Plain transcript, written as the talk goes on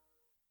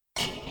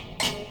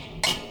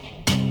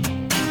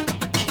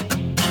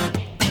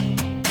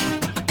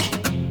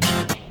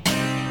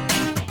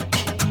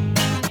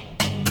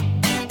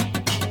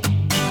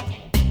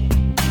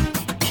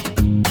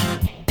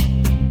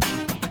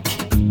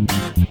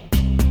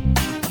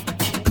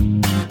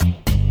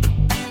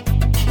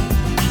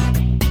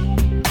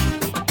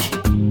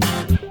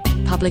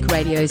Public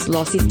Radio's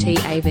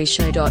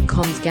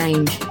LossisTAVShow.com's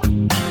game.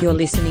 You're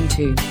listening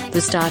to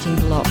The Starting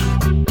Block.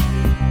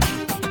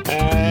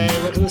 Hey,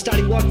 welcome to The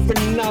Starting Block for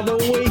another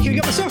week. I've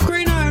got myself,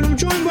 Greeno, and I'm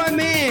joined by a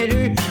man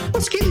who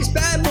wants to get this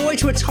bad boy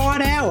to a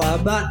tight hour,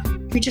 but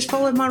if you just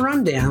followed my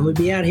rundown, we'd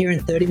be out here in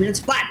 30 minutes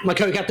flat. My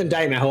co-captain,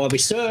 Dave, how are we,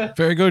 sir?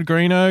 Very good,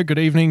 Greeno. Good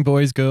evening,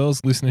 boys, girls,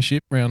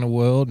 listenership around the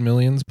world,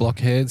 millions,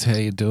 blockheads. How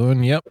you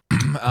doing? Yep.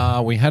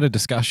 We had a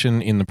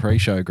discussion in the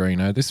pre-show,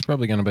 Greeno. This is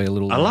probably going to be a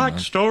little... I like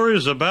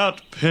stories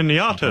about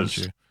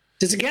pinatas.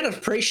 Does it get a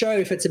pre-show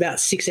if it's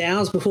about 6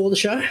 hours before the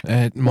show?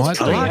 It might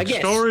be. I like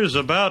stories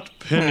about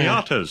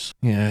pinatas.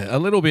 Yeah, a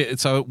little bit.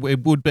 So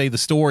it would be the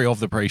story of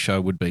the pre-show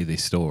would be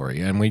this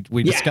story. And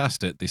we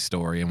discussed it, this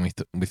story, and we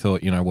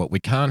thought, you know what, we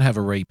can't have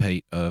a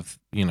repeat of,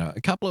 you know,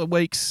 a couple of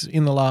weeks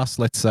in the last,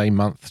 let's say,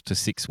 month to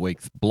 6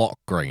 weeks block,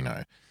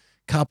 Greeno.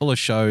 Couple of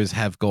shows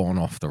have gone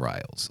off the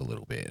rails a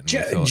little bit.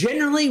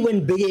 Generally,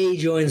 when Big E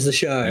joins the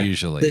show,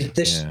 usually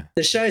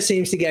the show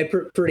seems to go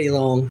pretty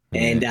long,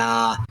 and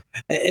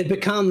it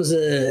becomes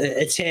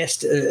a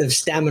test of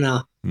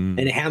stamina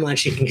and how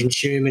much you can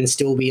consume and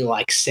still be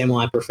like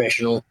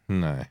semi-professional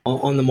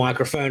on the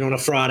microphone on a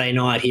Friday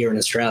night here in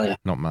Australia.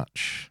 Not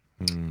much.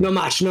 Not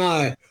much.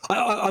 No,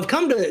 I've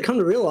come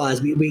to realize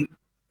we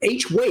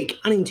each week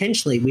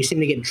unintentionally we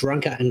seem to get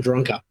drunker and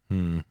drunker.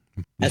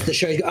 As the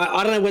show,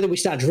 I don't know whether we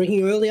start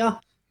drinking earlier,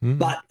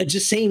 but it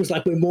just seems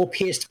like we're more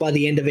pissed by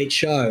the end of each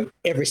show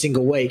every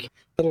single week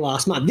for the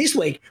last month. This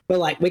week, we're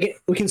like, we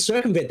can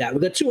circumvent that.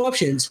 We've got two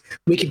options.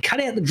 We could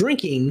cut out the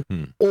drinking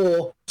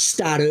or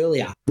start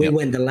earlier. We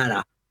went the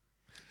latter.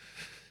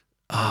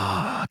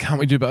 Can't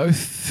we do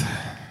both?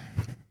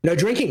 No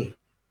drinking.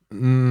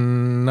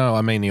 No,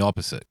 I mean the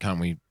opposite. Can't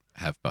we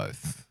have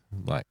both?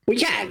 Like we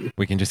can.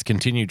 We can just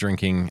continue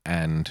drinking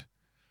and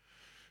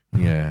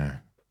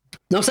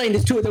No, I'm saying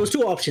there was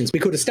two options. We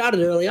could have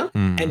started earlier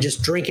and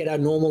just drink at our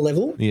normal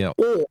level,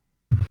 or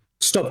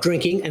stop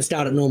drinking and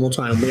start at normal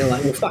time. We're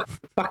like, well,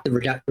 fuck the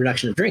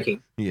reduction of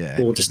drinking. Yeah,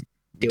 we'll just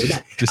deal with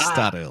that. Just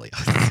start early.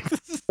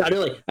 Start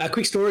early.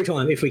 Quick story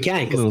time if we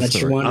can.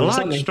 I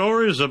like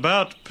stories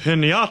about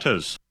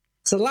pinatas.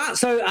 So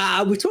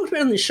we talked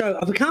about on this show,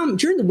 I've become,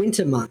 during the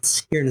winter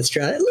months here in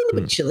Australia, a little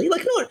bit chilly,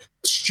 like not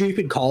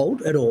stupid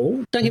cold at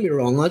all. Don't get me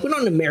wrong. Like we're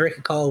not in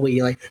America cold where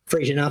you like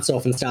freeze your nuts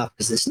off and stuff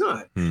because there's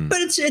snow. But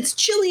it's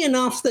chilly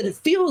enough that it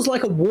feels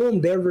like a warm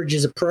beverage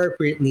is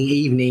appropriate in the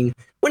evening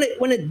when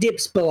it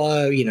dips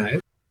below,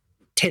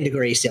 10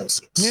 degrees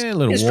Celsius. Yeah,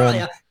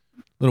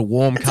 a little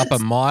warm cup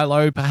of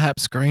Milo,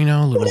 perhaps,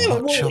 Greeno, a little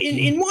hot chocolate.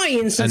 In my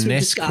instance, a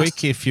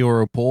Nesquik if you're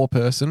a poor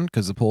person,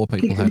 because the poor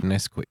people have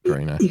Nesquik,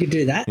 Greeno. You could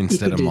do that.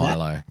 Instead of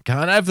Milo. That.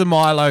 Can't have the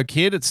Milo,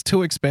 kid. It's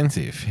too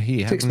expensive.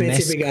 Here, too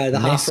expensive to go. The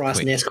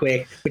half-price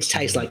Nesquik, which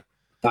tastes like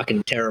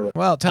fucking terrible.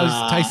 Well,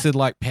 it tasted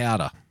like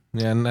powder.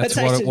 Yeah, and that's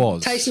what it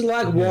was. Tasted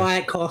like why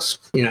it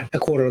cost, a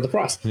quarter of the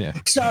price. Yeah.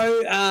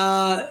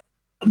 So,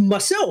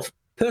 myself,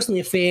 personally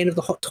a fan of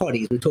the hot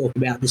toddies. We talked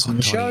about this on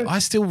the show. I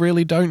still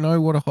really don't know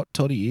what a hot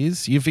toddy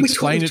is. You've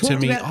explained it to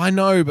me. I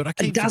know, but I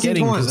keep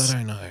forgetting because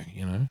I don't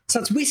know, So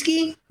it's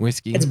whiskey.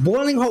 Whiskey. It's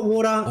boiling hot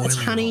water. It's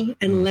honey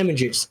and lemon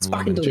juice. It's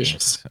fucking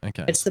delicious.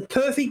 Okay. It's the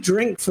perfect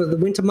drink for the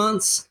winter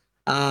months.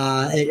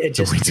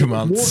 The winter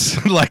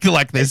months,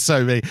 like there's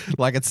so many,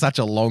 like it's such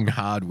a long,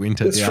 hard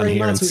winter down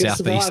here in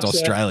southeast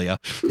Australia.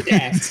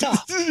 Yeah, it's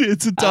tough.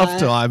 It's a tough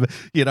time.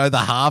 The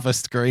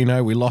harvest,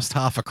 Greeno. We lost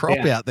half a crop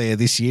out there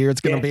this year. It's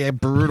going to be a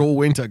brutal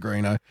winter,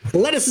 Greeno.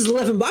 Lettuce is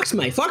 $11,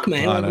 mate. Fuck,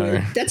 man. I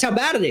know. That's how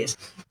bad it is.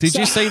 Did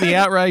you see the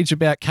outrage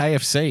about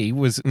KFC?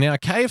 Now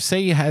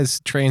KFC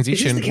has transitioned.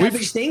 Is this the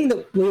cabbage thing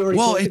that we already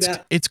talked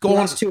about it's gone, the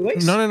last 2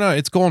 weeks? No.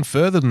 It's gone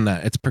further than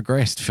that. It's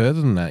progressed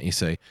further than that, you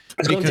see.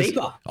 It's gone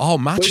deeper. Oh,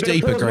 much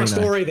deeper, Greeno. Pause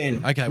my story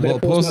then. Okay, well,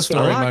 pause the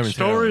story I like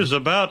stories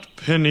about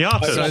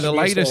pinatas. So the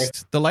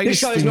latest this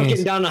show's not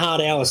getting done in a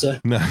hard hour,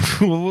 sir. No,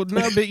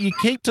 but you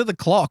keep to the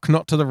clock,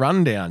 not to the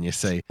rundown, you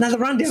see. No, the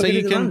rundown. So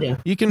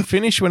you can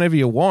finish whenever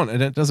you want,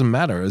 and it doesn't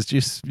matter. It's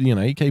just, you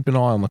keep an eye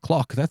on the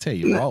clock. That's how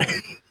you roll.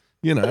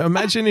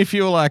 Imagine if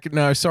you're like,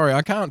 no, sorry,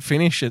 I can't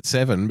finish at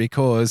 7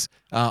 because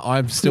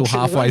I'm still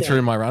halfway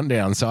through my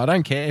rundown, so I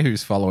don't care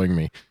who's following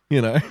me. Tell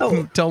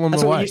them the way.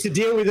 That's what we used to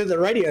deal with at the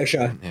radio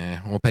show.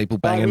 Yeah, or people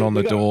banging on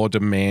the door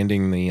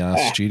demanding the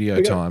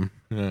studio time.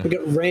 Yeah. We've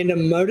got random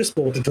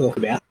motorsport to talk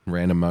about.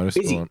 Random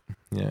motorsport,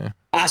 yeah.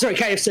 Sorry,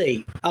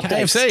 KFC.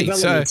 Updates, KFC,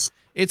 so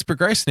it's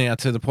progressed now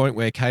to the point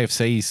where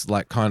KFC's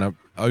like kind of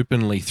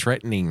openly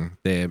threatening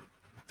their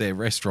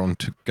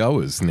restaurant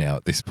goers now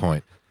at this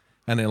point.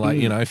 And they're like,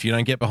 if you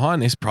don't get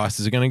behind this,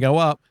 prices are going to go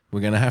up. We're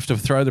going to have to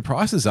throw the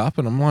prices up.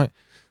 And I'm like,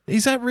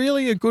 is that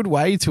really a good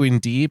way to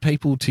endear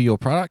people to your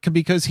product?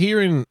 Because here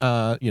in,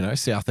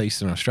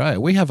 southeastern Australia,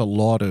 we have a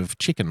lot of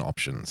chicken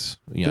options,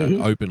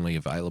 openly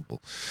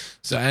available.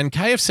 So, and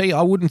KFC,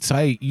 I wouldn't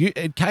say,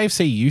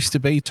 KFC used to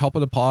be top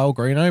of the pile,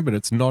 Greeno, but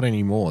it's not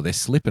anymore. They're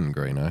slipping,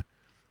 Greeno.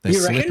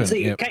 You reckon? So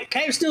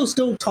KFC's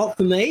still top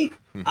for me.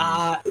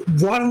 Right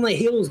on the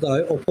heels,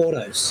 though, or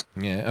Portos.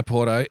 Yeah, a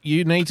Porto.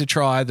 You need to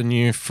try the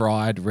new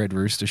fried Red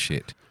Rooster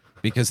shit.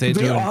 because they're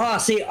doing. I had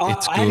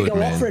to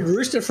go off Red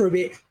Rooster for a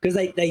bit because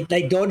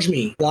they dodged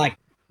me. Like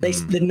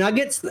the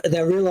nuggets,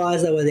 they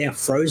realized they were their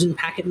frozen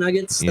packet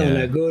nuggets. They were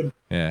no good.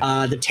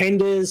 Yeah. The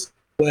tenders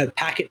were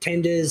packet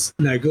tenders,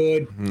 no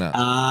good.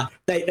 No.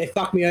 They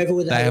fucked me over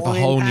with the They have a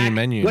Hawaiian whole pack, new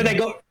menu. where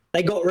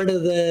they got rid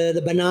of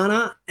the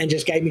banana and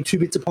just gave me 2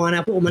 bits of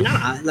pineapple.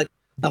 Banana, like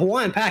the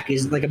Hawaiian pack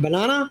is like a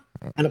banana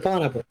and a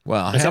pineapple.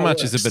 Well, That's how it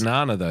much works. is a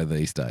banana though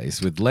these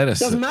days with lettuce?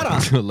 Doesn't matter.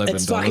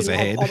 $11 a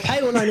head. I'll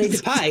pay what I need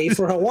to pay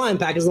for a Hawaiian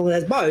pack as long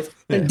as it has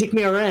both. And dick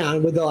me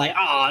around with the like,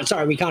 oh,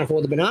 sorry, we can't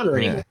afford the banana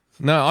anymore. Yeah.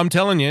 No, I'm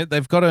telling you,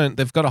 they've got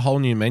a whole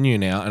new menu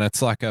now, and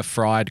it's like a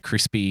fried,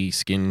 crispy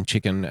skin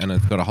chicken, and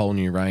it's got a whole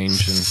new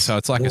range, and so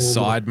it's like a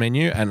side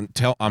menu. And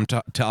I'm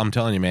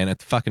telling you, man,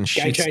 it fucking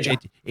shits.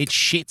 It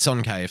shits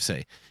on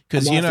KFC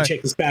because I might have to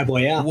check this bad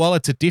boy out. Well,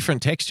 it's a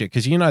different texture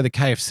because the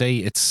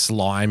KFC, it's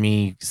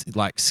slimy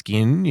like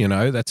skin.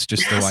 That's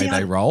just the way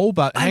they roll.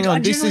 But hang on, I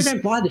generally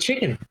don't buy the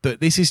chicken.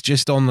 This is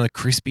just on the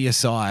crispier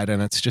side,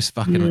 and it's just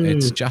fucking.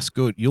 It's just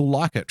good. You'll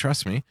like it,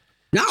 trust me.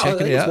 No, I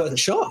think it's worth a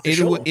shot.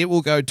 It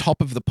will go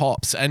top of the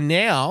pops. And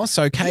now,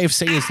 so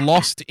KFC has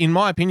lost, in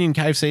my opinion,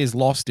 KFC has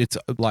lost its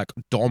like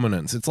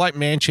dominance. It's like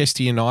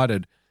Manchester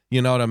United.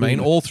 You know what I mean?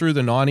 All through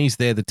the 90s,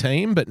 they're the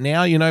team, but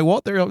now you know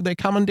what? They're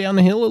coming down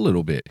the hill a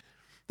little bit.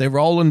 They're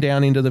rolling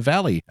down into the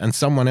valley, and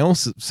someone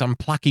else, some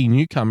plucky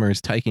newcomer, is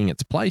taking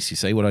its place. You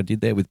see what I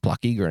did there with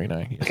plucky,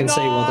 Greeno? I can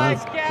see. Well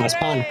done. Nice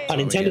pun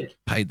intended.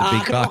 Paid the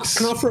big bucks.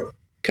 Can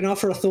I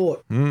offer a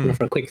thought? Can I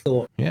offer a quick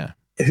thought? Yeah.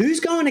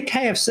 Who's going to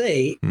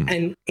KFC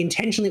and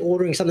intentionally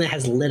ordering something that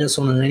has lettuce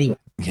on it anyway?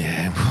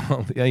 Yeah,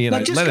 well,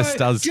 lettuce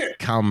does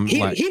come.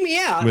 Hear me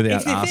out.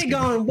 If they're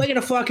going, we're going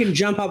to fucking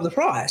jump up the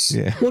price.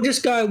 Yeah. We'll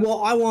just go.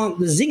 Well, I want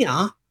the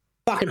zinger.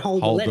 Fucking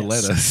hold the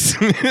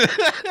lettuce.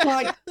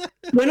 Like,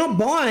 we're not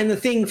buying the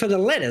thing for the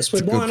lettuce.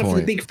 We're buying it for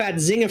the big fat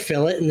zinger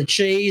fillet and the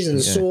cheese and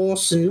the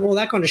sauce and all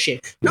that kind of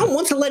shit. No one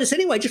wants the lettuce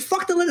anyway. Just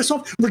fuck the lettuce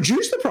off.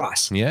 Reduce the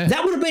price. Yeah.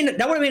 That would have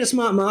been a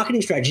smart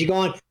marketing strategy.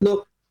 Going,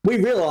 look. We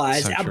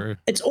realise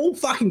it's all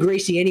fucking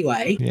greasy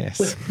anyway. Yes.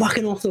 We're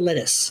fucking off the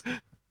lettuce.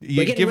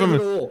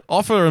 You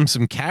offer them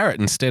some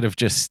carrot instead of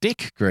just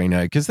stick,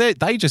 Greeno, because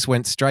they just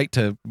went straight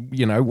to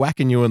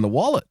whacking you in the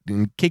wallet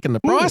and kicking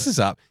the prices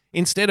up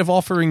instead of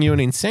offering you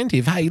an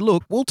incentive. Hey,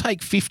 look, we'll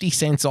take 50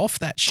 cents off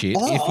that shit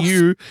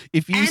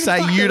if you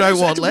say you don't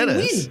want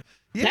lettuce.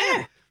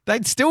 Yeah.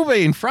 They'd still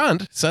be in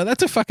front, so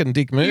that's a fucking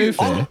dick move.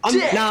 I'm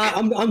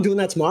doing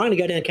that tomorrow. I'm going to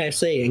go down to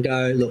KFC and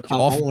go, look, I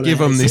want give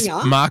them this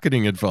zinger.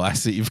 Marketing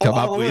advice that you've come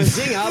up with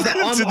zinger,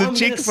 but to the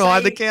chick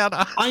behind the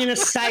counter. I'm going to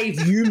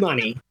save you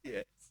money.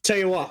 Yes. Tell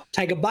you what,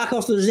 take a buck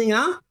off the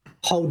zinger,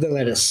 hold the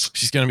lettuce.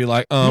 She's going to be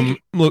like,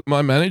 look,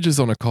 my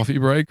manager's on a coffee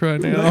break right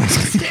now.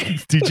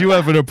 Did you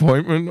have an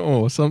appointment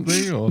or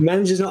something? Or?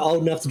 Manager's not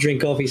old enough to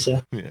drink coffee,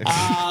 sir.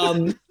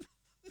 Yeah.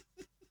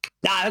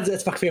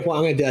 That's fucking fair point.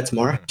 I'm going to do that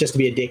tomorrow just to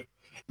be a dick.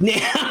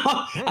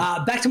 Now,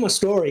 back to my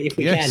story, if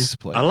we can. Please.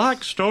 I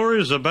like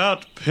stories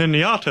about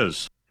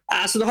pinatas.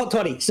 So the hot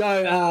toddy.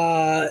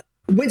 So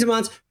winter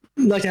months,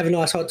 like to have a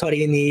nice hot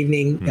toddy in the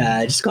evening.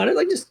 Just kind of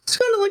like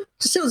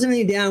settles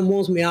everything down,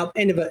 warms me up.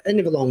 End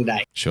of a long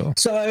day. Sure.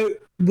 So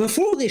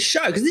before this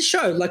show, because this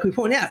show, like we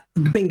point out,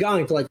 been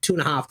going for like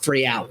 2.5,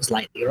 3 hours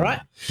lately,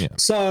 right? Yeah.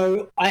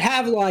 So I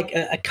have like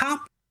a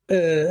cup,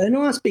 a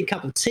nice big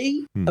cup of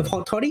tea of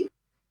hot toddy.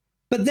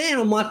 But then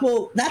I'm like,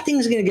 well, that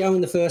thing's going to go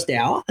in the first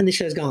hour and this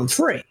show's going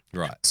 3.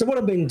 Right. So what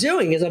I've been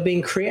doing is I've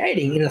been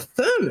creating in a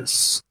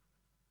thermos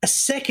a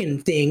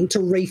second thing to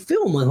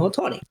refill my hot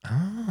toddy.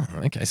 Oh,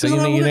 okay. So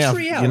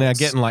you're now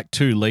getting like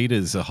 2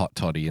 liters of hot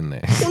toddy in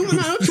there. Well, no,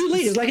 not 2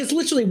 liters. Like it's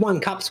literally 1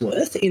 cup's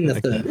worth in the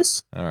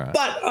thermos. All right.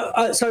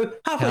 But so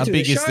halfway how through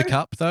big the show, is the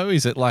cup though?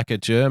 Is it like a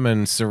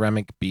German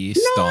ceramic beer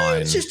No,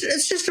 stein?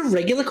 it's just a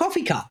regular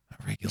coffee cup.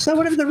 So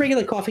whatever the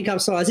regular coffee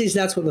cup size is,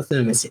 that's what the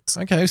thermos is.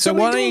 Okay, so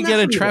why don't you get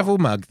a travel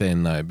mug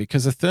then, though?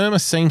 Because a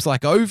thermos seems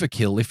like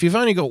overkill. If you've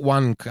only got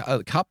 1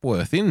 cup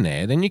worth in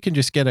there, then you can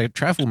just get a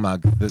travel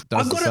mug that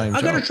does the same job.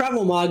 I've got a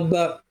travel mug,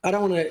 but I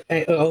don't want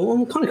to.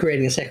 I'm kind of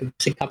creating a second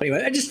cup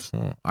anyway.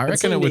 I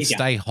reckon it would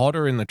stay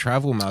hotter in the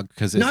travel mug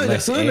because there's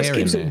less air in there. No, the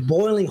thermos keeps it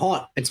boiling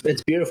hot. It's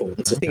beautiful.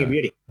 It's a thing of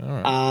beauty. All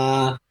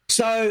right.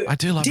 So I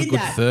do love a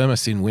good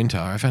thermos in winter.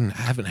 I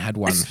haven't had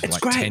one for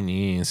like great. 10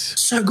 years.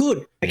 So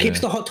good. It keeps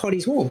the hot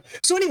toddies warm.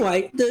 So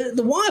anyway,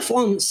 the wife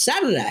on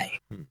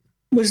Saturday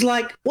was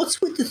like, what's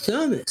with the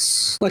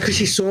thermos? Like, because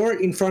she saw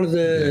it in front of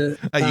the...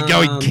 Are you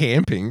going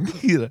camping?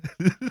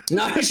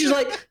 No,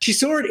 she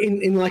saw it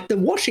in like the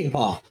washing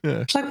pile.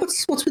 Yeah. She's like,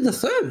 what's with the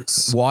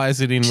thermos? Why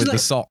is it in with the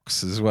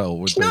socks as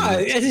well? No,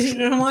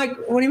 and I'm like,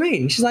 what do you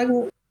mean? She's like,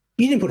 well,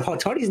 you didn't put hot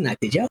toddies in that,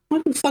 did you? I'm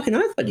like, what fucking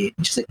earth I did.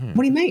 She's like,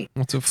 what do you mean?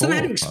 What's it for? So I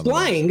had to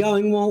explain,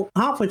 going, well,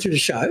 halfway through the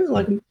show,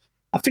 like,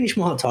 I finished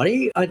my hot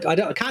toddy. I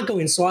can't go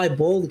inside,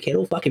 boil the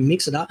kettle, fucking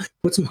mix it up,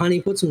 put some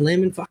honey, put some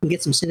lemon, fucking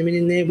get some cinnamon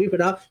in there, whip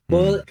it up,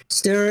 boil it,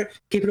 stir it,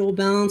 keep it all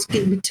balanced,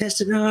 get it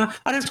tested. No,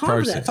 I don't have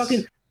time for that.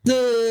 Fucking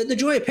the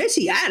Joy of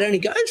Pepsi ad only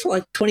goes for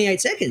like 28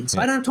 seconds.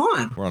 Yeah. I don't have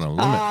time. We're on a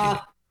limit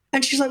here.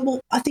 And she's like, well,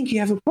 I think you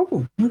have a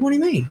problem. I'm like, what do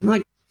you mean? I'm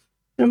like,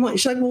 And I'm like,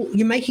 she's like, well,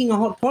 you're making a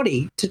hot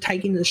toddy to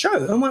take into the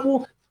show. I'm like,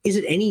 well, is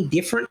it any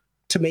different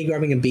to me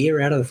grabbing a beer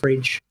out of the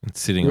fridge? And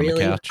sitting on the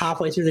couch.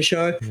 Halfway through the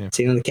show,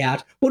 sitting on the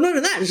couch. Well, not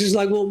even that. It's just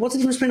like, well, what's the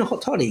difference between a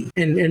hot toddy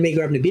and me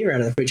grabbing a beer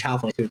out of the fridge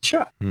halfway through the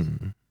show?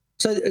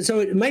 So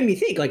it made me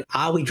think, like,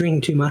 are we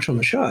drinking too much on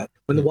the show?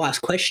 When the wife's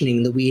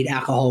questioning the weird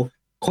alcohol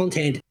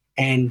content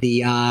and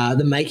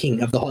the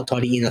making of the hot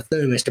toddy in a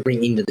thermos to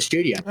bring into the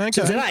studio. Okay.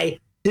 So today,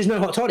 there's no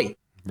hot toddy.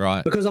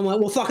 Right. Because I'm like,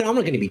 well, fucking, I'm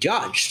not going to be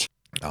judged.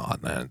 Oh,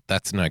 no,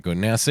 that's no good.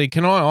 Now, see,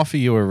 can I offer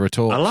you a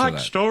retort? I like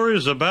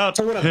stories about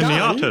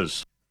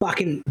pinatas.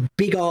 Fucking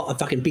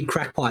big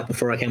crack pipe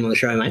before I came on the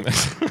show, mate.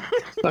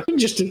 Fucking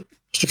just to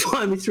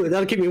find me through it.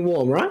 That'll keep me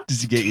warm, right?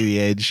 Just to get you the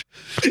edge.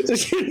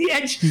 Just get the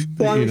edge.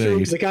 Find me through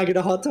because I can't get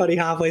a hot toddy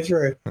halfway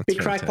through. That's big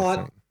fantastic. crack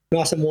pipe,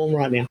 nice and warm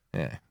right now.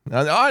 Yeah.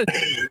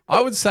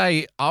 I would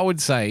say,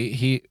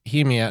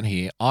 hear me out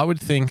here. I would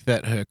think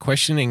that her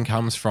questioning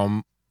comes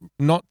from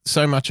not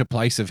so much a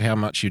place of how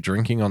much you're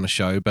drinking on the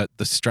show, but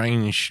the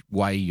strange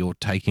way you're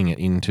taking it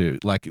into,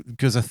 like,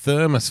 because a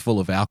thermos full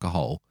of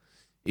alcohol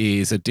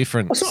is a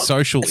different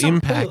social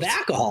impact. Full of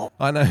alcohol.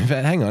 I know,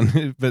 but hang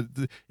on, but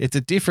it's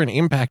a different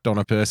impact on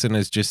a person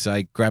as just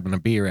say grabbing a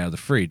beer out of the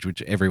fridge,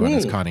 which everyone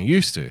is kind of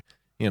used to.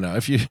 You know,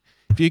 if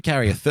you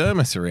carry a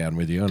thermos around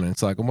with you and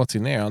it's like, well, what's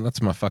in there? Oh,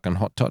 that's my fucking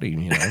hot toddy,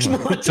 you know, my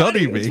hot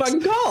toddy mix. It's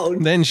fucking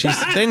cold. Then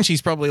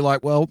she's probably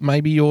like, well,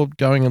 maybe you're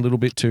going a little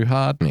bit too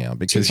hard now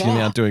because you're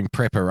now doing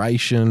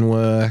preparation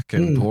work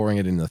and pouring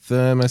it in the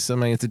thermos. I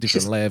mean, it's a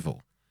different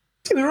level.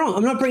 Don't get me wrong,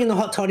 I'm not bringing the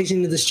hot toddies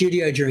into the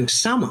studio during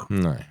summer.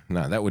 No,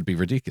 that would be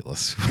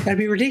ridiculous. That'd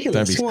be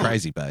ridiculous. Don't be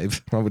crazy, babe.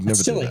 I would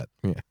never do that.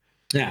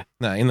 Yeah.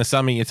 No, in the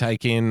summer you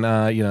take in,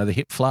 the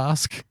hip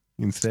flask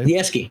instead. The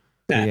esky.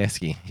 Yeah. The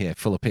esky,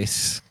 full of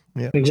piss.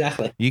 Yeah,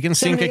 exactly. You can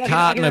sink a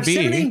carton of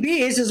beer. 17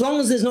 beers, as long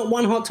as there's not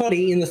one hot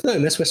toddy in the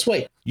thermos, we're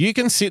sweet. You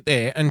can sit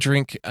there and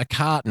drink a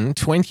carton,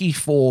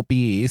 24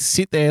 beers,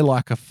 sit there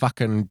like a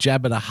fucking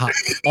Jabba the Hutt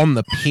on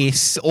the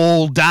piss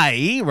all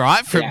day,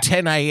 right? From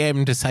 10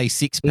 a.m. to say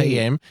 6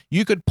 p.m.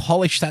 You could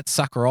polish that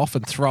sucker off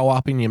and throw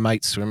up in your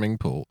mate's swimming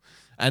pool.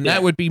 And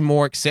that would be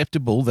more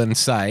acceptable than,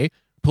 say,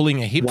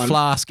 pulling a hip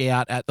flask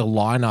out at the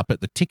lineup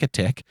at the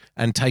Ticketek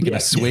and taking a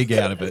swig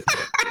out of it.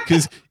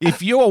 Because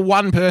if you're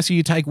one person,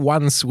 you take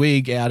one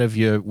swig out of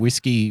your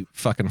whiskey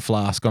fucking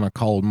flask on a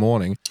cold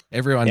morning,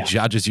 everyone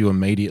judges you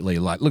immediately.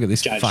 Like, look at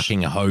this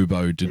fucking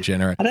hobo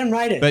degenerate. I don't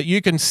rate it. But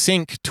you can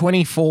sink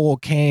 24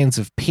 cans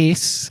of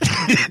piss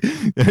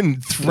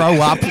and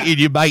throw up in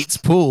your mate's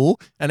pool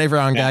and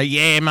everyone go,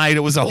 yeah, mate,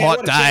 it was a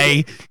hot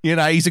day. You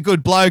know, he's a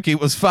good bloke. It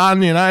was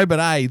fun, you know, but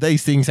hey,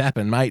 these things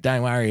happen, mate.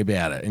 Don't worry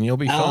about it and you'll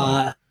be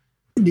fine.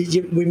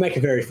 We make a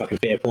very fucking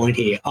fair point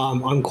here.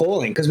 I'm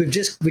calling because we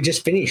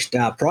just finished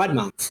Pride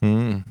Month.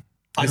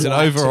 Is it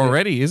over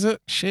already? Is it?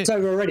 Shit. It's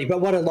over already.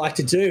 But what I'd like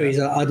to do is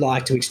I'd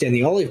like to extend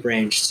the olive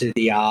branch to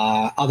the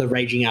other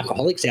raging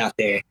alcoholics out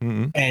there,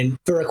 and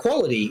for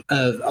equality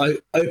of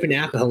open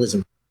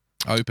alcoholism.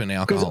 Open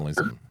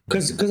alcoholism.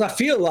 Because I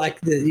feel like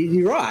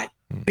you're right.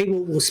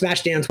 People will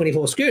smash down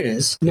 24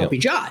 schooners, not be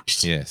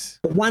judged. Yes.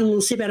 But one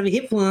little sip out of a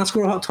hip flask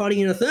or a hot toddy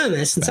in a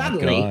thermos, and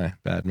suddenly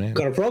bad man,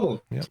 got a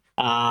problem. Yep.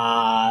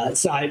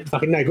 So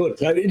fucking no good.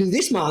 So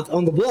this month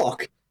on the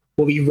block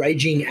will be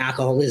Raging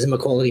Alcoholism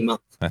Equality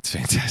Month. That's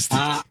fantastic.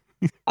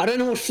 I don't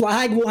know what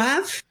flag we'll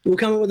have. We'll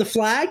come up with a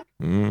flag.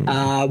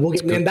 We'll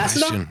get an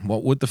ambassador. Question.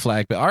 What would the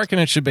flag be? I reckon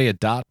it should be a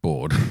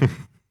dartboard.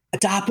 A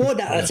dartboard?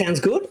 That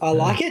sounds good. I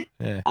like it.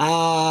 Yeah.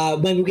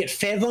 Maybe we'll get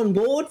Fev on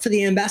board for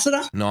the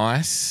ambassador.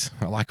 Nice.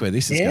 I like where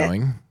this is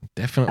going.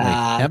 Definitely.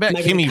 How about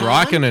Kimi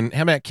Räikkönen?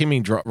 How about Kimi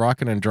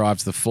Räikkönen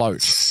drives the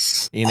float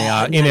in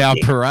our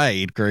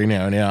parade,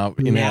 Greeno,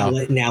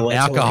 in our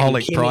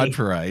alcoholic pride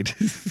parade?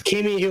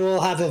 Kimi, who will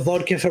have a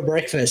vodka for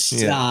breakfast.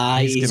 He's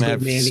going to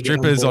have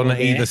strippers on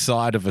either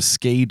side of a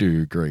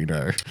ski-doo,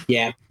 Greeno.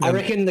 Yeah. I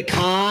reckon the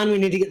Khan, we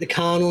need to get the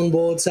Khan on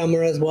board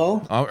somewhere as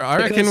well. I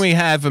reckon we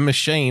have a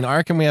machine. I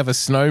reckon we have a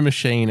snow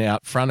machine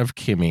out front of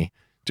Kimi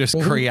just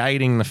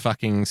creating the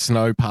fucking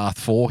snow path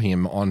for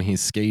him on his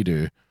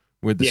ski-doo.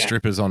 With the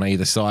strippers on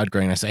either side,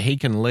 Greeno, so he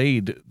can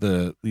lead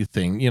the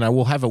thing. You know,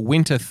 we'll have a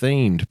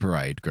winter-themed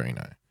parade,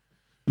 Greeno.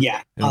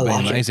 Yeah, it'll be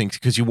amazing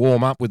because you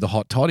warm up with the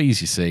hot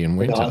toddies you see in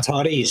winter. The hot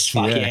toddies,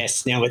 fuck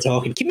yes. Now we're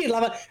talking. Kimi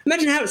lover.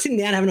 Imagine sitting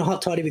down having a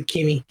hot toddy with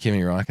Kimi.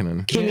 Kimi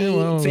Räikkönen. Kimi,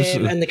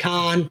 Fev, and the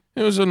Khan.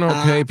 It was an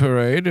okay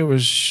parade. It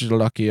was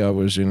lucky I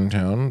was in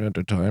town at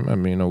the time. I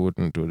mean, I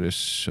wouldn't do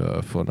this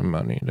for the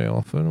money they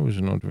offered. It was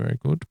not very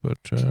good, but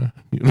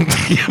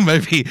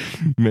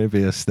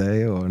maybe a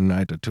stay or a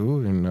night or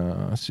two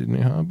in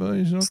Sydney Harbour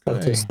is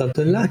okay.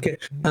 Something like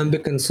it. I'm a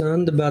bit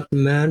concerned about the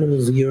man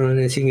who's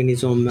urinating in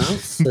his own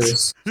mouth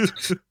as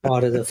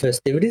part of the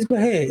festivities, but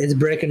hey, it's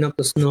breaking up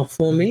the snow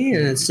for me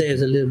and it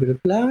saves a little bit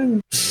of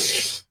plowing.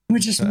 We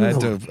just I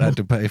had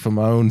to pay for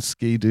my own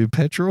ski-doo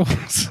petrol.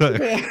 So.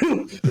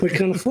 We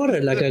can't afford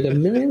it. Like I got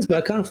millions, but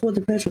I can't afford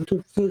the petrol.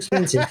 Too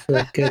expensive.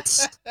 Like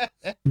it's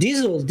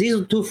diesel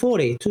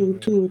 240.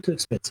 Too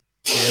expensive.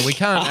 Yeah, we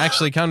can't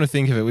actually come to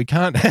think of it. We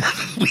can't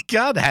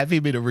have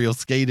him in a real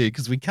ski-doo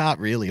because we can't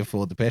really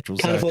afford the petrol.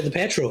 Can't afford the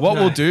petrol. What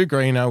no. we'll do,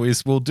 Greeno,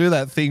 is we'll do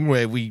that thing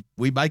where we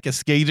make a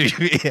ski-doo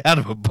out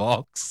of a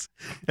box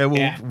and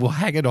we'll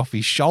hang it off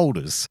his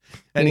shoulders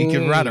and he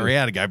can run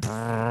around and go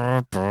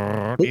brrr,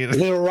 brrr, you know.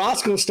 Little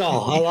rascal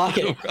style. I like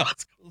it.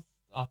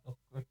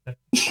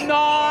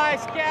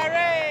 Nice,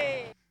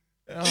 Gary!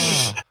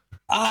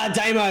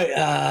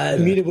 Damo,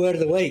 muted word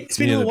of the week. It's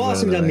been a little while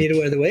since we've done muted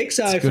word of the week.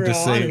 So for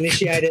our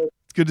uninitiated,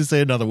 it's good to see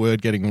another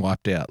word getting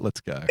wiped out.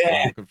 Let's go.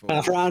 Yeah,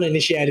 for our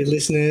uninitiated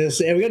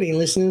listeners, have we got any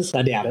listeners?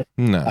 I doubt it.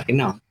 No. Fucking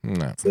no.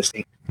 It's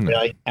listening.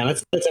 Really? And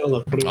let's have a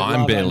look. What do we I'm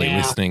live barely right now?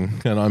 listening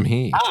and I'm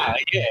here.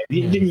 Yeah.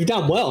 You've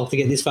done well to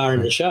get this far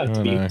in the show,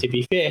 to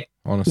be fair.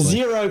 Honestly.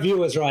 0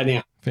 viewers right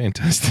now.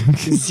 Fantastic.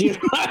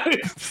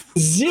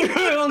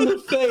 Zero on the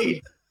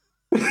feed.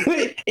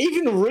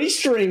 Even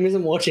Restream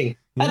isn't watching.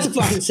 That's a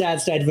fucking sad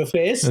state of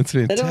affairs. That's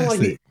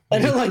fantastic. They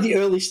don't like the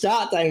early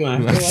start, Damo.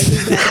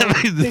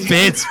 The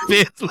fans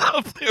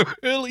love their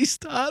early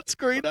starts,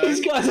 Greeno.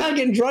 These guys aren't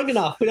getting drunk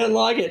enough. We don't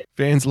like it.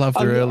 Fans love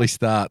their early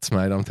starts,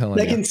 mate. I'm telling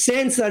They you. can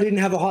sense I didn't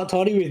have a hot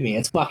toddy with me.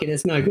 It's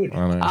no good.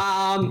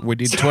 I know. We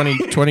did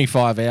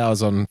 25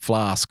 hours on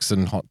flasks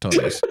and hot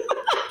toddies.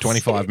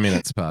 25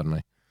 minutes, pardon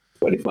me.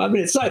 25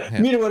 minutes. So,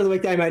 muted word of the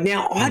week, Damo.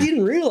 Now, I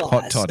didn't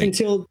realise toddy.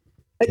 until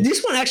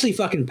this one actually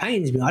fucking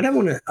pains me. I don't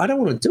want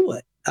to do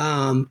it.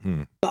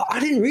 But I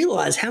didn't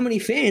realize how many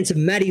fans of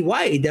Matty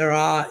Wade there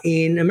are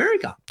in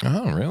America.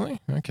 Oh, really?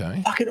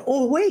 Okay. Fucking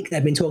all week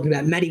they've been talking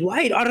about Matty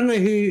Wade. I don't know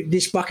who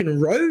this fucking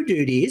Rowe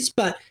dude is,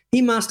 but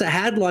he must have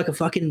had like a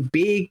fucking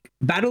big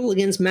battle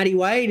against Matty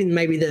Wade in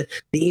maybe the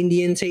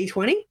Indian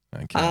T20.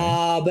 Okay.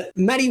 But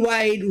Matty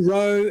Wade,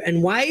 Rowe,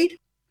 and Wade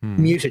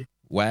muted.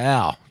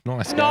 Wow.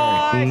 Nice,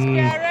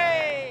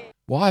 Gary.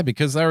 Why?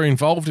 Because they were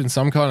involved in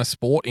some kind of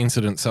sport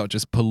incident, so it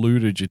just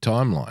polluted your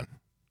timeline.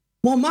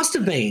 Well, it must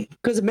have been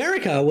because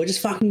America were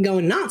just fucking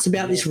going nuts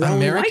about this Rowe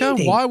America? Wade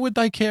thing. Why would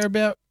they care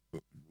about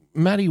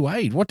Matty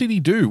Wade? What did he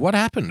do? What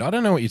happened? I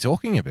don't know what you're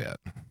talking about.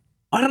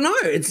 I don't know.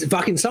 It's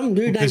fucking some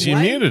dude named Because you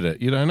Wade. muted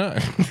it. You don't know.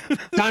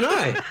 Don't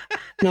know.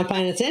 Not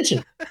paying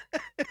attention.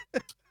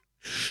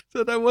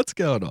 Don't know what's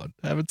going on.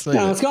 Haven't seen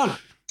No, it. it's gone.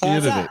 So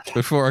that's Muted that. it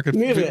before I could.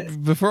 Muted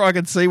it. Before I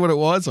could see what it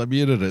was, I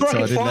muted it, Before so I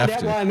I could didn't find have out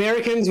to. why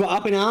Americans were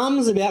up in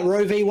arms about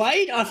Roe v.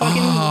 Wade, I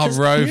fucking just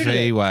Roe muted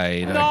v. it.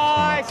 Wade.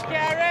 Nice,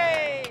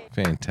 Gary!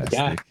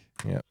 Fantastic.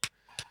 Yeah.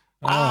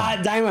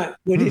 Yep. Damo,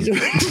 we did.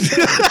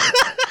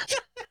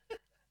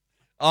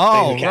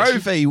 Oh, Thanks for Roe catching-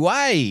 v.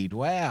 Wade.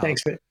 Wow.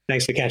 Thanks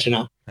for catching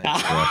up.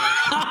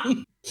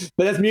 Thanks,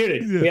 But that's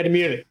muted. We had to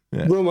mute it.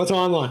 Yeah. Ruin my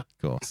timeline.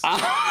 Of course.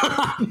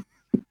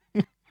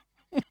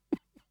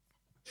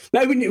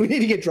 No, we need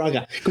to get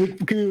drunker. Can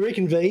we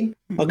reconvene?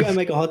 I'll go and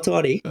make a hot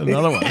toddy.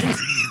 Another one.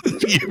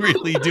 You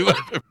really do have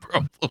a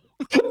problem.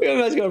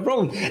 Everyone's got a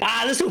problem.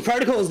 Let's talk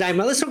protocols,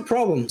 Damo. Let's talk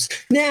problems.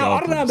 Now, I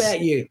don't know Problems. about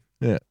you,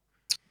 Yeah.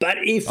 but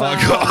if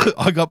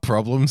I got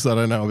problems. I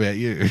don't know about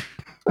you.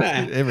 uh,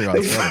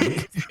 Everyone's got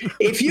them.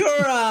 if you're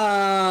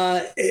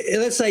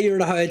let's say you're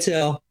at a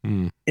hotel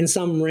and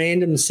some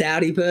random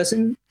Saudi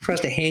person tries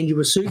to hand you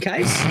a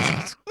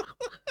suitcase,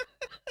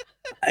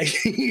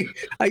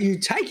 are you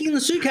taking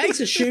the suitcase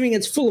assuming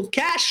it's full of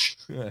cash,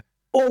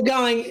 or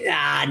going,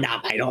 nah,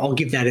 mate, I'll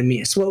give that a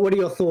miss? What are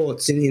your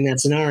thoughts in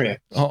that scenario?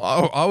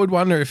 I would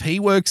wonder if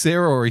he works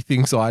there or he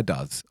thinks I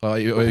does. Or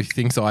he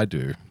thinks I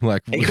do.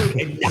 Like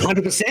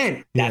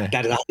 100%.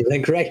 That is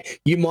 100% correct.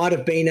 You might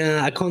have been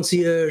a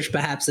concierge,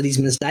 perhaps, that he's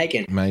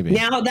mistaken. Maybe.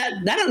 Now,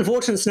 that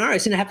unfortunate scenario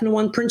seemed to happen to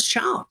one Prince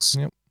Charles.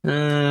 Yep.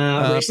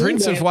 Recently,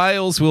 Prince of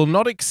Wales will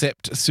not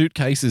accept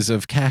suitcases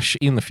of cash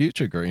in the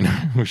future, Green,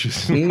 which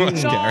is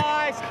nice, Gary.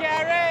 Nice,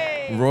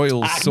 Gary!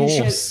 Royal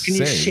source Can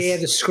you says. share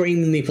the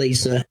screen with me,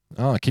 please, sir?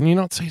 Oh, can you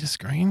not see the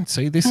screen?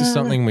 See, this is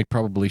something we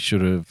probably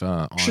should have.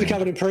 Should have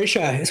covered in pre-show.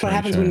 That's what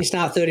happens when you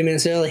start 30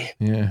 minutes early.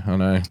 Yeah, I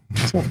know.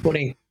 It's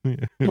off-putting.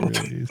 It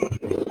really is.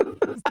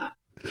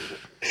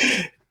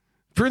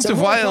 Prince So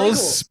of what are Wales.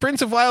 protocols?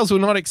 Prince of Wales will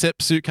not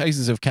accept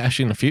suitcases of cash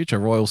in the future.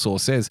 Royal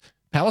source says.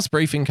 Palace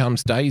briefing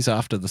comes days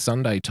after the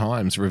Sunday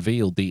Times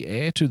revealed the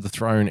heir to the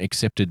throne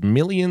accepted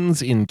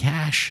millions in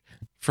cash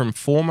from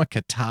former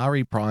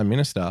Qatari Prime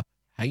Minister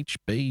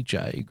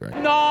HBJ. Greg.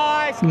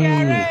 Nice,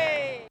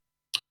 Gary!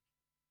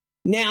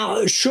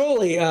 Now,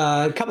 surely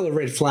a couple of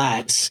red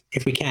flags,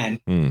 if we can.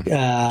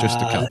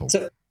 Just a couple.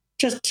 So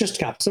just a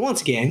couple. So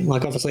once again,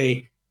 like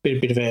obviously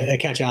bit of a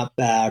catch up.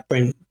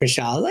 Prince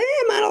Charles,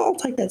 yeah, mate, I'll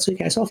take that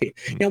suitcase off you.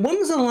 Now, when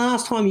was the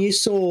last time you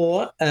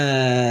saw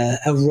a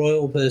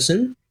royal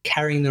person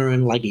carrying their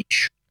own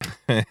luggage?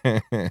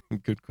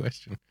 Good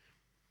question.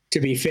 To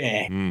be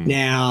fair,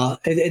 now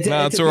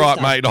it's all right,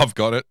 mate. I've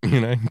got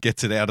it.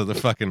 Gets it out of the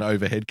fucking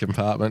overhead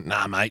compartment.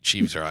 Nah, mate,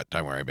 she's all right.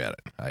 Don't worry about it.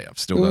 Hey, I've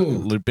still got a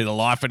little bit of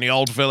life in the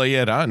old fella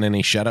yet, huh? And then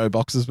he shadow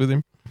boxes with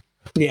him.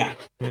 Yeah.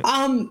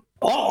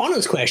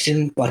 Honest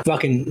question, like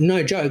fucking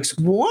no jokes.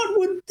 What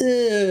would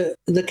the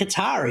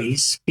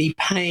Qataris be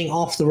paying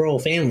off the royal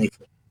family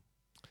for?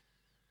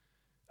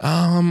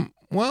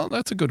 Well,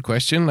 that's a good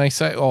question. They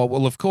say, oh,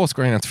 well, of course,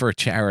 Green, it's for a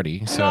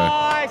charity. So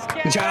Nice,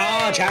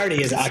 Gary. Charity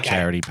is it's a okay.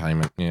 charity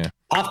payment, yeah.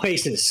 Puff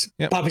pieces,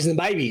 Yep. puppies and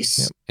babies.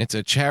 Yep. It's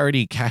a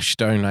charity cash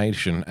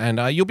donation. And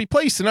you'll be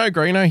pleased to know,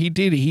 Greeno,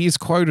 he is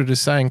quoted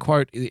as saying,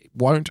 quote, it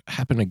won't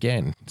happen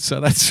again. So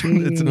that's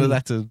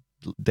that's a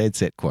dead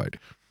set quote.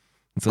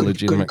 It's a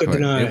legitimate good to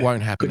quote. know. It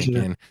won't happen Good to know.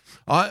 again.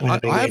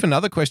 I have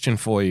another question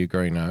for you,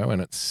 Greeno,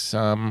 and it's,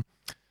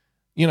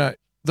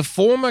 the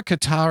former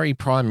Qatari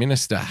Prime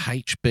Minister,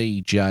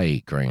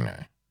 HBJ,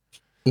 Greeno.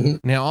 Mhm.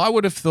 Now, I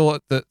would have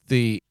thought that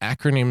the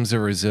acronyms are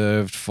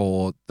reserved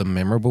for the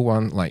memorable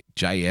one, like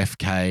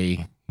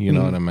JFK, you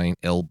know what I mean,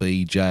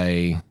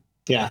 LBJ,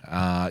 Yeah.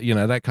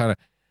 that kind of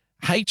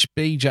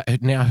HBJ.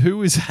 Now,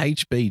 who is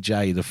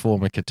HBJ, the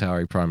former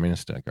Qatari Prime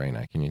Minister,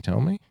 Greeno? Can you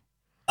tell me?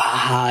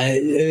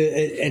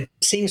 It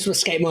seems to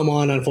escape my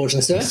mind,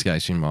 unfortunately, sir.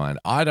 Escapes your mind.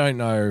 I don't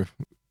know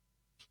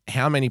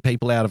how many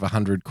people out of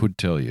 100 could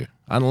tell you,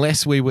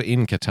 unless we were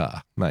in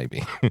Qatar,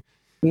 maybe.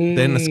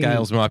 Then the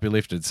scales might be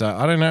lifted. So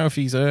I don't know if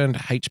he's earned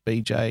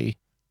HBJ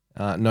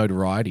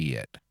notoriety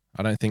yet.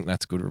 I don't think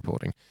that's good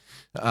reporting.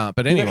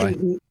 But anyway,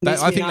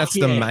 I think that's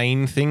the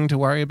main thing to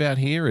worry about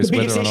here is the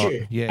whether biggest or not.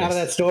 issue Yes, out of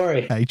that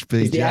story is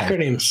HBJ. the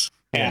acronyms.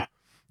 Yeah.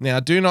 Now,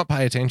 do not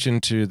pay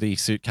attention to the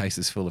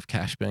suitcases full of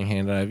cash being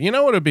handed over. You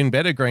know what would have been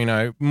better,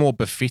 Greeno, more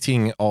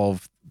befitting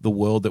of the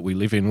world that we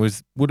live in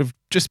would have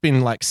just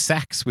been like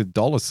sacks with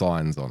dollar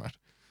signs on it.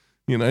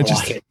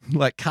 Just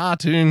like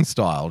cartoon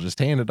style, just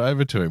hand it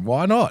over to him.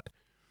 Why not?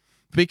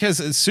 Because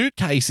a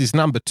suitcase is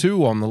number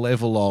 2 on the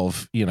level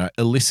of,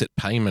 illicit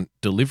payment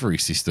delivery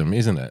system,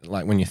 isn't it?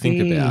 Like when you think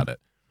about it.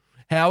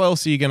 How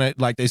else are you going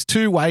to, there's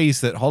 2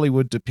 ways that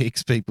Hollywood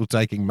depicts people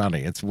taking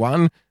money. It's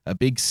 1, a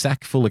big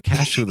sack full of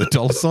cash with a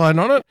dollar sign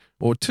on it,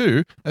 or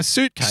 2, a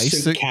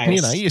suitcase.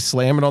 That, you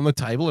slam it on the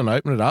table and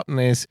open it up and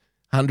there's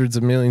hundreds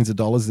of millions of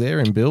dollars there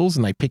in bills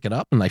and they pick it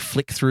up and they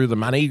flick through the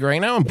money,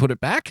 Greeno, and put it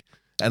back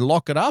and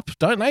lock it up,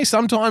 don't they?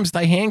 Sometimes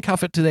they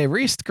handcuff it to their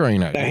wrist,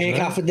 Greeno. They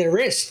handcuff it to their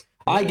wrist.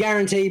 I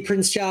guarantee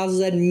Prince Charles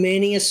has had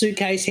many a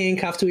suitcase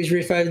handcuffed to his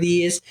wrist over the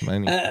years.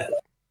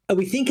 Are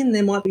we thinking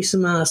there might be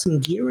some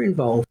gear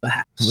involved,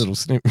 perhaps? Little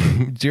snip.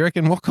 Do you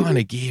reckon what kind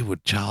of gear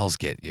would Charles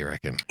get? You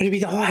reckon? It'd be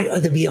the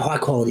high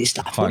quality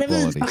stuff.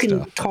 Whatever's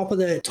fucking top of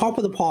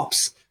the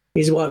pops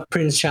is what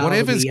Prince Charles.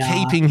 Whatever's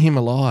keeping him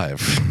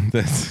alive.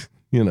 That's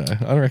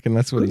I reckon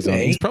that's what he's on.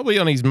 He's probably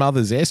on his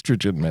mother's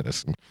estrogen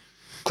medicine.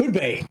 Could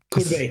be.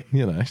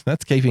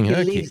 That's keeping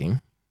her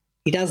kicking.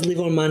 He does live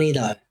on money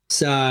though.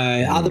 So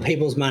other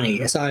people's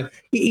money. So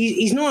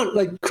he's not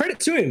credit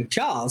to him,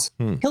 Charles.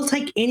 He'll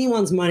take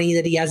anyone's money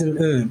that he hasn't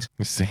earned.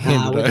 Just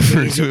hand it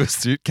over into a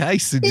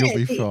suitcase and you'll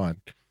be fine.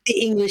 The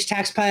English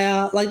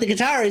taxpayer, the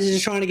Qataris, are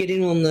just trying to get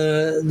in on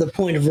the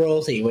point of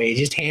royalty, where you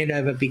just hand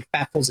over big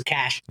fatfuls of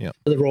cash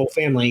for the royal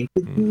family.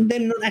 They're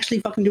not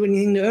actually fucking doing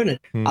anything to earn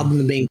it, other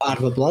than being part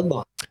of a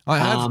bloodline. I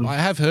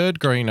have heard,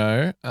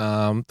 Greeno,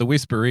 the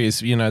whisper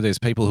is, there's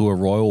people who are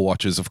royal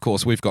watchers. Of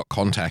course, we've got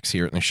contacts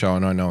here at the show,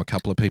 and I know a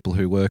couple of people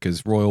who work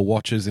as royal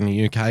watchers in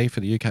the UK for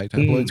the UK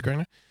tabloids,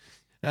 Greeno.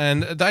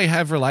 And they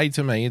have relayed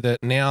to me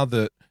that now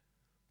that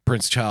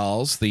Prince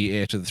Charles, the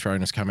heir to the throne,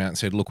 has come out and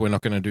said, look, we're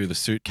not going to do the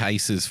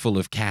suitcases full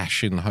of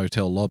cash in the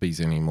hotel lobbies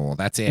anymore.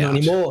 That's out. Not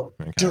anymore.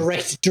 Okay.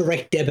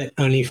 Direct debit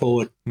only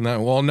forward.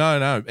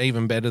 No,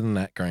 even better than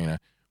that, Greeno.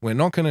 We're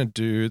not going to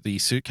do the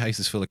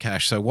suitcases full of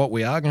cash. So what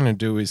we are going to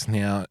do is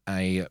now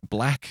a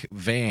black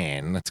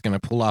van that's going to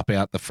pull up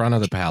out the front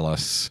of the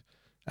palace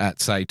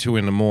at, say, 2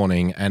 a.m,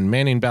 and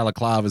men in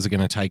balaclavas are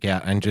going to take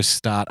out and just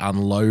start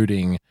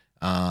unloading,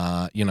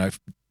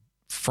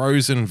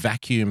 frozen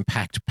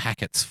vacuum-packed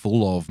packets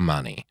full of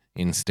money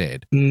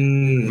instead.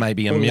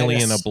 Maybe $1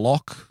 million a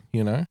block,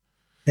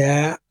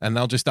 Yeah. And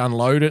they'll just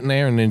unload it in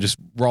there and then just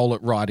roll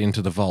it right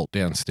into the vault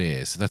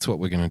downstairs. That's what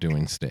we're going to do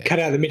instead. Cut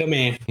out the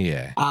middleman.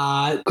 Yeah.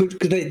 Could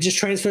they just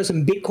transfer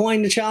some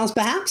Bitcoin to Charles,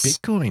 perhaps?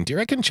 Bitcoin. Do you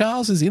reckon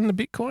Charles is in the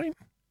Bitcoin?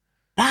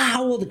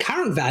 Well, the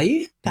current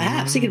value,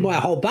 perhaps. He could buy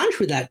a whole bunch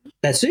with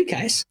that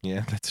suitcase.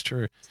 Yeah, that's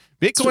true.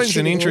 Bitcoin's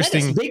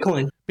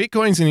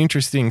an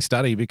interesting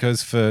study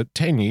because for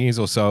 10 years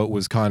or so it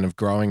was kind of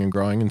growing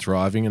and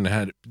thriving and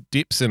had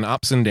dips and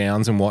ups and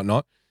downs and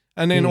whatnot.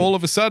 And then all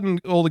of a sudden,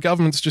 all the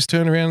governments just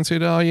turned around and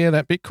said, oh, yeah,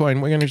 that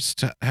Bitcoin, we're going to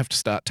just have to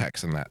start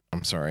taxing that.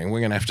 I'm sorry. We're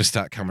going to have to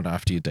start coming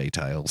after your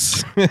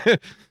details.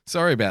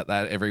 Sorry about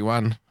that,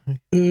 everyone.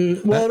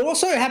 Well, it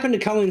also happened to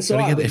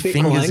coincide with with their Bitcoin.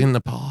 fingers in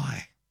the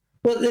pie.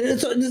 Well,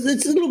 it's a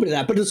little bit of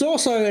that, but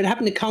it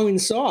happened to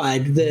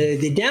coincide,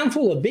 the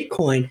downfall of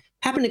Bitcoin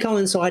happened to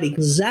coincide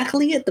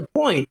exactly at the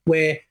point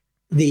where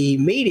the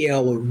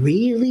media were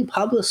really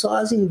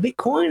publicizing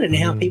Bitcoin and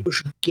how people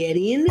should get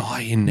in. Buy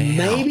in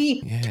now.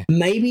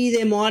 Maybe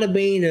there might have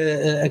been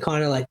a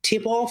kind of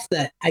tip off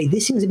that, hey,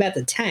 this thing's about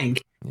to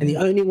tank. And the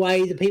only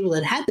way the people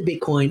that had the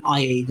Bitcoin,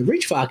 i.e. the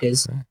rich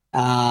fuckers,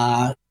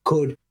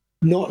 could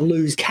not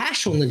lose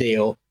cash on the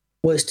deal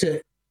was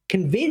to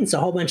convince a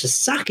whole bunch of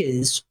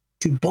suckers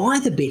to buy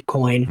the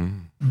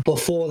Bitcoin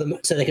before them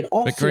so they could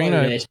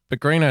offload it. But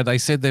Greeno, they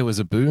said there was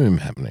a boom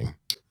happening.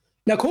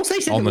 Now, of course, they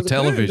said on there the was a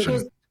boom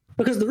television.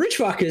 because the rich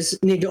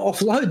fuckers need to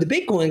offload the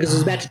Bitcoin because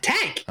it's about to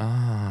tank.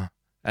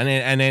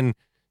 And then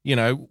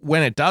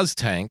when it does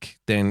tank,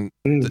 then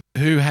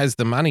who has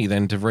the money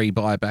then to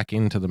rebuy back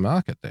into the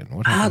market then?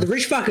 What the happens?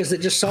 rich fuckers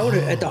that just sold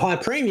it at the high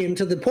premium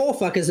to the poor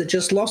fuckers that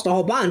just lost a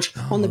whole bunch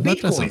on the That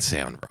Bitcoin. doesn't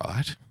sound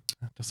right.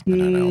 I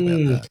don't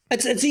know about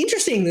that. It's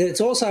interesting that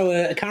it's also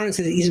a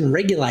currency that isn't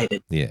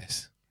regulated.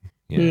 Yes.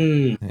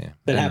 Yeah.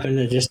 That happened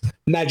to just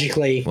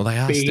magically Well, they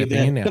are be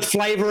stepping in now. the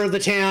flavor of the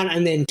town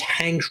and then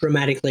tank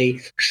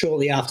dramatically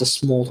shortly after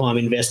small-time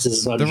investors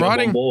decided to jump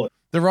on board.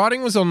 The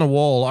writing was on the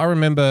wall. I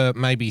remember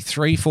maybe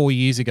 3-4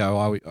 years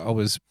ago, I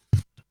was,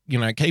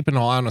 keep an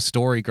eye on a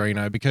story,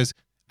 Greeno, because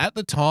at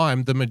the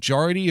time, the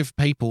majority of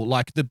people,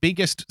 like the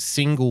biggest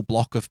single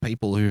block of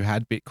people who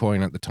had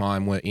Bitcoin at the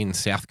time were in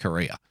South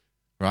Korea,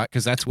 right?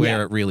 Because that's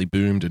where it really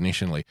boomed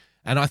initially.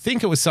 And I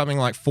think it was something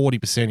like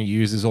 40% of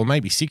users or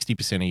maybe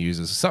 60% of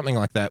users, something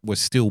like that, were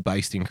still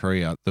based in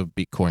Korea, the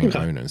Bitcoin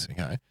owners,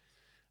 okay?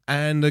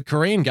 And the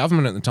Korean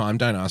government at the time,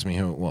 don't ask me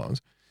who it was,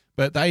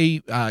 but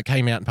they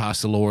came out and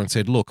passed a law and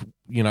said, look,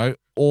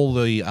 all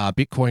the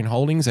Bitcoin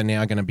holdings are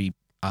now going to be,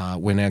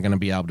 we're now going to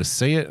be able to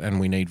see it, and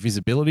we need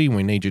visibility, and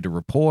we need you to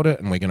report it,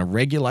 and we're going to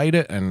regulate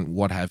it, and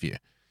what have you.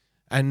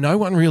 And no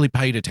one really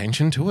paid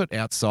attention to it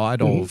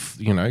outside of,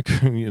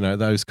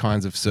 those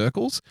kinds of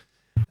circles.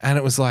 And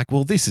it was like,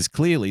 well, this is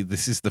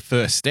the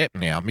first step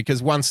now,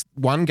 because once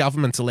one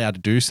government's allowed to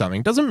do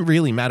something, doesn't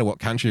really matter what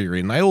country you're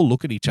in. They all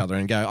look at each other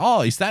and go,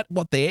 oh, is that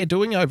what they're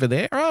doing over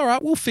there? All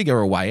right, we'll figure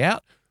a way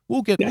out.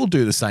 We'll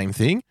do the same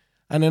thing.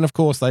 And then, of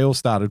course, they all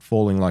started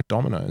falling like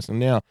dominoes. And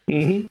now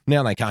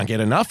they can't get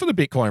enough of the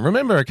Bitcoin.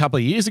 Remember a couple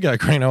of years ago,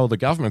 all the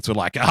governments were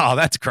like, oh,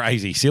 that's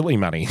crazy, silly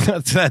money.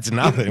 That's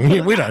nothing.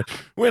 We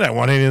don't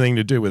want anything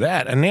to do with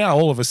that. And now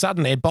all of a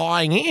sudden they're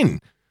buying in.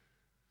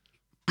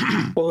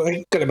 Well,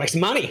 they've got to make some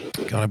money.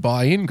 Got to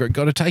buy in.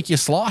 Got to take your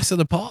slice of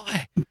the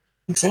pie.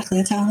 Exactly.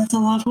 That's how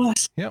life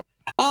works. Yep.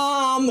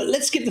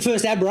 Let's skip the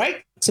first ad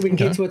break so we can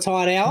get to a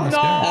tight hour.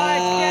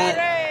 Nice,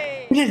 Gary.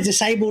 We had a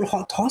disabled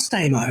hot toss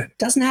demo. It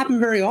doesn't happen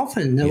very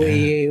often.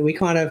 We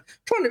kind of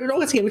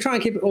we try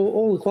and keep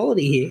all the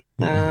quality here.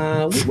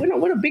 We're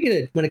not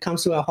bigoted when it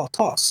comes to our hot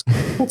toss.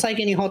 We'll take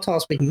any hot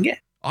toss we can get.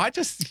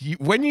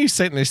 When you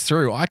sent this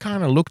through, I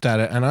kind of looked at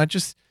it and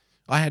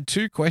I had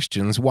two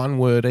questions, one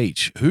word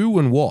each. Who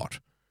and what?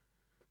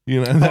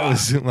 That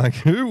was like,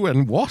 who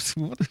and what?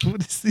 What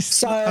is this?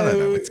 So, I don't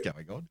know what's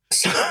going on.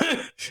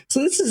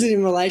 So this is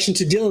in relation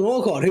to Dylan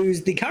Alcott,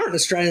 who's the current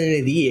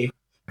Australian of the Year.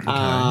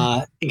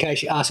 In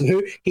case you're asking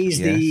who, he's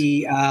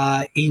he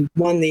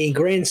won the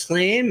Grand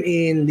Slam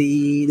in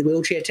the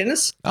wheelchair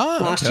tennis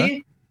last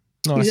year.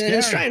 Nice. He's an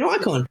Australian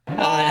icon.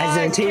 Has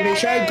his own TV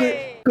show.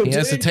 Good he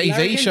has a dude,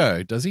 TV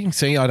show, does he?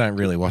 See, I don't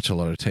really watch a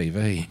lot of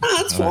TV.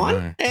 That's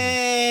fine.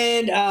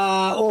 And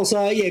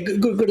also,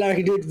 good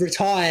Larry dude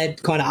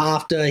retired kind of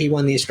after he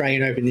won the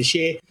Australian Open this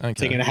year. Okay.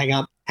 So you're going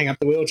to hang up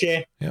the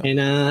wheelchair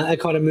and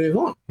kind of move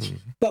on.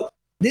 But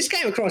this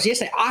came across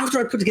yesterday after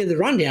I put together the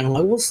rundown. I'm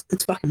like, well,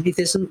 it's fucking, if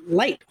there's some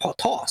late hot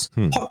toss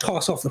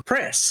off the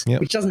press,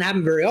 which doesn't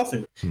happen very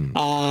often,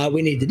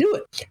 we need to do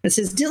it. It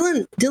says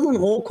Dylan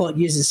Alcott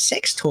uses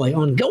sex toy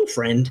on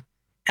girlfriend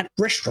at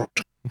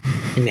restaurant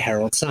in the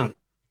Herald Sun.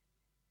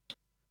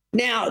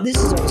 Now, this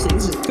is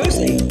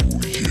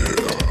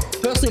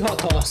firstly hot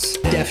toss,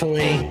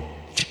 definitely.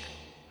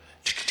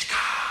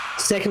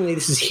 Secondly,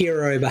 this is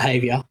hero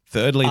behavior.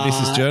 Thirdly, this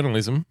is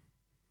journalism.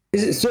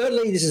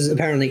 Thirdly, this is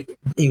apparently,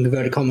 in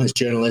inverted commas,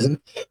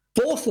 journalism.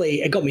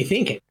 Fourthly, it got me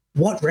thinking,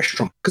 what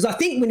restaurant? Because I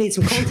think we need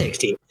some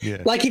context here.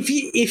 Yeah. Like if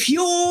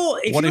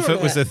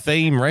it was a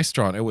theme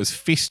restaurant? It was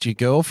Fist Your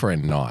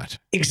Girlfriend night.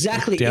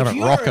 Exactly. Down if at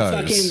you're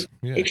Rocco's.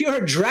 If you're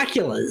a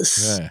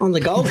Dracula's on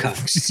the Gold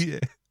Coast,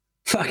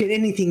 fucking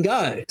anything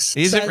goes.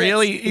 Is it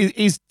really?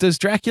 Does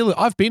Dracula?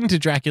 I've been to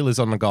Dracula's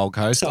on the Gold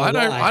Coast. So I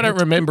don't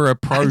remember a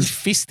pro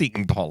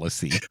fisting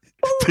policy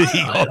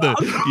being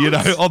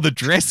on the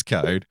dress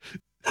code.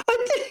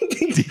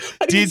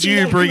 Did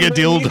you bring a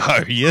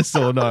dildo? Yes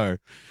or no?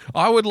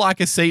 I would like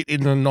a seat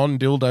in the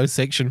non-dildo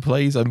section,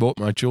 please. I bought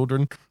my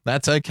children.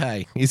 That's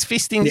okay. Is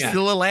fisting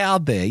still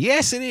allowed there?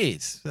 Yes, it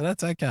is. So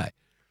that's okay.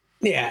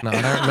 Yeah. No,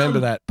 I don't remember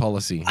that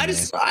policy. I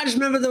just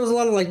remember there was a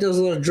lot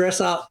of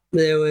dress up.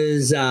 There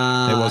was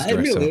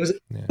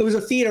it was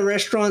a theater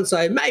restaurant,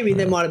 so maybe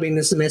there might have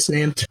been some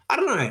S&M. I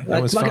don't know.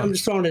 I'm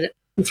just throwing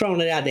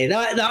it out there.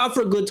 They're up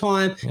for a good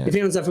time. Yeah. If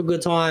anyone's up for a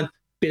good time,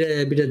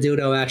 bit of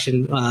dildo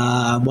action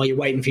while you're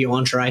waiting for your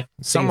entree.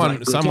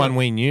 Someone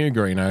we knew,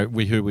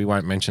 Greeno, who we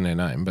won't mention their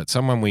name, but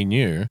someone we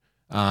knew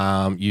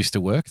used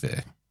to work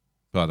there.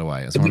 By the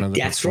way, as one of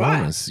the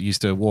performers,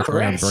 used to walk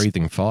around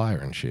breathing fire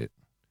and shit.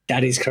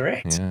 That is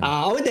correct. Yeah.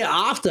 I went there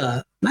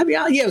after.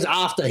 It was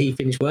after he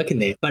finished working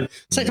there. But at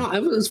the same time,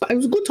 it was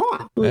a good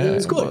time. It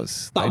was good.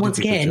 But once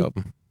again,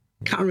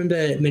 can't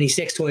remember many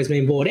sex toys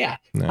being bought out.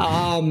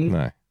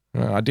 No.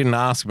 I didn't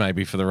ask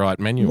maybe for the right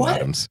menu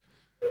items.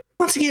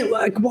 Once again,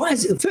 why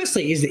is it?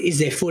 Firstly, is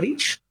there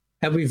footage?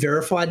 Have we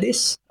verified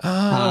this?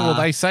 Well,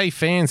 they say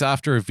fans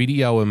after a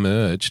video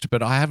emerged,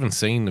 but I haven't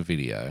seen the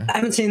video. I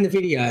haven't seen the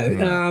video.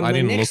 No, I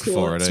didn't look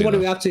for it So what are either.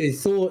 we up to?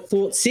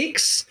 Thought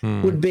 6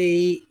 would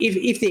be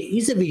if there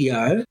is a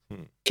video,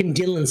 can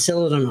Dylan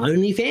sell it on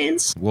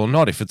OnlyFans? Well,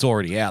 not if it's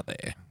already out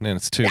there. Then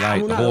it's too late.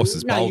 well, The no, horse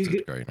is no, bolted,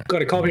 you Greener. got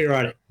to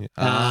copyright it. You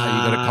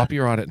got to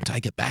copyright it and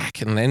take it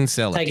back and then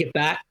sell Take it. it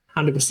back,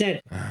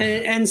 100%.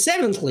 And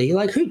seventhly,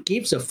 like, who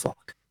gives a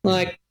fuck?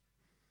 Like,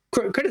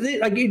 credit,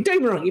 like, don't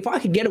get me wrong. If I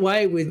could get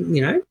away with,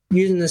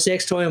 using the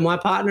sex toy on my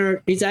partner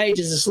at his age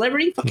as a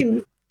celebrity,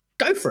 fucking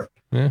go for it.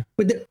 Yeah.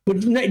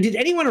 Did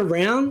anyone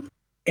around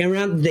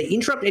they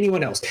interrupt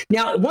anyone else?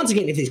 Now, once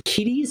again, if there's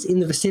kiddies in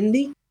the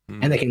vicinity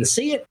and they can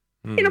see it,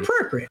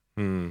 inappropriate.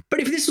 But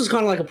if this was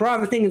kind of like a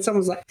private thing and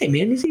someone's like, hey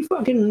man, is he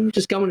fucking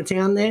just going to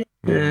town there,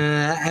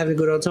 having a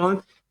good old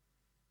time?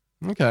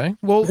 Okay.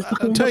 Well,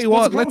 I'll tell you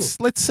what. what's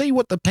the Let's see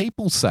what the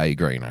people say,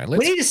 Greeno.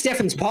 We need a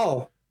Stefan's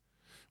poll.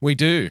 We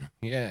do.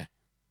 Yeah.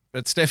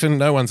 But Stefan,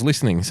 no one's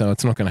listening, so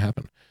it's not going to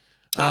happen.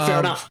 Fair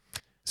enough.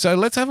 So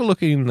let's have a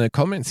look in the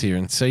comments here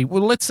and see.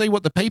 Well, let's see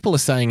what the people are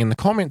saying in the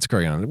comments,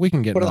 Greeno. We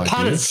can get What an are the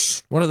idea.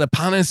 punters? What are the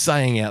punters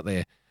saying out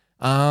there?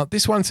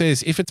 This one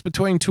says, if it's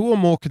between 2 or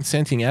more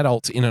consenting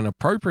adults in an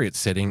appropriate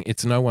setting,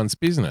 it's no one's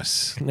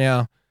business.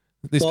 Now,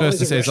 this Well,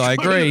 person is it says, I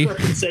restaurant agree.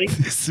 referencing?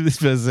 This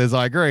person says,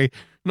 I agree.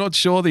 Not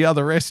sure the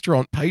other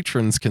restaurant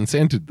patrons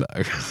consented, though.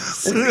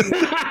 It's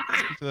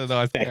a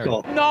nice Fair parody.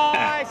 call.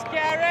 Nice,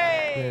 Gary.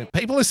 Yeah,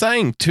 people are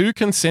saying 2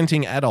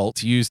 consenting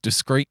adults use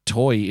discreet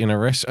toy in a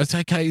restaurant. It's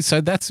okay.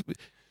 So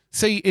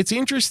it's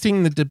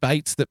interesting the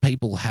debates that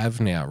people have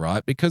now,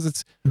 right? Because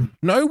it's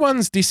no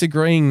one's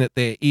disagreeing that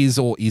there is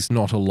or is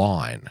not a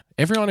line.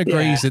 Everyone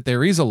agrees that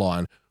there is a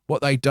line.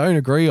 What they don't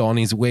agree on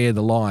is where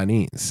the line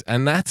is.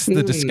 And that's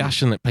the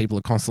discussion that people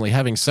are constantly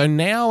having. So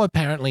now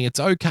apparently it's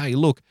okay.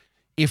 Look,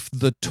 if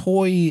the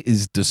toy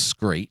is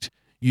discreet,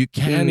 you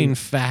can in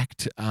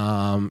fact,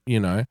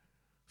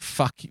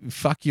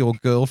 fuck your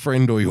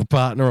girlfriend or your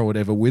partner or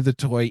whatever with a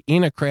toy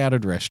in a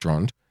crowded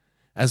restaurant,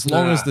 as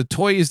long as the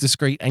toy is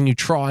discreet and you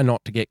try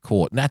not to get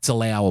caught. That's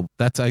allowable.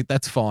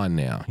 That's fine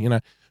now.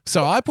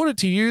 So I put it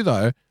to you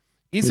though.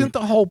 Isn't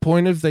the whole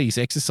point of these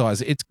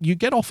exercises? It's you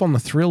get off on the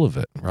thrill of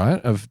it,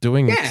 right? Of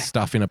doing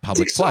stuff in a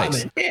public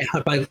place. Yeah,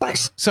 a public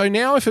place. So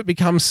now if it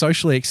becomes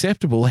socially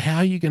acceptable, how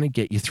are you going to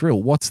get your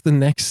thrill? What's the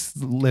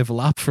next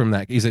level up from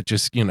that? Is it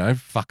just,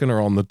 fucking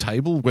her on the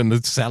table when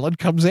the salad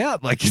comes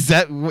out? Like, is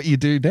that what you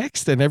do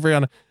next? And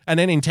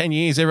then in 10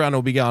 years, everyone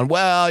will be going,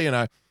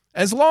 well,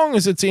 as long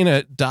as it's in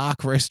a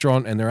dark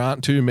restaurant and there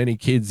aren't too many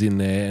kids in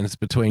there and it's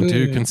between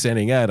 2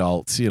 consenting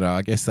adults,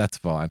 I guess that's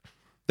fine.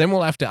 Then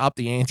we'll have to up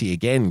the ante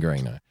again,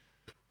 Greeno.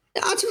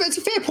 It's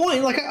a fair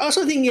point. Like, I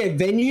also think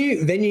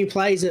venue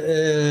plays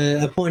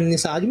a point in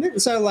this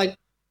argument. So, like,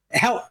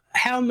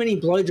 how many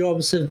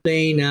blowjobs have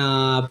been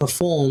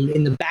performed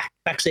in the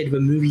backseat of a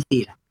movie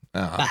theater?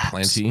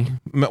 Plenty.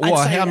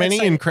 Well, how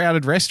many in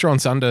crowded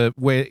restaurants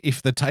where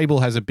if the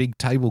table has a big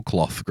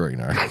tablecloth,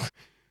 Greeno?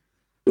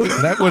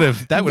 that would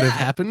have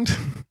happened.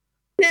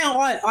 Now,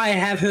 I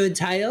have heard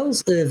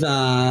tales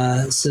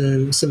of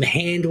some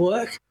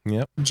handwork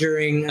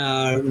during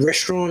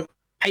restaurant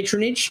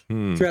patronage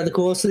throughout the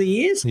course of the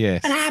years.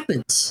 Yes. It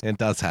happens. It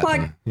does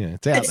happen.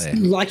 It's out there.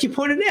 Like you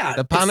pointed out.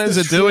 The punters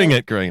are doing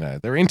it,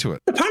 Greeno. They're into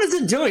it. The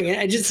punters are doing it.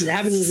 It just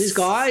happens that this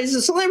guy is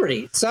a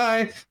celebrity.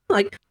 So,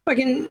 like,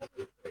 fucking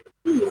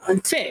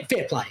fair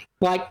play.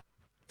 Like,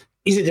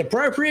 is it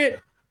appropriate?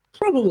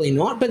 Probably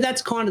not, but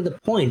that's kind of the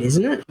point,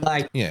 isn't it?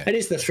 Like, it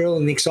is the thrill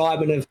and the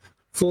excitement of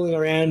fooling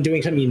around,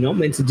 doing something you're not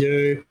meant to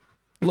do.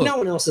 Look, no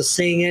one else is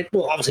seeing it.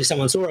 Well, obviously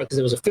someone saw it because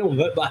there was a film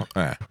of it, but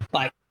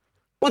like,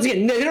 once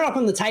again, they're not up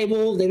on the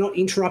table. They're not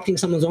interrupting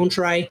someone's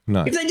entree.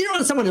 No. If they did it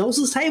on someone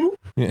else's table,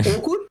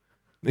 awkward.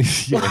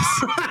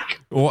 Yes.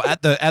 Or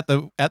at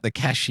the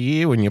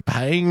cashier when you're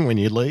paying when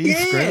you leave.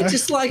 Yeah, Greeno.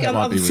 just like That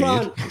might up be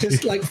front,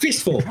 just like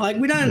fistful. Like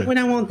we don't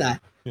want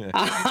that.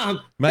 Yeah.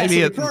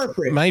 Maybe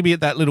Maybe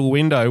at that little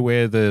window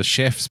where the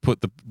chefs put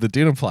the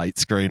dinner plate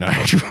screen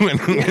over when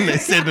they're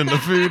sending the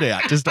food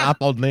out, just up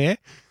on there.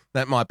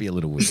 That might be a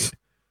little weird.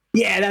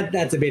 Yeah,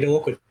 that's a bit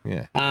awkward.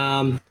 Yeah.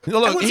 here's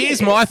Look,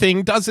 here's my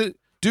thing.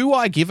 Do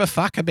I give a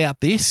fuck about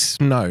this?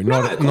 No,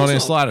 not in the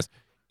slightest.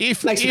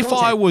 If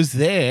I was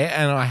there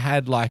and I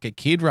had like a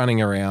kid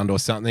running around or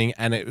something,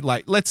 and it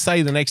like, let's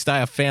say the next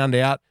day I found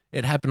out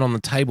it happened on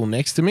the table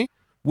next to me,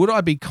 would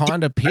I be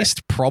kind of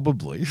pissed?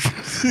 Probably,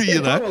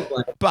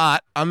 Probably.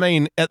 But I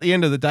mean, at the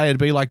end of the day, it'd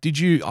be like, did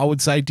you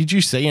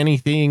see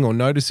anything or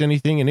notice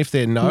anything? And if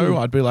they're no,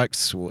 I'd be like,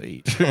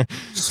 sweet. We're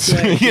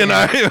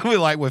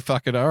like, we're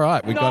fucking all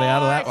right. We got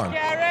out of that one.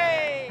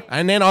 Gary.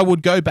 And then I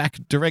would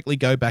directly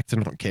go back to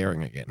not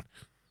caring again.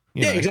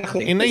 You know,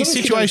 exactly. In As these long as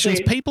you don't situations,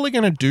 see it. people are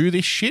going to do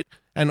this shit,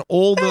 and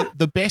all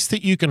the best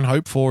that you can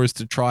hope for is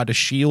to try to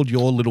shield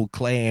your little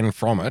clan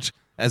from it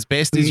as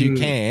best as you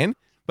can.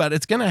 but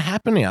it's going to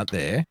happen out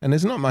there, and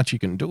there's not much you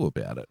can do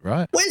about it,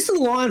 right? Where's the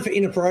line for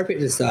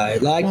inappropriateness, though?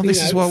 Like, Well,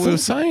 this is what we were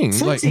saying.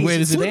 Like, where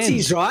does it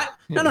end? Right?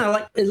 Yeah. No.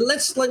 Like,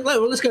 let's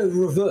go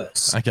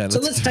reverse. Okay. So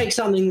let's take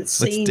something that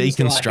seems let's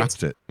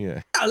deconstruct it.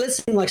 Yeah. No, let's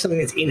think like something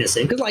that's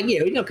innocent, because, like,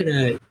 yeah, we're not going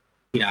to,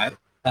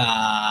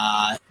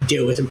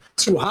 deal with some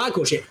sort of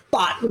hardcore shit.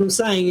 But what I'm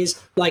saying is,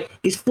 like,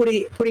 is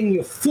putting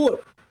your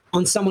foot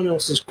on someone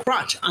else's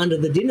crutch under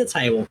the dinner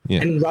table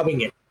and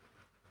rubbing it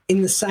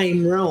in the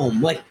same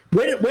realm. Like,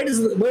 where is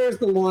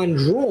the line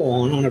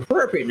drawn on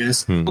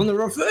appropriateness on the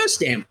reverse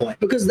standpoint?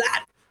 Because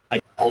that,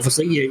 like,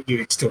 obviously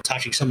you're still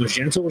touching someone's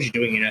genitals. You're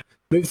doing it in a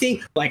movie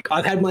thing. Like,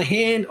 I've had my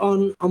hand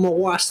on my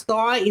wife's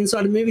thigh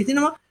inside a movie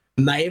cinema.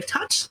 May have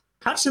touched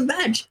some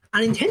vag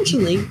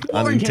unintentionally.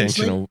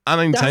 Unintentional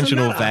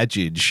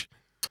vagage.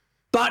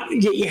 But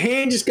your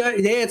hand just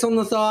goes there, it's on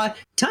the thigh,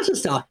 touching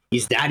stuff.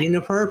 Is that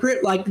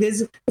inappropriate? Like,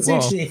 it's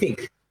interesting to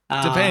think.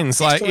 Depends.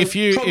 Like, if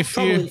you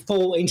probably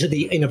fall into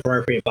the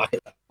inappropriate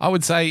bucket. I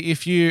would say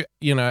if you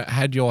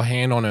had your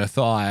hand on her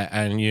thigh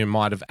and you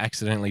might have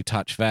accidentally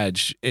touched vag,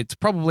 it's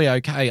probably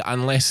okay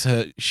unless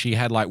she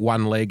had like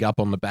one leg up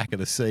on the back of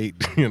the seat.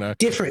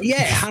 Different,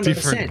 yeah,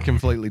 100%.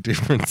 Completely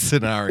different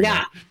scenario.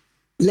 Now,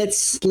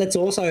 let's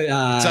also.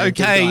 It's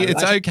okay.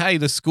 It's okay.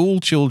 The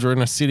school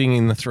children are sitting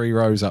in the 3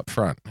 rows up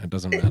front. It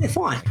doesn't matter. They're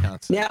fine.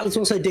 Now let's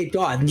also deep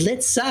dive.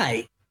 Let's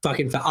say,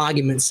 fucking for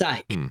argument's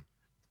sake,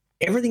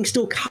 everything's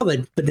still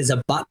covered, but there's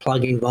a butt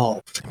plug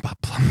involved.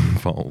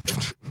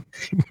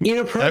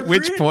 Inappropriate. At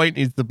which point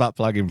is the butt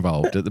plug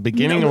involved? At the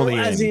beginning or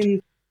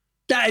the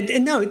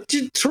end? No,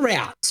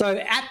 throughout. So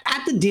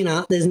at the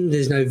dinner,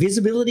 there's no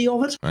visibility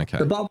of it. Okay.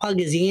 The butt plug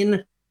is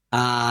in.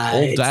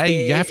 All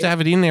day. You have to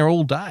have it in there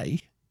all day.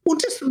 Well,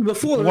 just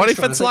before the What if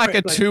it's like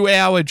a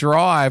 2-hour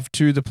drive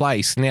to the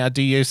place? Now,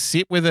 do you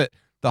sit with it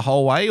the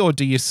whole way, or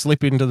do you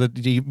slip into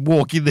do you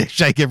walk in there,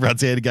 shake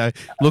everyone's hand and go,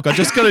 look, I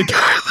just got to go,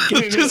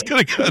 to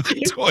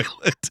the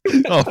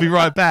toilet. I'll be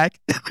right back.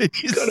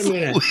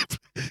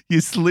 You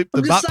slip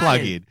the butt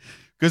plug in.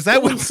 Because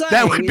that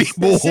would be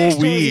more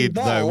weird,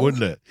 though,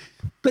 wouldn't it?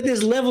 But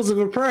there's levels of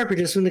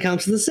appropriateness when it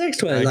comes to the sex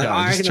toy. Okay, like,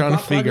 I'm just trying to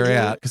figure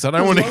out, because I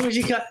don't want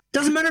to.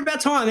 Doesn't matter about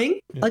timing.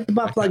 Like, the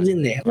butt plug's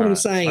in there. What I'm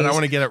saying I don't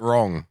want to get it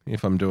wrong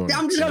if I'm doing it.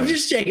 I'm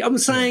just checking. I'm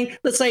saying,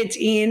 let's say it's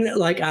in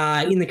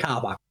the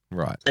car park.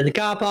 Right. In the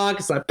car park,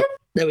 it's like,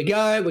 there we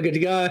go. We're good to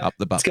go. Up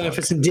the butt Let's go plug.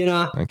 for some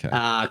dinner. Okay.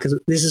 Because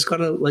this is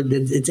kind of like,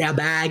 it's our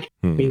bag.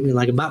 We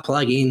like a butt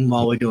plug in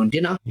while we're doing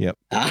dinner. Yep.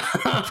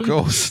 Of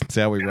course. That's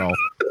how we roll.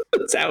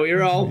 That's how we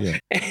roll. Yeah.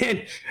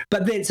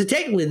 But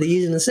technically they're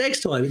using a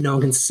sex toy, but no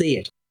one can see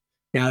it.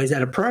 Now, is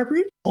that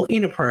appropriate or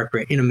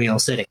inappropriate in a meal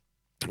setting?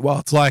 Well,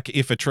 it's like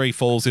if a tree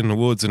falls in the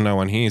woods and no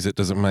one hears it,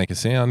 does it make a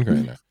sound,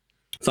 Greeno?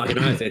 Fucking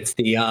oath, it's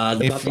the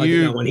butt plug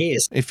that no one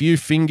hears. If you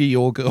finger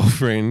your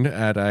girlfriend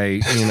at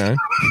a,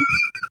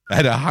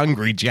 at a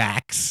Hungry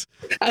Jack's.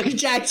 Hungry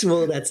Jack's,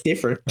 well, that's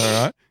different.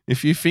 All right.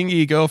 If you finger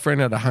your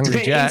girlfriend at a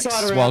Hungry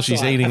Jack's while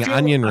she's eating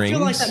onion rings. I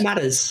feel like that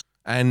matters.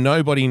 And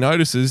nobody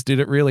notices, did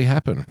it really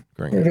happen,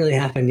 Greeno? It really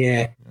happened,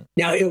 yeah.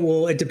 Now,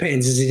 it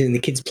depends. Is it in the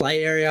kids'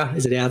 play area?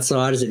 Is it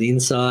outside? Is it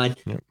inside?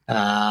 Yep.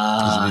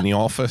 Is it in the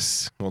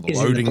office or the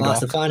loading dock?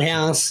 Is it the fun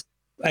house?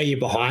 Are you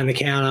behind the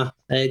counter?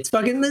 It's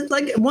fucking,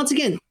 like, once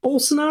again, all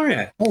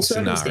scenario, all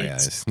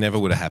circumstance. Never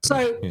would have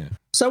happened.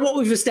 So what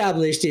we've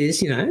established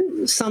is,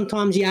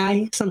 sometimes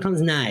yay,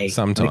 sometimes nay.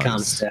 Sometimes. When it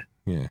comes to,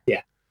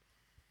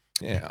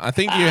 Yeah, I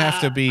think you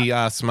have to be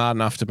smart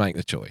enough to make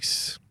the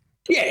choice.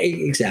 Yeah,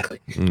 exactly.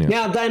 Yeah.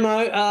 Now,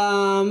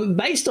 Damo,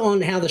 based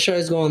on how the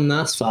show's gone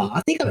thus far,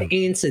 I think I've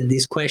answered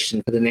this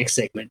question for the next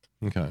segment.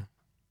 Okay.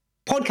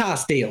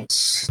 Podcast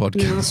deals.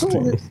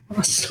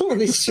 I saw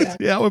this show.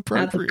 How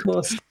appropriate.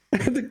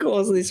 At the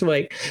course this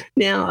week.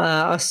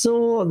 Now, I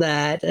saw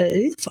that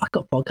who the fuck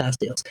got podcast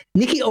deals?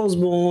 Nikki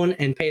Osborne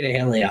and Peter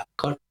Hellier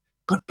got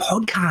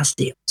podcast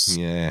deals.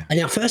 Yeah. And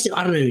now, firstly,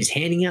 I don't know who's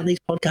handing out these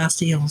podcast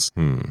deals.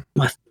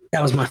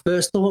 That was my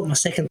first thought. My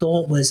second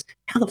thought was,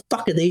 how the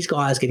fuck are these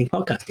guys getting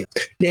podcast deals?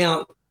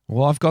 Now,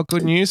 well, I've got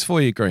good news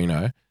for you,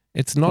 Greeno.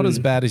 It's not as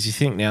bad as you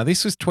think. Now,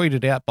 this was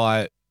tweeted out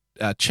by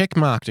a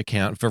checkmarked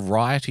account,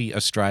 Variety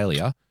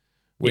Australia,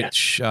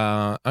 which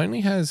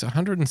only has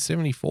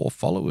 174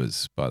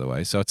 followers, by the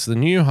way. So it's the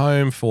new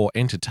home for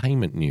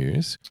entertainment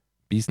news,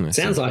 business.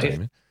 Sounds like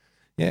it.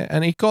 Yeah,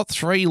 and it got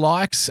 3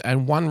 likes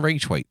and 1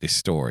 retweet, this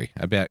story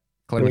about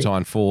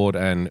Clementine Ford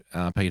and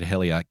Peter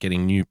Hellier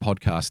getting new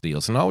podcast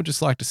deals. And I would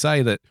just like to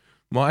say that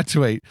my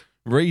tweet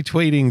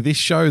retweeting this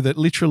show that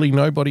literally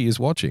nobody is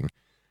watching,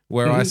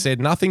 where I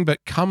said nothing but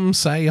come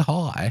say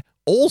hi,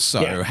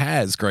 also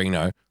has,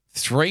 Greeno,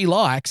 3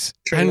 likes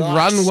and 1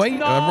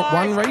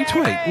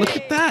 retweet. Look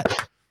at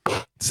that.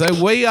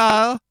 So we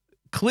are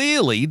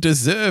clearly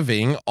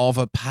deserving of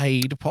a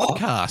paid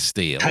podcast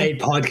deal. Paid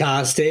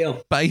podcast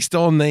deal. Based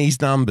on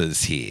these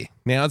numbers here.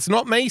 Now, it's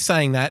not me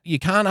saying that. You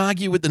can't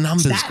argue with the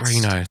numbers,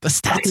 Greeno. The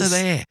stats are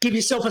there. Give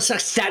yourself a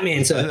stat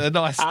man, sir. A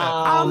nice stat.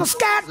 I'm a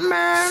stat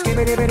man.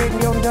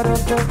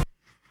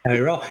 How we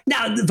roll.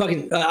 Now, I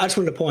just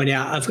wanted to point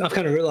out, I've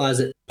kind of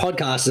realised that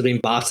podcasts have been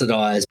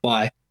bastardised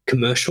by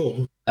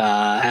commercial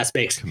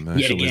aspects yet again.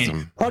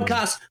 Commercialism.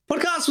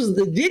 Podcast was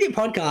the beauty of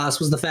podcast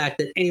was the fact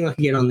that anyone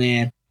could get on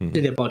there,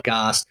 do their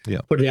podcast, Yeah.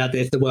 put it out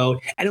there to the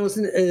world, and it was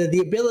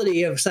the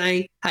ability of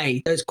saying,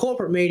 "Hey, those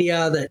corporate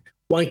media that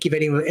won't give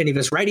any of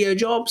us radio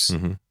jobs,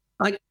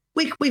 like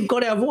we've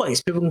got our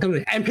voice. People can come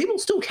in, and people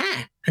still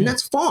can, and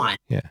that's fine.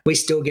 Yeah. We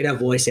still get our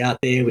voice out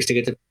there. We still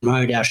get to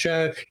promote our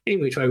show any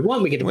which way we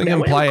want. We get to We put can out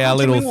whatever play our content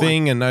little we want.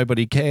 thing and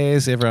nobody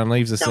cares. Everyone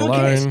leaves us No one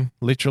cares. alone,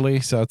 literally.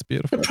 So it's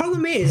beautiful. The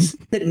problem is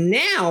that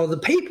now the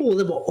people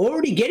that were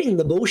already getting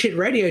the bullshit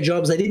radio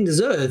jobs they didn't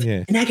deserve Yeah.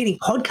 are now getting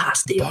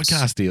podcast deals.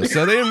 Podcast deals.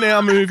 So they're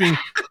now moving.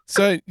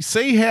 So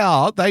see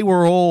how they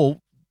were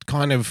all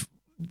kind of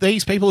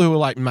these people who were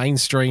like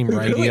mainstream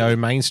radio,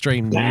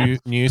 mainstream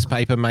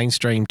newspaper,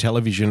 mainstream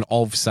television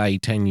of say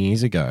 10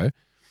 years ago.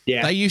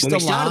 Yeah, They used when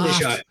to we started the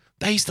laugh. show.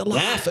 They used to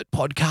laugh at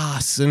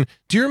podcasts. And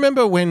do you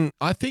remember when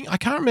I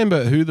can't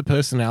remember who the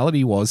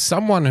personality was,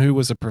 someone who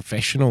was a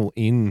professional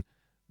in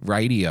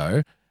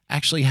radio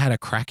actually had a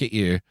crack at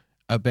you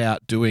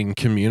about doing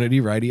community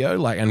radio,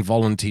 like, and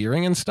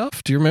volunteering and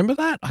stuff. Do you remember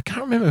that? I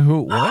can't remember who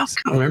it was.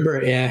 I remember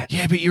it. Yeah,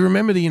 Yeah, but you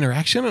remember the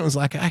interaction? It was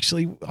like,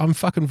 actually, I'm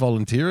fucking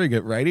volunteering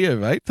at radio,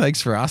 mate.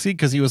 Thanks for asking.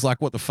 Because he was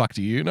like, what the fuck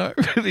do you know?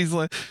 And he's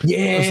like,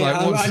 yeah. was like,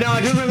 I what's- know.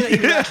 I do remember that.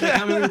 Interaction. I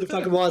can't remember what the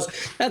fuck it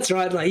was. That's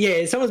right. Like,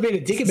 yeah, someone's been a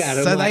dick about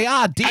it. So I'm they like,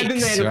 are I've been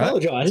dicks, there to right?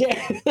 apologise.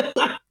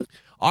 Yeah.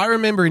 I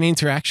remember an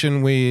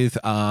interaction with,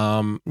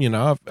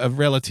 a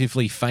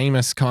relatively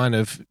famous kind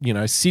of,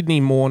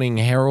 Sydney Morning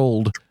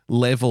Herald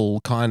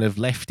level kind of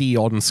lefty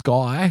on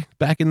Sky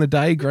back in the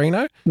day,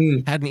 Greeno.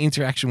 Had an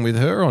interaction with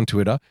her on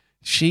Twitter.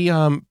 She,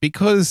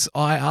 because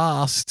I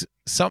asked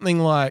something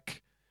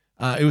like,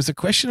 it was a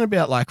question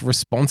about like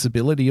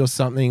responsibility or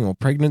something or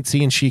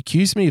pregnancy, and she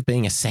accused me of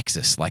being a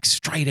sexist, like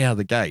straight out of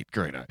the gate,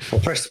 Greeno.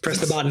 Well, press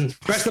the button.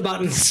 Press the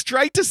button.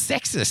 Straight to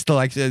sexist,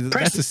 like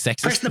that's a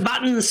sexist. Press the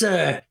button,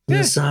 sir.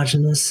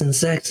 Misogynist and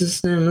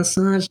sexist and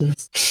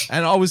misogynist.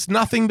 And I was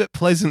nothing but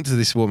pleasant to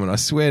this woman, I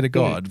swear to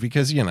God,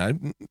 because,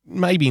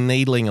 maybe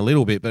needling a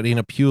little bit, but in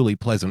a purely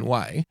pleasant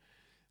way.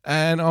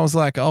 And I was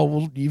like, oh,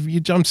 well, you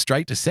jumped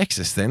straight to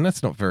sexist then.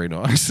 That's not very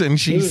nice. And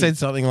she said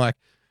something like,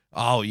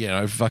 oh,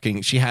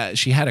 fucking, she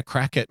had a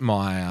crack at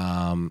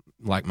my,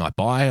 my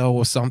bio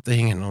or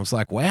something. And I was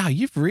like, wow,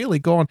 you've really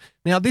gone.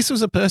 Now, this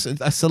was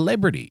a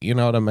celebrity, you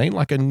know what I mean?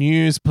 Like a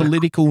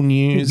political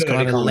news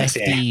kind of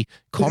lefty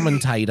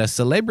commentator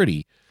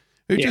celebrity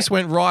who just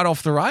went right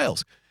off the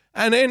rails.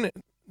 And then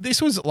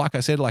this was, like I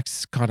said, like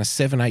kind of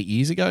 7-8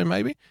 years ago,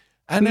 maybe.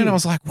 And then I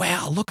was like,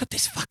 wow, look at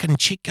this fucking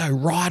chick go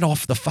right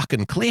off the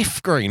fucking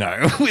cliff,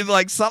 Greeno, with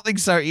like something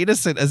so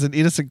innocent as an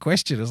innocent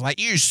question. It's like,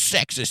 you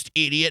sexist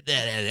idiot.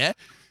 Da, da, da. And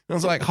I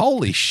was like,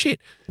 holy shit.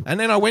 And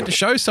then I went to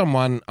show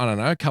someone, I don't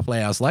know, a couple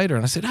of hours later,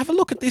 and I said, have a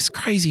look at this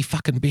crazy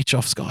fucking bitch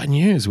off Sky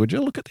News. Would you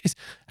look at this?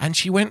 And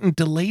she went and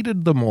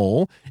deleted them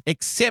all,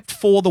 except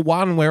for the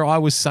one where I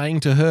was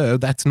saying to her,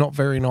 that's not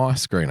very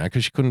nice, Greeno,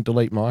 because she couldn't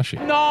delete my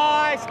shit.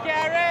 Nice,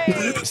 Gary.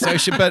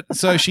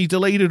 So she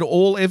deleted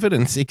all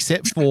evidence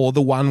except for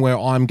the one where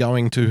I'm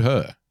going to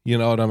her. You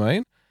know what I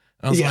mean?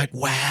 And I was like,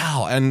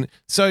 wow. And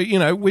so,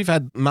 we've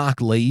had Mark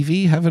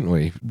Levy, haven't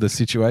we? The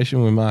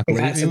situation with Mark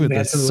Levy with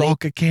the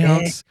sock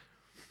accounts.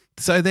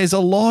 So there's a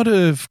lot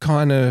of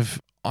kind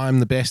of I'm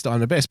the best.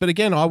 But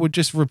again, I would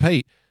just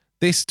repeat,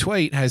 this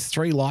tweet has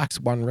 3 likes,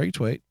 1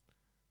 retweet.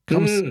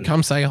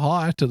 Come say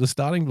hi to the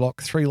starting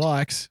block. 3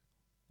 likes,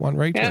 1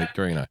 retweet,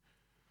 Greeno.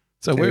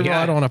 So we're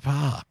right on a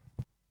par.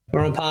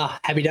 We're on par.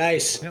 Happy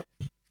days. Yep.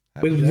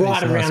 We're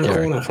right around the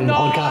corner from the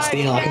podcast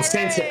deal. I can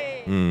sense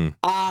it.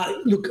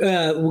 Look,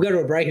 we'll go to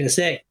a break in a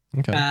sec.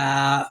 Okay.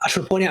 I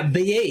should point out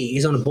BE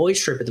is on a boys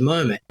trip at the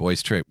moment.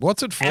 Boys trip.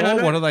 What's it for? And I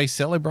don't- What are they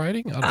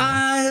celebrating? I don't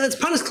know. It's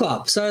Punters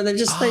Club. So they've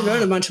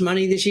earned a bunch of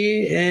money this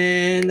year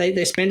and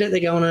they spend it. They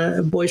go on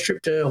a boys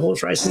trip to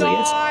horse races, I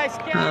guess.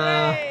 Nice,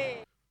 Gary.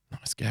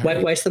 Nice,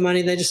 Gary. Waste the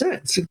money they just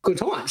earned. It's good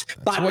times.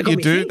 But That's what you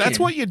do. That's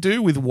what you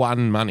do with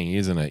one money,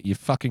 isn't it? You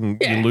fucking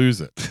you lose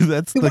it.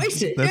 That's You the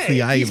waste it. that's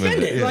yeah. the aim You spend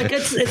of it. it. Yeah. Like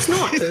it's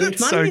not earned It's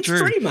money. so It's true.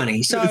 free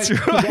money. So That's you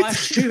right. buy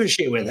stupid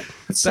shit with it.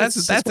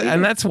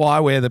 That's why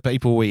we're the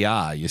people we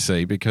are. You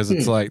see, because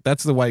it's like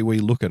that's the way we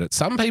look at it.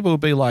 Some people will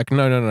be like,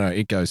 no,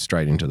 it goes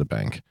straight into the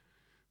bank.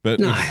 But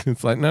No.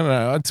 it's like,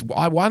 no,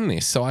 I won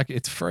this, so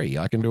it's free.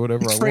 I can do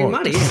whatever It's I free want.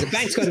 money. Yeah, the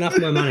bank's got enough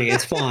of my money.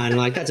 It's fine.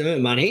 Like that's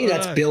earned money.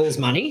 That's Bill's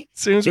money. As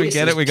soon as we This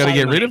get is it, we got to play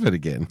get rid money. of it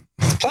again.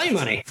 Play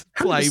money.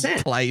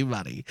 100%. Play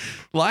money.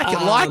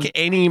 Like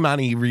any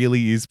money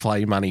really is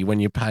play money when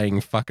you're paying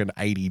fucking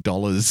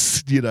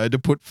 $80, to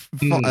put,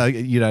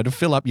 to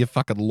fill up your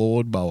fucking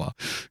lawnmower.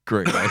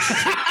 Great.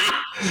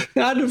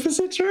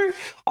 100% true.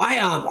 I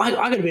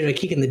got a bit of a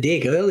kick in the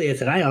dick earlier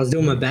today. I was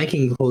doing my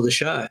banking before the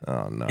show.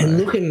 Oh no.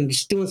 And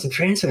just doing some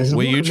transfers. And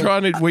Were I'm you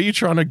looking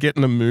trying to get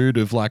in the mood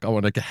of like I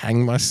want to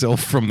hang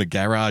myself from the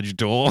garage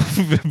door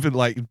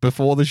like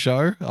before the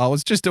show? I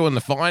was just doing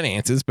the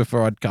finances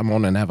before I'd come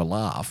on and have a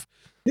laugh.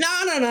 No.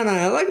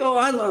 Like,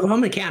 I'm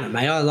an accountant,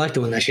 mate. I like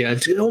doing that shit. I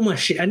do all my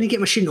shit. I need to get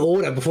my shit in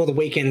order before the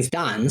weekend's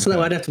done, so that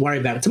I don't have to worry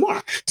about it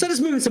tomorrow. So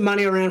just moving some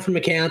money around from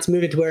accounts,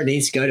 move it to where it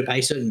needs to go to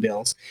pay certain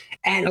bills.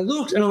 And I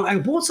looked, and I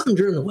bought something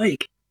during the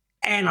week,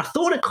 and I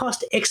thought it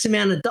cost X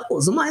amount of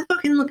dollars. I'm like,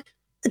 fucking look.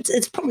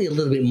 It's probably a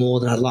little bit more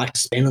than I'd like to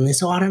spend on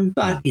this item,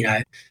 but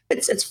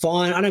it's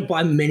fine. I don't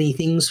buy many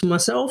things for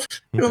myself,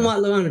 and I'm like,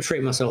 look, I'm gonna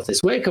treat myself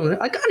this week. I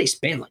only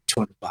spend like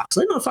 $200.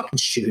 Like, not fucking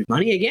stupid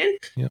money again.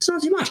 Yep. It's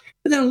not too much.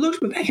 But then I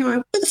looked back and I'm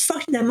like, where the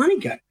fuck did that money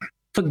go?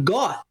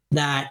 Forgot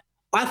that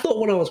I thought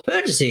what I was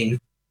purchasing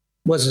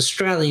was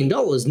Australian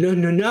dollars.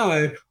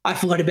 No. I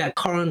forgot about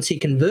currency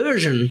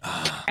conversion,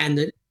 and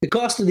the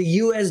cost of the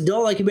US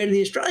dollar compared to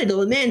the Australian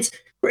dollar meant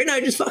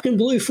Reno just fucking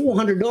blew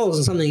 $400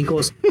 on something he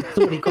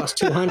thought he cost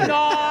 $200.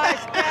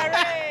 Nice,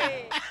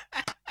 Gary!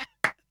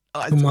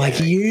 I'm like,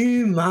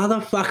 you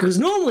motherfuckers.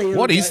 Normally,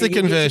 what is the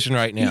conversion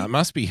rate now? It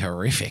must be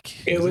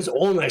horrific. It was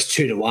almost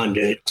 2 to 1,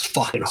 dude. It's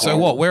fucking horrible. So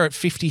what? We're at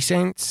 50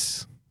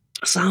 cents?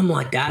 Something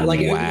like that. Like,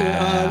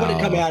 wow. What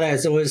it come out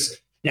as? It was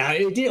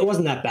it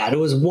wasn't that bad. It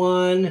was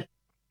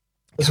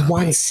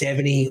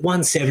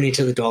 170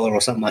 to the dollar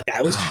or something like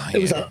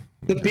that.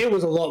 The bill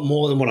was a lot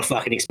more than what I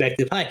fucking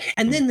expected to pay.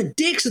 And then the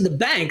dicks at the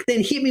bank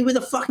then hit me with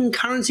a fucking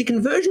currency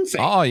conversion fee.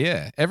 Oh,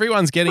 yeah.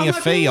 Everyone's getting a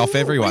fee off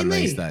everyone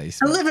these days.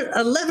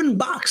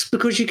 $11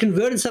 because you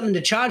converted something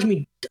to charge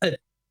me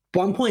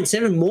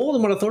 1.7 more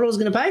than what I thought I was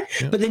going to pay.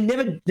 Yep. But they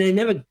never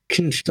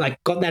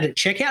got that at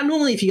checkout.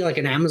 Normally, if you go like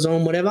an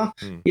Amazon, whatever,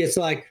 it's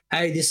like,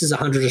 hey, this is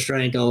 100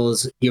 Australian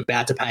dollars. You're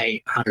about to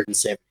pay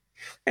 170.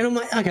 And I'm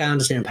like, okay, I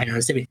understand I'm paying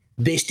 170.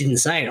 This didn't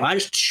say it. I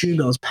just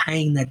assumed I was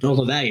paying that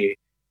dollar value.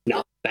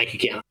 No, bank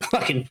account,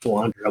 fucking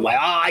 400. I'm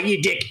like,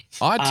 you dick.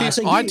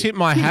 I tip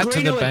my hat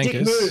to the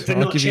bankers.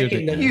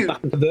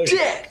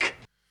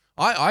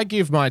 I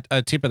give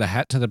a tip of the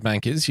hat to the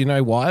bankers. You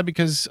know why?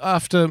 Because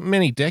after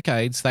many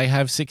decades, they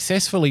have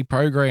successfully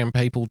programmed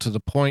people to the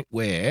point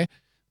where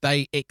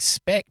they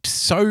expect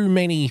so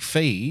many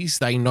fees,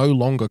 they no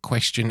longer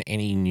question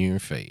any new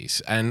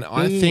fees. And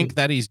I think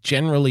that is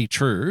generally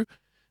true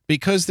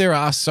because there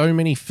are so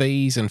many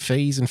fees and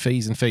fees and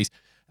fees and fees.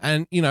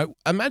 And,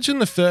 imagine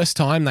the first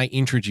time they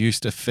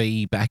introduced a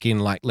fee back in,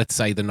 like, let's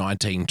say the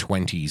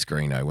 1920s,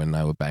 Greeno, when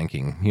they were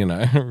banking,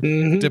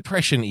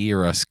 Depression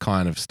era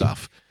kind of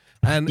stuff.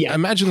 And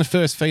imagine the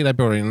first fee they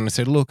brought in and they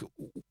said, look,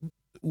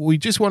 we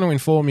just want to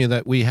inform you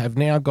that we have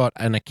now got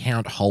an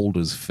account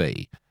holder's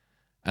fee.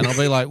 And I'll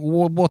be like,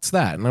 well, what's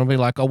that? And I'll be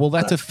like, oh, well,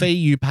 that's a fee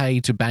you pay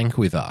to bank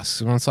with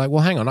us. And it's like,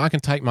 well, hang on, I can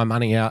take my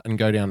money out and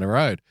go down the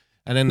road.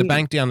 And then the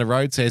bank down the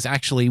road says,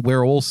 actually,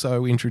 we're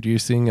also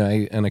introducing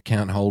an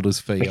account holder's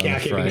fee.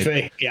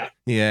 Fee.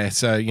 Yeah.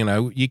 So,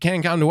 you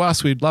can come to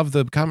us. We'd love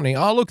the company.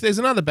 Oh, look, there's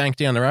another bank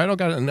down the road. I'll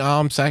go. No,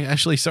 I'm saying,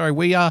 actually, sorry.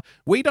 We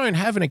don't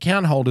have an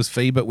account holder's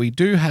fee, but we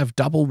do have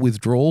double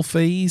withdrawal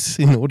fees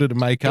in order to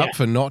make up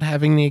for not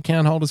having the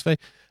account holder's fee.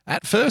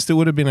 At first, it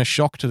would have been a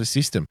shock to the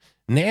system.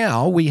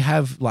 Now we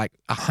have like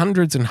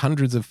hundreds and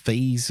hundreds of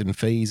fees and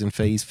fees and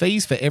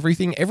fees for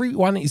everything.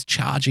 Everyone is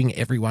charging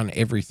everyone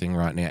everything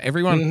right now.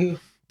 Everyone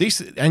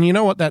this, and you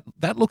know what,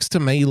 that looks to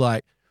me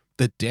like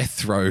the death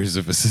throes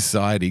of a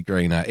society,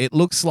 Greener. It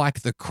looks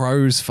like the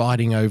crows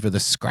fighting over the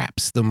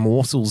scraps, the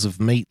morsels of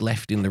meat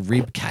left in the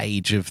rib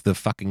cage of the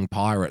fucking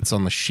pirates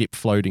on the ship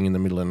floating in the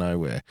middle of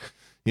nowhere.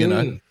 You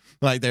know?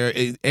 Like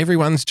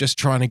everyone's just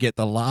trying to get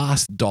the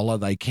last dollar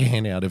they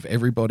can out of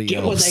everybody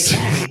else.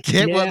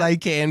 Get what they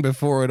can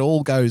before it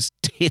all goes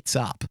tits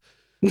up.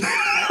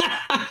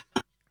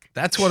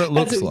 That's what it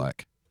looks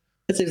like.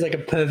 That seems like a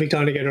perfect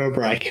time to go to a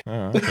break.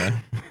 Oh, okay.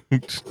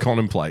 Just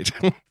contemplate.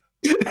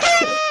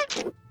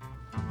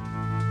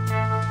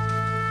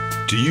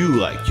 Do you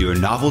like your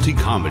novelty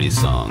comedy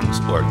songs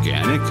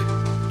organic?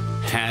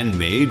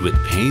 Handmade with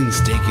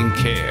painstaking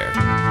care,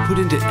 put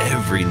into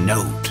every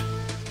note?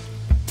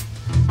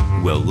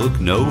 Well, look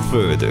no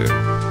further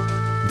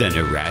than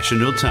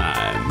Irrational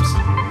Times.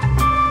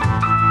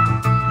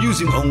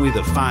 Using only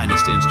the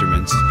finest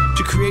instruments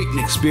to create an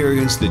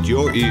experience that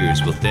your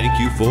ears will thank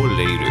you for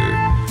later,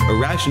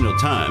 Irrational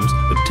Times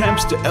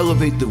attempts to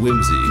elevate the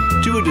whimsy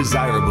to a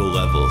desirable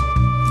level.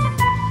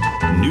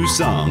 New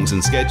songs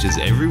and sketches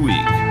every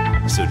week,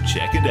 so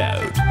check it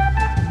out.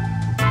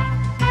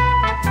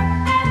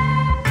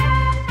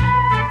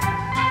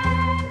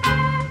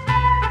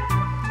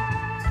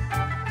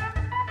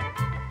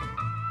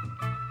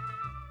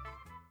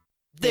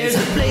 There's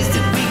a place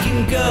that we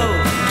can go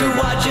to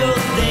watch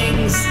old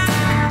things.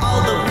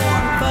 All the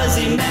warm,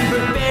 fuzzy member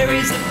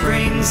berries it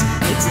brings.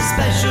 It's a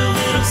special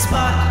little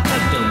spot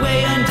tucked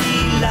away on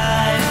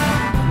D-Live.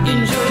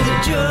 Enjoy the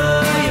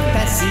joy of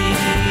Pepsi.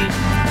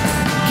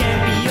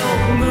 Campy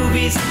old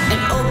movies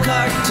and old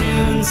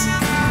cartoons.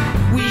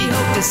 We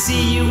hope to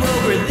see you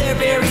over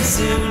there very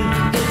soon.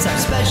 It's our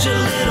special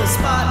little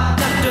spot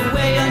tucked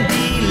away on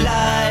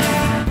D-Live.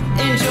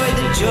 Enjoy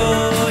the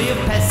joy of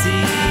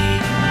Pepsi.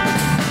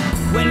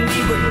 When we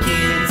were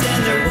kids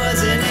and there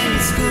wasn't any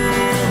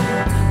school,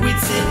 we'd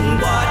sit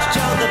and watch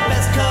all the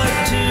best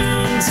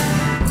cartoons,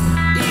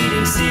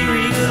 eating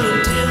cereal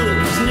until it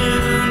was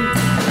noon.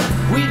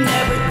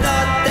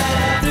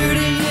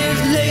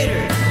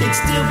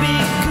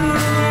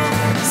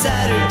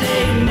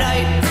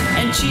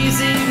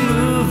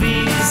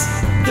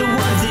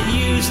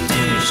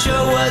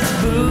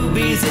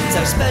 boobies. It's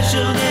our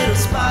special little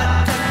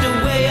spot tucked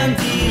away on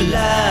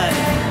D-Live.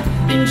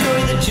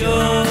 Enjoy the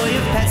joy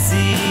of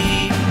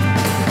Pessy.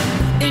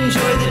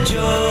 Enjoy the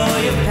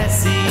joy of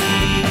Pessy.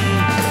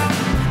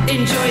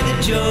 Enjoy the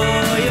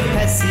joy of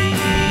Pessy.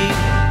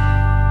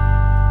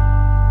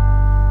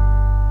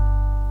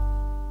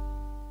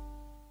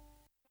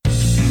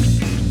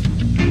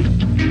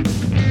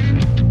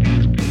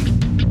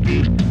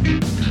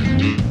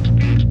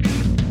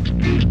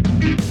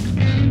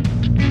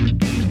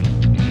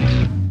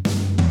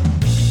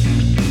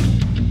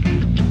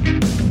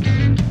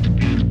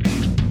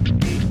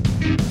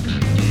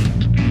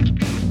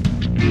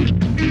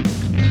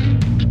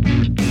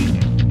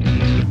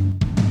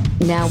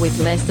 Now with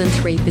less than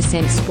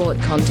 3% sport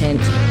content.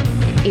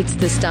 It's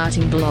the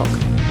starting block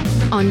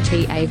on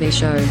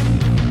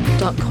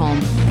TAVShow.com.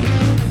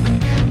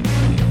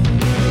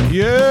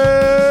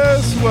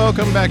 Yes,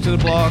 welcome back to the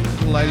block,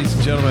 ladies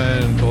and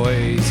gentlemen,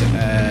 boys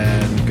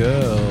and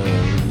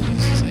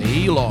girls.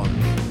 Elon.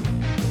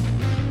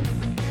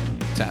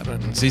 What's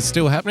happening? Is it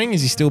still happening?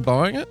 Is he still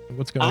buying it?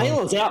 What's going on?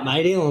 Elon's out,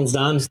 mate. Elon's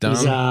done.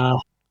 Done.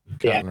 He's,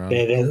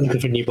 they're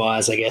looking for new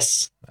buyers, I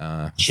guess.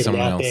 Shit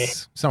Someone out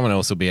there.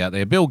 else will be out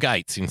there. Bill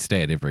Gates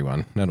instead,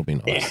 everyone. That'll be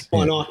nice. Yeah,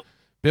 why not?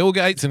 Bill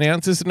Gates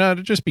announces, no,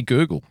 it'll just be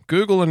Google.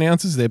 Google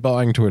announces they're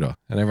buying Twitter.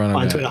 And everyone will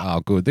Buying go, Twitter. oh,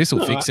 good. This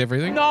will All fix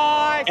everything.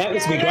 Nice. That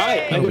would be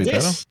great. That'll Look be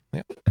at this.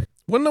 better. Yeah.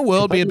 Wouldn't the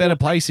world be a better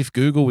place if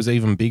Google was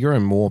even bigger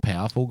and more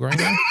powerful, Green?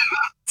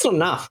 It's not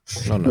enough.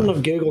 Not Not enough.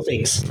 enough Google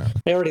things.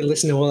 They already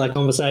listen to all our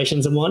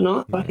conversations and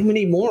whatnot, but we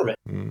need more of it.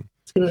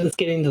 Let's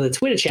get into the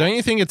Twitter chat. Don't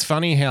you think it's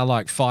funny how,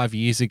 like, 5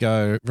 years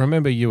ago,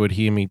 remember you would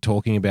hear me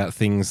talking about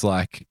things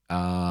like,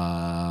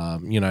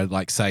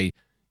 like, say,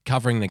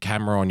 covering the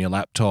camera on your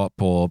laptop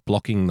or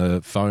blocking the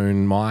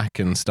phone mic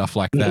and stuff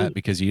like that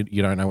because you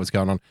don't know what's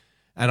going on.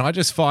 And I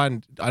just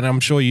find, and I'm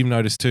sure you've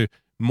noticed too,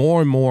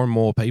 more and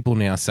more people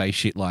now say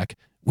shit like,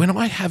 when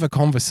I have a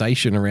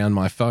conversation around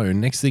my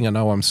phone, next thing I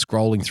know, I'm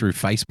scrolling through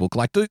Facebook.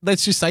 Like,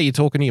 let's just say you're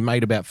talking to your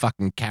mate about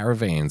fucking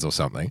caravans or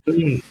something.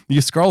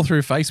 You scroll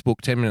through Facebook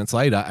 10 minutes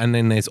later, and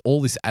then there's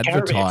all this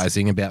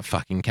advertising about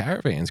fucking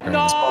caravans. Graham.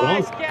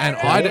 Nice. And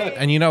Gary.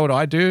 and you know what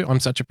I do? I'm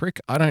such a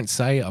prick. I don't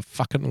say a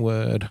fucking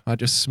word. I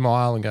just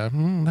smile and go,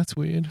 that's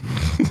weird.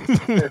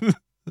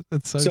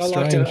 That's so So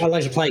strange. I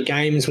like to play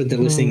games with the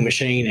listening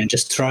machine and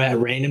just throw out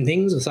random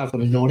things or stuff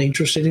I'm not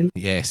interested in.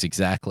 Yes,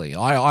 exactly.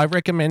 I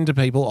recommend to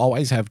people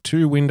always have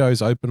 2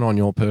 windows open on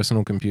your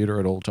personal computer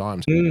at all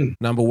times.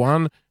 Number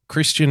 1,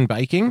 Christian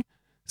baking.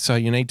 So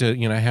you need to,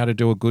 how to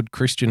do a good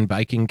Christian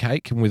baking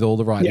cake with all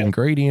the right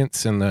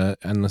ingredients and the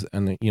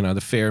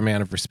the fair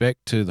amount of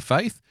respect to the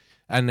faith.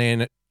 And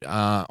then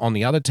on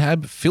the other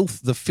tab,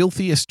 the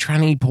filthiest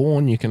tranny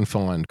porn you can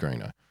find,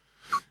 Greener.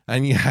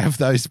 And you have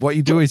those, what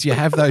you do is you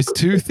have those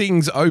 2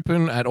 things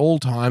open at all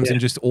times and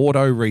just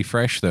auto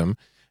refresh them.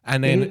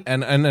 And then,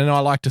 and then I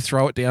like to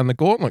throw it down the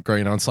gauntlet,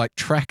 Greener. It's like,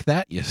 track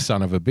that, you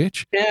son of a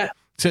bitch. Yeah.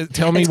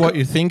 Tell me what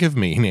you think of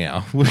me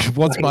now.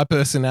 What's my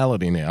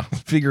personality now?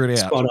 Figure it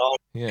out. Spot on.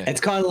 Yeah.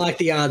 It's kind of like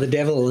the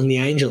devil and the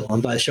angel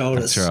on both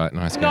shoulders. That's right.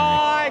 Nice. Gary.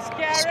 Nice,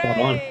 Gary. Spot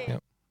on. Yep.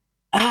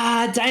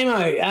 Damo,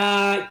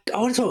 I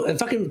want to talk.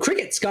 Fucking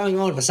cricket's going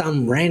on for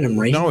some random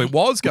reason. No, it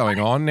was going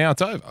on. Now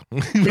it's over.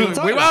 It's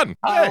We over. won.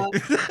 Playing a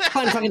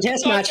fucking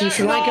test match in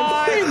Sri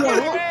Lanka.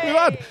 We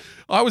won.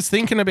 I was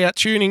thinking about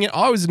tuning it.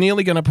 I was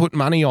nearly going to put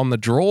money on the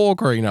draw,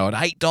 Greeno,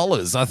 at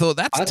 $8. I thought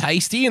that's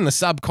tasty in the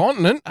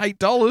subcontinent.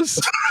 $8.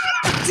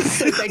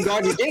 Thank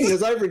God you didn't. It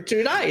was over in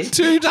 2 days.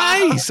 2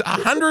 days.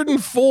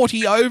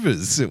 140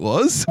 overs it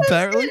was,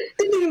 apparently.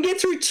 Didn't even get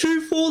through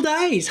 2 full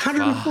days.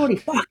 140.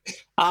 Fuck.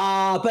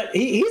 But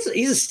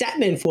he's a stat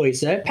man for you,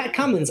 sir. Pat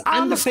Cummins,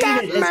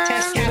 undefeated as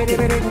test captain.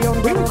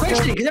 We were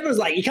questioning because everyone's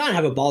like, you can't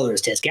have a bowler as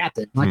test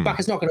captain. Like, fuck,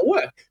 it's not going to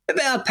work. But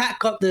Pat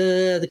got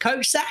the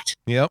coach sacked.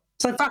 Yep.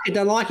 It's like, fuck it,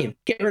 don't like him.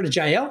 Get rid of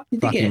JL. You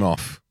Fuck dickhead. him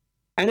off.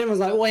 And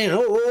everyone's like,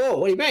 well,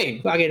 what do you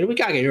mean? Fucking, we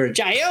can't get rid of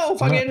JL.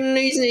 Fucking,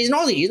 he's an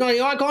Aussie. He's not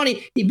an icon.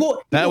 He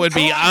bought. That would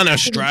be pride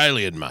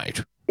un-Australian,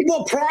 mate. He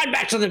brought pride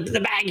back to the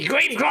bag.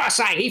 Grief,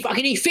 Christ's sake.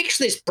 He fixed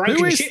this broken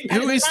Who is shit.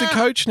 the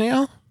coach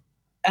now?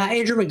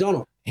 Andrew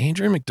McDonald.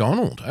 Andrew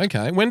McDonald.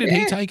 Okay. When did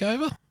he take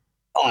over?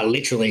 Oh,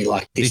 literally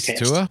like this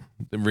test. tour?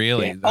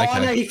 Really? Yeah. Okay.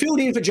 Oh, no, he filled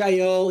in for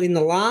JL in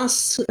the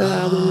last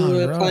when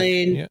we were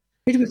playing. Yeah.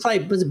 Who did we play?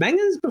 Was it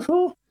Bangers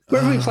before?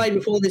 Where have we played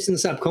before this in the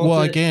subcontinent?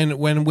 Well, again,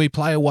 when we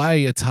play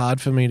away, it's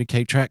hard for me to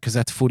keep track because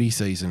that's footy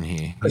season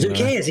here. Who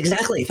cares?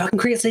 Exactly. Fucking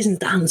cricket season's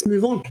done. Let's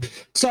move on.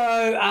 So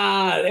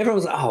everyone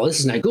was like, oh, this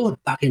is no good.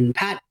 Fucking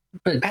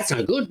Pat's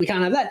no good. We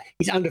can't have that.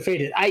 He's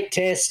undefeated. 8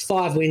 tests,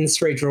 5 wins,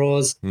 3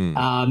 draws.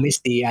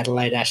 Missed the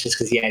Adelaide Ashes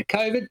because he had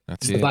COVID.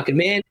 That's He's it. the fucking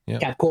man. Yep.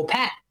 Cap called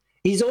Pat.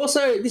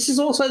 This is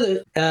also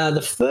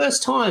the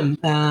first time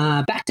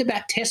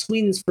back-to-back test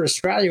wins for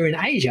Australia in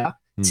Asia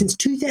since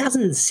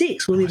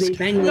 2006 when we beat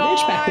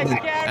Bangladesh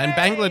back-to-back. And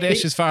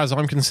Bangladesh, as far as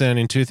I'm concerned,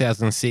 in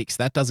 2006,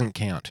 that doesn't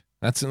count.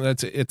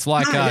 It's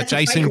like No, that's a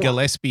Jason fake one.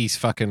 Gillespie's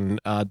fucking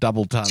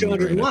double ton.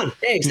 201.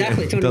 Yeah,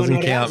 exactly. It 201 doesn't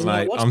odd count, hours and I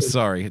mate. watched I'm it.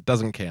 sorry. It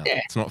doesn't count.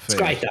 Yeah, It's not fair.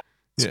 It's great, though.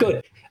 It's Yeah.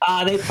 good.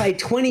 They played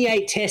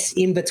 28 tests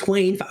in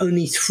between for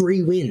only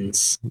 3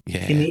 wins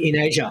in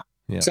Asia.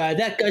 Yeah. So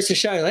that goes to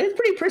show it's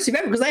pretty impressive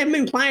effort because they haven't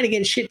been playing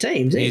against shit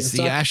teams. Is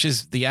the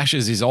Ashes? The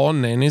Ashes is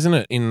on then, isn't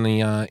it? In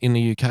the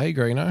UK,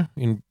 Greeno,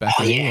 back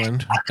in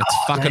England, it's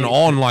fucking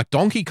on like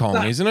Donkey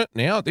Kong, isn't it?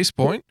 Now at this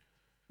point.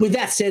 With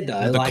that said,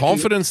 though, The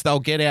confidence they'll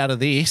get out of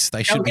this,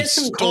 they should be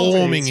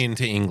storming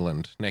into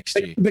England next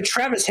year. But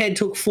Travis Head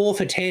took 4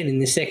 for 10 in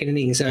the second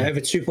innings, so over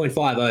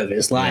 2.5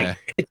 overs.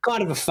 It's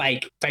kind of a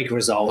fake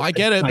result. I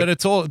get it, but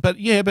it's all. But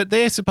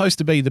they're supposed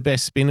to be the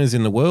best spinners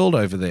in the world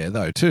over there,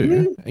 though,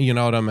 too. You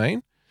know what I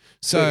mean?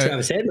 So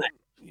Travis Head, mate.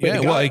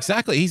 Yeah, well,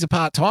 exactly. He's a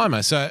part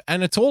timer. So,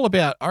 and it's all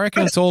about. I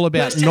reckon it's all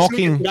about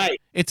knocking.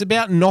 It's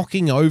about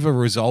knocking over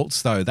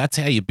results, though. That's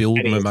how you build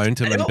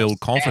momentum and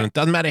build confidence.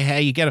 Doesn't matter how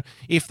you get it.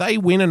 If they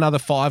win another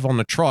 5 on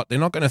the trot, they're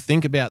not going to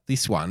think about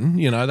this one.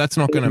 You know, that's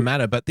not going to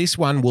matter. But this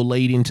one will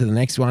lead into the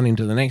next one,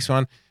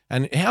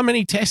 And how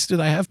many tests do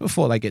they have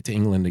before they get to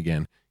England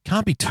again?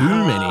 Can't be too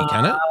many,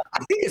 can it?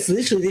 I think it's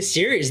literally this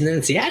series, and then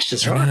it's the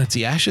Ashes, right? And then it's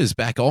the Ashes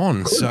back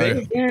on.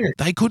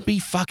 They could be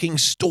fucking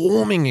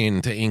storming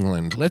into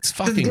England. Let's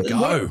fucking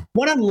go.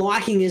 What I'm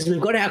liking is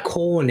we've got our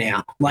core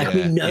now. We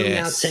know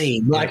our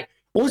team.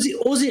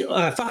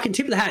 Aussie, fucking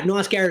tip of the hat,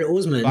 nice Garrett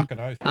Usman. Fucking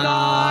oath.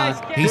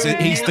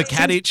 He's the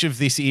Kadich of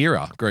this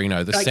era,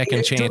 Greeno, the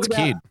second chance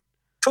kid.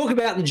 Talk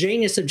about the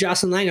genius of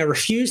Justin Langer.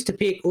 Refused to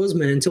pick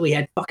Usman until he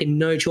had fucking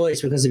no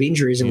choice because of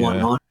injuries and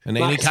whatnot. And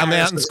then he come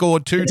out and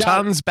scored 2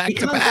 tons back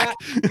to back.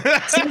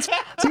 Since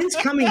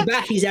coming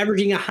back, he's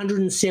averaging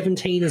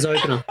 117 as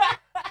opener.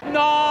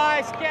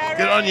 Nice, Gary.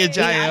 Good on you,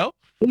 JL.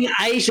 In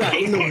Asia,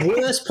 in the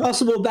worst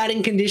possible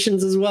batting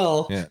conditions as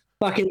well. Yeah.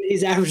 Fucking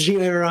is averaging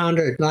over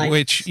 100.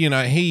 Which, you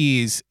know,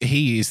 he is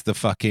the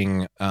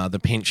fucking the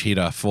pinch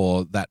hitter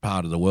for that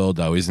part of the world,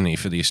 though, isn't he,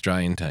 for the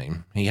Australian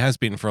team? He has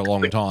been for a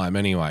long time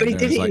anyway. But he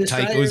did it in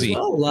Australia as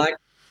well.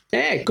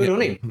 Good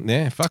on him.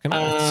 Yeah, fucking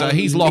so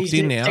he's locked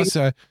in now.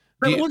 So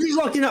but Uzi's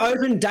locked in to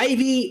open.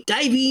 Davey.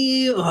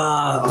 You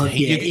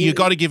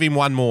got to give him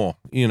one more,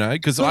 you know,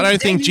 because I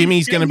don't think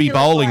Jimmy's going to be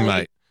bowling,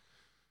 mate.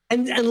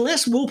 And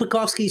unless Will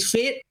Pekowski's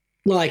fit,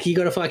 you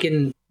got to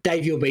fucking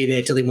Davey will be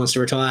there till he wants to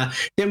retire.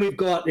 Then we've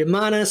got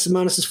Marnus.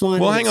 Marnus is fine.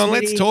 Well, hang on.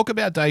 Let's talk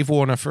about Dave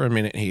Warner for a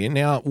minute here.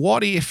 Now,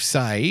 what if,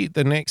 say,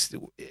 the next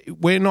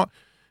we're not.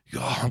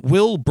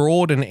 Will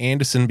Broad and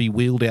Anderson be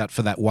wheeled out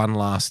for that one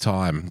last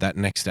time, that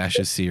next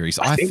Ashes series?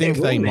 I think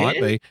they might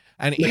be.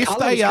 And if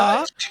they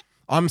are,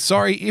 I'm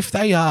sorry, if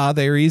they are,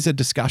 there is a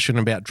discussion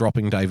about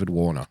dropping David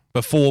Warner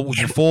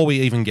before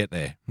we even get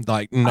there. No.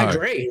 I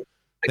agree.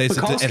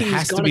 It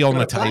has to be on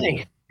the table.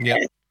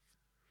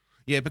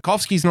 Yeah,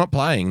 Bukowski's not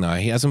playing, though.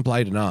 He hasn't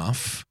played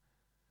enough.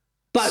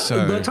 But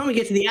by the time we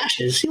get to the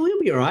Ashes, he'll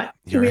be all right.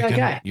 He'll be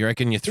okay. You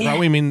reckon you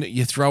throw him in?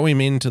 You throw him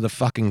into the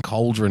fucking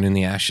cauldron in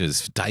the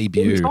Ashes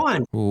debut. He'll be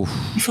fine. He'll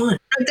be fine.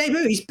 No,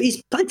 debut.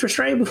 He's played for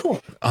Australia before.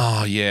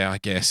 Oh yeah, I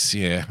guess.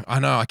 Yeah, I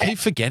know. I keep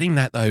forgetting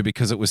that though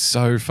because it was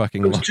so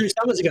fucking. It was 2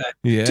 summers ago.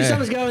 Yeah, 2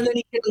 summers ago, and then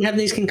he kept having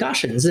these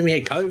concussions. Then we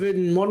had COVID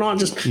and whatnot.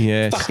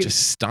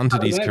 Just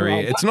stunted his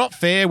career. It's not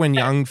fair when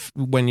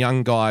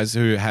young guys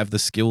who have the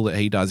skill that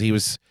he does. He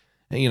was.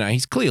 You know,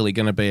 he's clearly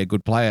going to be a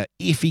good player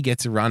if he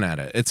gets a run at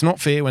it. It's not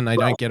fair when they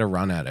don't get a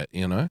run at it,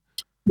 you know?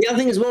 The other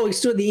thing as well, we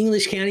still had the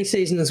English county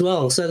season as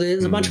well. So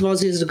there's a bunch of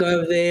Aussies that go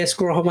over there,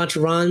 score a whole bunch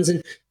of runs,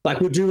 and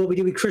we'll do what we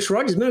did with Chris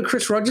Rogers. Remember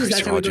Chris Rogers?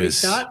 That's how we got his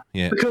start.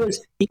 Yeah.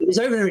 Because he was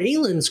over there in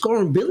England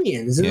scoring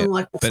billions. And I'm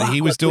like,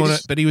 he was doing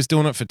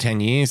it for 10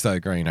 years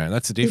though, Greeno.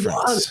 That's the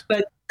difference.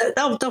 But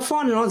they'll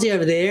find an Aussie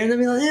over there and they'll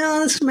be like,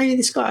 let's maybe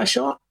this guy a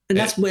shot. And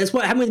that's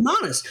what happened with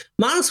Marnus.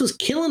 Marnus was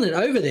killing it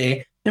over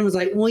there. And was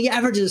like, well, he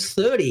averages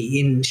 30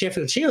 in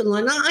Sheffield Shield.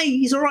 And no,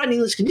 he's all right in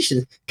English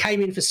conditions.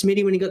 Came in for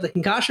Smitty when he got the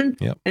concussion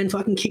and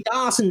fucking kicked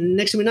ass. And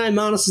next thing we know,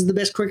 Marnus is the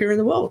best cricketer in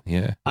the world.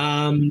 Yeah.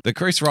 The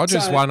Chris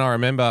Rogers one I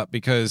remember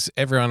because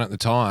everyone at the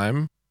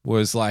time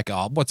was like,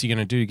 oh, what's he going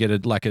to do? Get a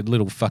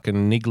little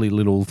fucking niggly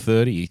little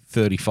 30,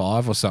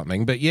 35 or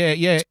something. But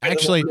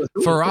actually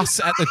for us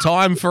at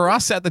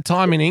the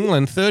time in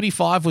England,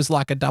 35 was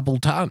like a double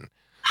ton.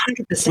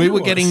 100% we were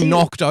getting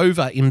knocked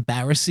over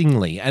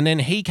embarrassingly, and then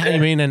he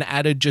came in and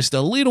added just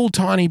a little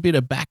tiny bit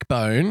of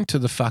backbone to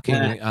the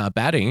fucking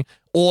batting.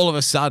 All of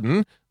a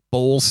sudden,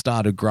 balls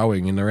started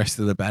growing in the rest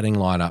of the batting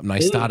lineup, and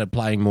they started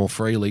playing more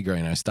freely.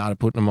 Greeno started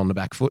putting them on the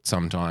back foot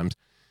sometimes.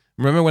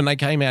 Remember when they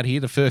came out here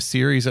the first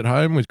series at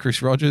home with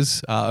Chris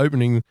Rogers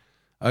opening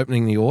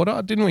the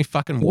order? Didn't we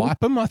fucking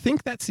wipe them? I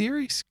think that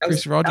series.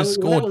 Chris Rogers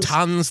scored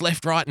tons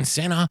left, right, and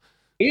centre.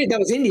 Yeah, that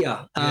was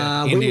India.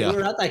 India. We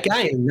were at that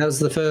game. That was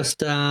the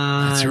first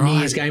New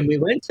Year's game we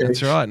went to.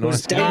 That's right.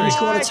 Nice. Davey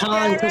scored a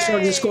ton. Chris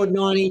Rogers scored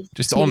 90.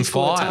 Just on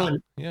fire.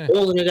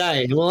 All in a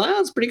day. Well, that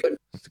was pretty good.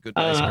 That's a good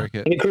day's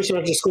cricket. And Chris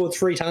Rogers scored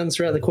 3 tons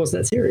throughout the course of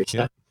that series.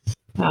 Yeah.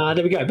 So,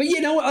 there we go. But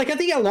I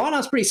think our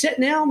lineup's pretty set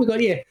now. We go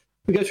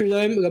through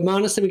them. We got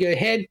Marnus, then we go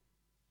Head.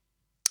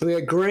 We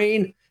got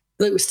Green.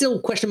 We're still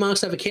question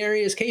marks over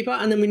Carey as keeper,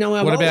 and then we know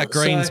our What bowlers, about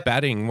Green's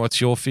batting?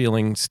 What's your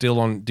feeling still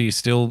on? Do you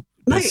still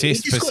Mate, he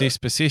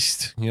just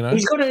persist. You know,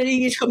 he's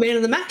got man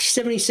of the match,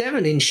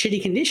 77 in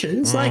shitty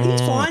conditions. Like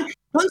he's fine.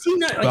 Once he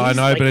knows, I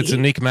know, but it's a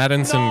Nick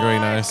Maddinson,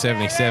 Greeno,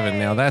 77.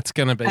 Now that's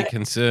going to be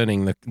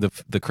concerning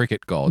the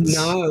cricket gods.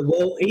 No,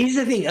 well, here's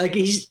the thing. Like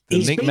he's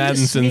Nick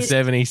Maddinson,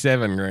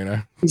 77,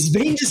 Greeno. He's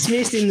been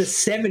dismissed in the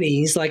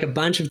 70s like a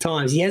bunch of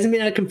times. He hasn't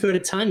been able to convert a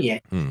ton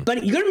yet.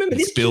 But you got to remember,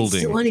 this kid's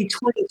still only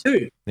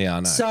 22. Yeah, I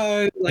know.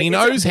 So he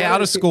knows how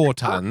to score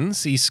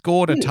tons. He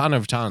scored a ton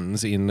of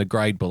tons in the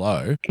grade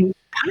below.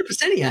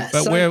 100% he has.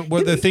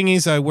 But the thing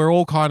is, though, we're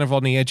all kind of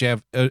on the edge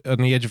of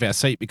our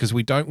seat because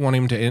we don't want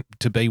him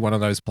to be one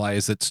of those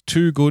players that's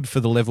too good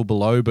for the level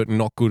below, but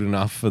not good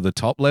enough for the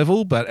top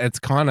level. But it's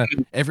kind of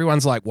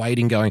everyone's like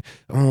waiting, going,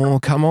 "Oh,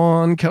 come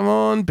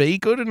on, be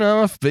good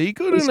enough, you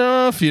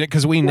know,"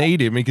 because we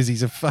need him because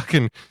he's a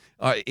fucking.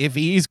 If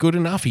he is good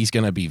enough, he's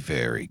going to be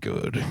very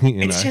good.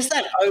 It's just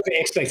that over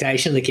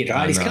expectation of the kid,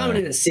 right? He's coming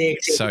in at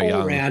 6, he's so all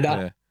young. rounder.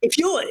 Yeah. If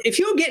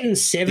you're getting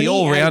 70, the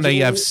all-rounder,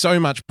 you have so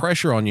much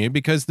pressure on you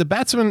because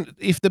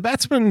if the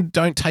batsmen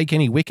don't take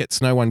any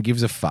wickets, no one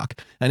gives a fuck.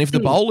 And if the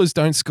bowlers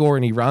don't score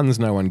any runs,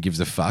 no one gives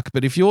a fuck.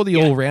 But if you're the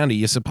all-rounder,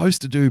 you're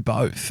supposed to do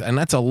both. And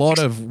that's a lot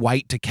of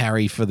weight to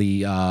carry for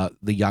the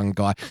young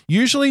guy.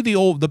 Usually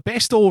the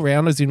best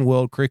all-rounders in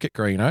world cricket,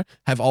 Greeno,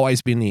 have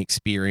always been the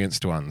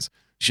experienced ones.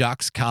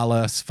 Jacques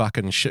Kallis,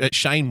 fucking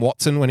Shane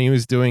Watson when he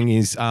was doing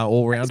his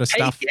all-rounder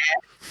stuff. Yeah.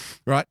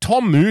 Right,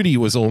 Tom Moody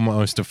was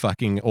almost a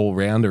fucking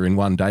all-rounder in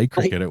one-day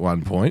cricket at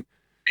one point.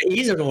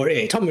 He's an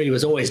all-rounder. Tom Moody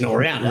was always an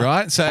all-rounder.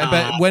 Right, so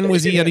but when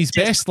was he at his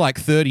best? Like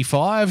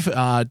 35.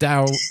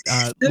 Daryl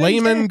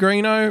Lehman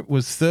Greeno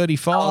was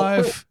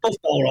 35.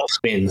 Off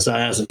spin, so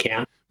that doesn't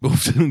count.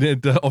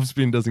 Off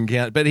spin doesn't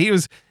count, but he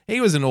was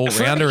an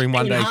all-rounder in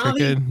one-day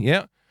cricket.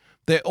 Yeah.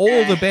 They're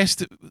all the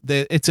best.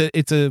 It's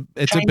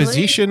a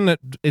position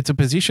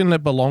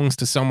that belongs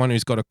to someone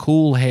who's got a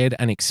cool head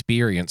and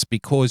experience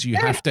because you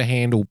have to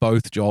handle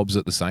both jobs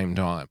at the same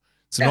time.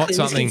 It's not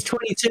something.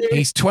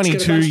 He's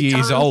 22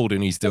 years old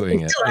and he's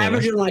doing it. Still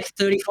averaging like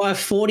 35,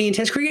 40 in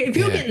Test cricket. If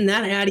you're getting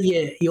that out of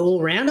your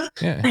all-rounder,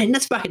 man,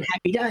 that's fucking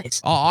happy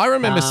days. Oh, I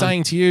remember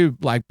saying to you,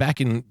 like back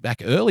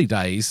early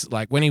days,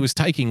 like when he was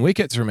taking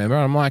wickets. Remember,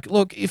 I'm like,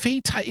 look, if he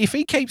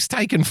keeps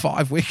taking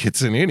 5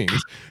 wickets in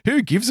innings,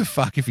 who gives a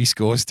fuck if he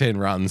scores 10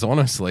 runs?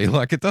 Honestly,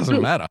 like it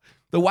doesn't matter.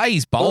 The way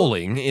he's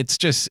bowling, it's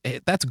just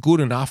that's good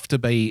enough to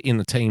be in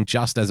the team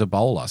just as a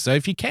bowler. So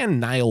if you can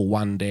nail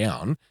one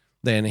down,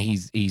 then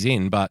he's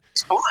in. But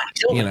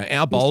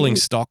our bowling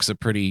stocks are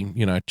pretty,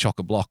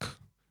 chock-a-block,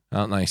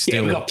 aren't they?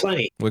 Still, we got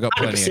plenty. We've got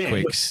plenty of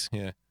quicks.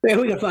 Yeah,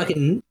 we got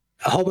fucking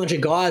a whole bunch of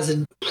guys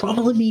that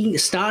probably be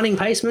starting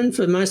pacemen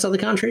for most other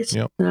countries.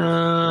 Yep.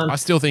 I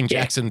still think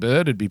Jackson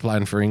Bird would be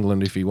playing for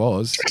England if he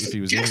was.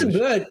 Jackson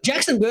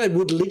Bird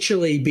would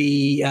literally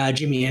be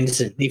Jimmy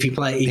Anderson if he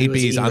played. He'd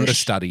be his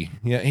understudy.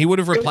 Yeah, he would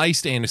have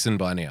replaced Anderson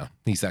by now.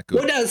 He's that good.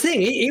 Well, that's the thing.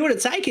 He would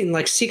have taken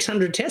like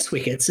 600 Test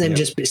wickets and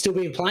just still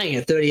been playing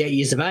at 38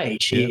 years of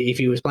age if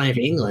he was playing for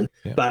England.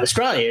 Yep. But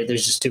Australia,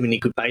 there's just too many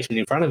good basemen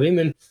in front of him,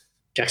 and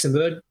Jackson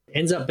Bird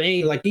ends up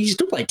being like he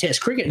still played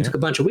Test cricket and took a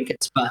bunch of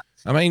wickets, but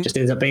I mean, just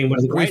ends up being one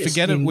of the greatest.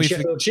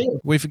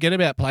 We forget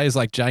about players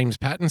like James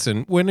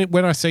Pattinson.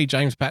 When I see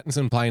James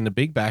Pattinson playing the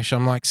Big Bash,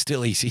 I'm like,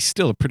 he's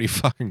still a pretty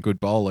fucking good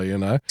bowler,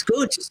 It's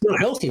good, just not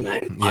healthy,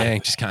 mate. Yeah, he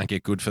just can't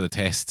get good for the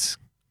tests.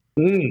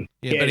 But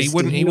he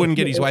wouldn't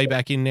get his way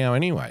back in now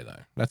anyway,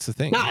 though. That's the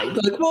thing.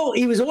 No,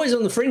 he was always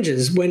on the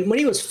fringes. When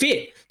he was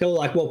fit, they were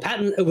like, well,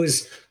 Patton. It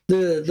was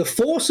the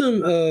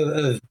foursome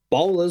of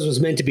bowlers was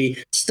meant to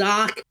be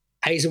Stark,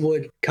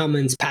 Hazelwood,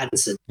 Cummins,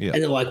 Pattinson. Yeah.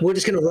 And they're like, we're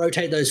just going to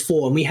rotate those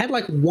 4. And we had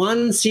like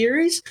one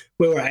series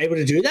where we were able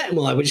to do that. And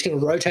we're just going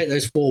to rotate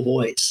those 4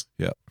 boys.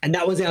 Yeah. And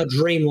that was our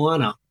dream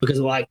lineup because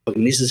we're like,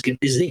 this is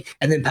thing.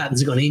 And then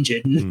Pattinson got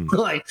injured. And we're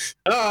like,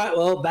 all right,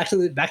 well, back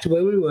to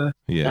where we were.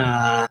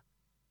 Yeah.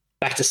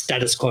 Back to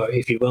status quo,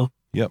 if you will.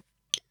 Yep.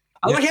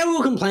 I like how we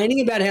were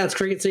complaining about how it's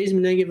cricket season,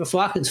 we don't give a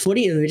fuck, it's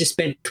footy, and we just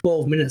spent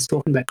 12 minutes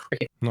talking about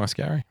cricket. Nice,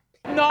 Gary.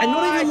 And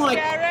not even like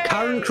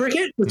current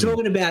cricket. We're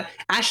talking about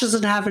Ashes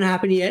that haven't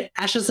happened yet.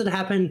 Ashes that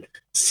happened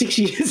 6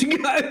 years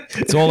ago.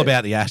 It's all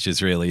about the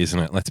Ashes, really, isn't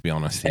it? Let's be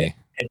honest here.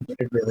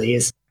 It really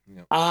is.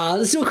 Yep.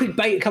 Let's do a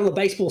quick couple of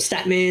baseball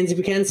stat mans if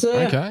we can,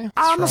 sir. Okay.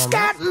 I'm a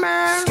stat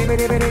man.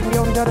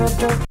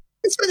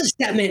 Let's go to the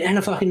stat man and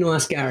a fucking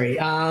nice Gary.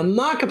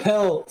 Mark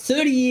Appel,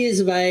 30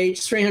 years of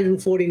age,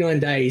 349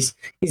 days,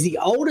 is the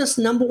oldest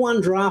number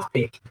 1 draft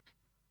pick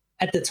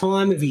at the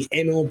time of his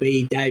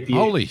MLB debut.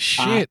 Holy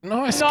shit.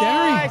 Nice,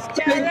 Gary.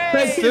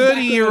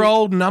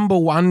 30-year-old number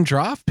 1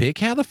 draft pick.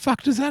 How the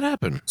fuck does that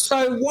happen?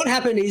 So what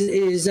happened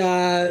is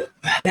about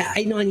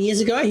 8-9 years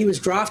ago, he was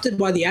drafted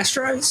by the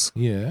Astros.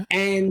 Yeah.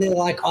 And they're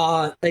like,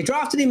 they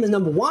drafted him as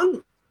number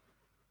 1,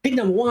 pick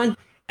number 1.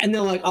 And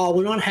they're like,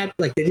 we're not happy.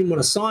 Like, they didn't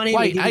want to sign him.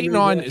 Wait,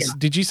 8-9,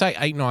 did you say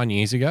 8-9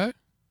 years ago?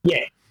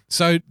 Yeah.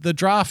 So the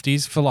draft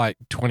is for like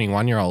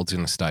 21-year-olds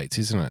in the States,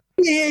 isn't it?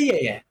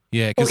 Yeah.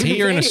 Yeah, because Well,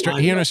 here in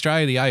anyone,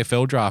 Australia, the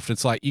AFL draft,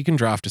 it's like you can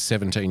draft a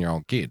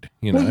 17-year-old kid,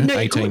 you know, well, no,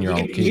 18-year-old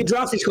you kid. can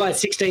draft this guy at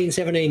 16,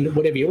 17,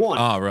 whatever you want.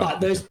 Oh, right.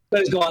 But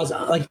those guys,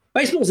 like,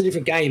 baseball's a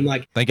different game.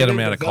 Like They get them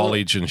don't out of develop-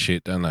 college and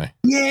shit, don't they?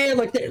 Yeah,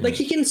 like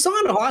you can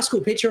sign a high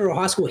school pitcher or a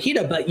high school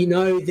hitter, but you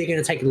know they're going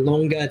to take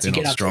longer to They're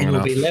get not up to strong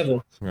MLB enough.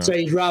 level. Right. So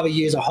you'd rather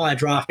use a higher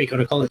draft pick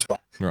on a college player.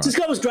 Right. So this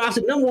guy was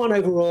drafted number 1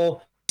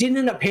 overall, didn't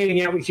end up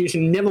panning out with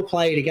Houston, never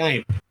played a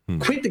game,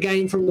 quit the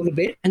game for a little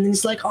bit, and then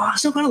he's like, I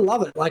still kind of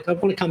love it. Like, I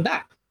want to come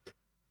back.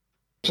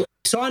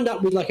 Signed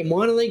up with like a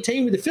minor league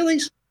team with the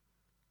Phillies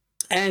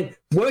and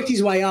worked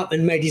his way up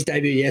and made his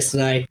debut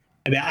yesterday,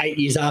 about 8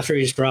 years after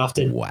he was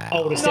drafted. Wow.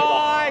 Oldest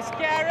Nice,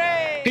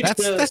 Gary!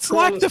 ever. That's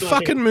like the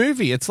fucking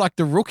movie. It's like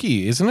The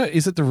Rookie, isn't it?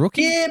 Is it The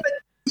Rookie?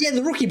 Yeah,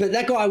 the rookie, but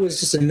that guy was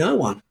just a no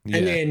one, Yeah.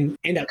 and then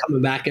end up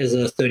coming back as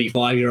a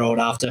 35-year-old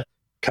after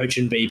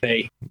coaching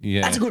BP.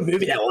 Yeah. That's a good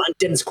movie, that one.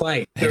 Dennis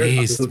Quaid. It Very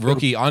is. fucking good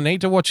Rookie. I need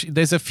to watch.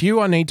 There's a few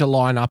I need to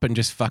line up and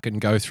just fucking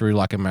go through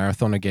like a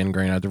marathon again,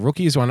 Greeno. The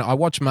Rookie is one. I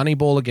watched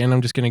Moneyball again.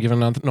 I'm just going to give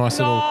another nice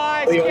little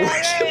Nice, film.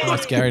 Gary!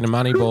 nice Gary to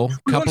Moneyball.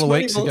 We A couple of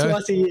watch weeks Moneyball ago.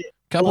 twice a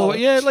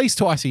year. At least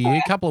twice a year.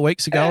 A couple of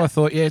weeks ago, I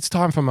thought, it's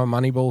time for my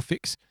Moneyball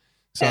fix.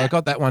 So I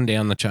got that one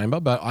down the chamber,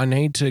 but I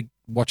need to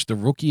watch The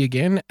Rookie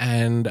again,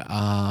 and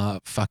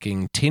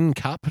fucking Tin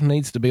Cup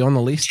needs to be on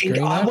the list.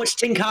 Greeno. I watched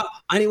Tin Cup.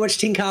 I only watched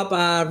Tin Cup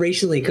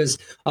recently because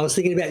I was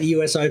thinking about the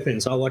US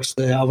Open, so I watched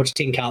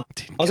Tin Cup.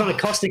 I was on a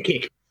Costa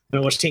kick and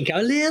I watched Tin Cup.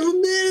 A little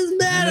bit is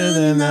better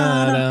than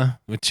nada.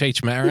 With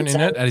Cheech Marin in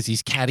it as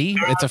his caddy.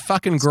 It's a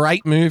fucking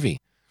great movie.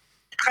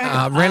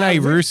 Renee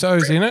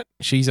Russo's in it.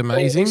 She's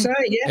amazing. Russo,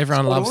 yeah,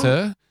 Everyone spot loves on.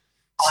 her.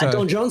 So,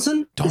 Don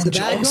Johnson. Don is the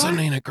bad Johnson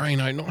guy. in a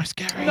Greeno. Nice,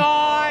 Gary.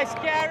 Nice,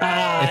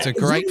 Gary! It's a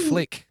great written-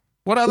 flick.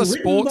 What other written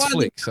sports by the-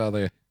 flicks are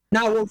there?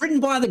 No, well, written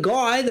by the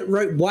guy that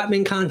wrote White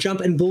Men Can't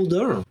Jump and Bull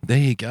Durham. There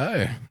you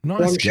go. Nice,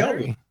 Ron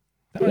Gary.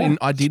 Yeah.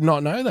 I did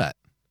not know that.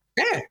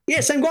 Yeah,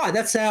 same guy.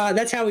 That's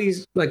how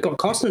he's like got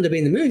Costner to be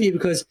in the movie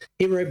because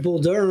he wrote Bull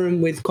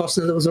Durham with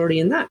Costner that was already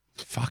in that.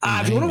 Fucking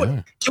If you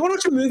want to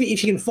watch a movie,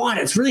 if you can find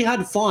it, it's really hard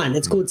to find.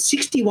 It's called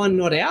 61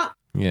 Not Out.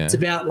 Yeah. It's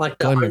about like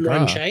the Glenn home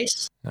run McGrath.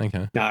 chase.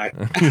 Okay. No,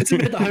 it's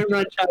about the home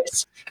run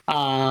chase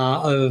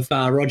of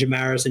Roger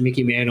Maris and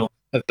Mickey Mantle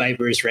of Babe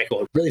Ruth's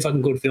record. Really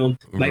fucking good film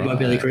made by Right.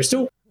 Billy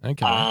Crystal.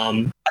 Okay.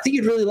 I think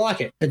you'd really like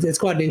it. It's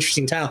quite an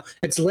interesting tale.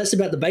 It's less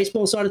about the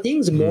baseball side of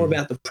things and more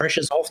about the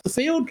pressures off the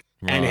field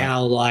and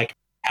Right.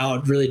 how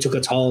it really took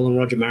a toll on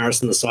Roger Maris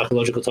and the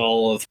psychological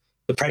toll of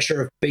the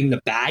pressure of being the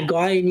bad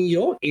guy in New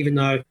York, even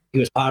though he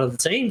was part of the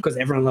team because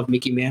everyone loved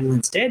Mickey Mantle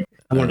instead.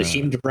 I wanted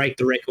him to break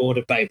the record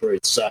of Babe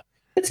Ruth. So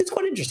it's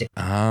quite interesting.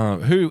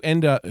 Who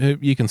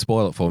you can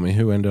spoil it for me.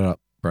 Who ended up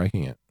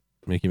breaking it?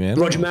 Mickey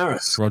Mantle? Roger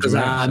Maris. Roger 'Cause,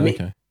 Maris.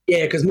 Okay.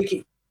 Yeah, because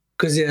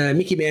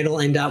Mickey Mantle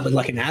ended up with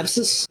like an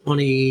abscess on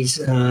his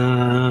hip,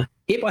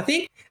 I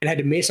think, and had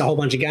to miss a whole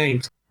bunch of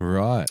games.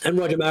 Right. And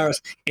Roger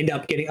Maris ended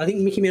up getting, I think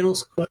Mickey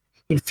Mantle's got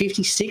in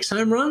 56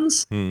 home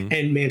runs,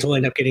 and Mantle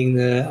ended up getting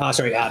Maris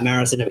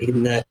ended up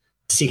hitting the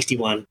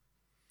 61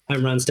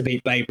 home runs to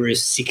beat Babe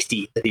Ruth's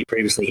 60 that he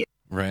previously hit.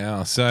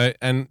 Wow. So,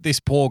 and this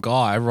poor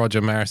guy,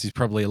 Roger Maris, is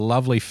probably a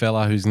lovely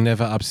fella who's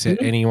never upset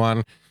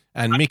anyone.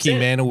 And Mickey 100%.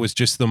 Mantle was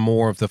just the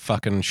more of the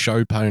fucking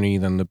show pony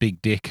than the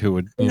big dick who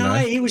would, you know.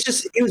 He was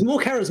more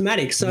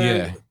charismatic. So,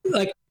 Yeah.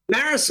 like,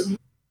 Maris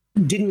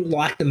didn't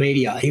like the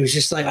media. He was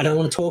just like, I don't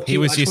want to talk to He you.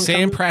 was I your just wanna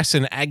Sam come- Prass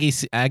and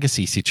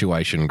Agassi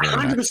situation, Graham.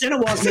 100% it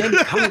was, man.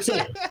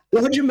 100%.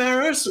 Roger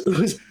Maris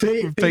was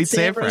Pete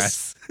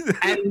Sampras,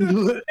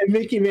 and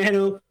Mickey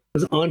Mantle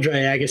was Andre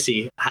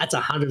Agassi. That's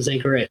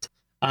 100% correct.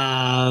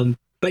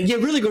 But yeah,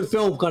 really good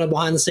film, kind of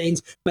behind the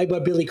scenes, made by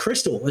Billy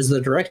Crystal as the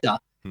director,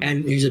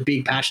 and he's a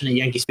big, passionate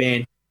Yankees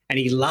fan, and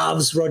he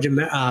loves Roger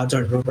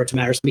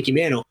Maris, Mickey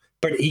Mantle,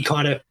 but he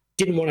kind of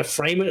didn't want to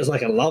frame it as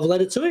like a love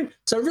letter to him.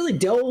 So it really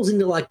delves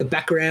into like the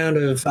background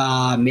of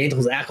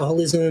Mantle's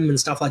alcoholism and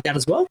stuff like that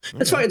as well.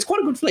 That's right. It's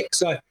quite a good flick.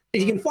 So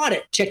if you can find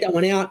it, check that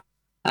one out.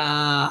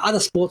 Other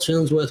sports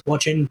films worth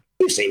watching.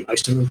 You've seen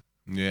most of them.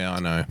 Yeah, I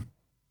know.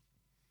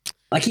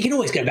 Like you can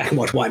always go back and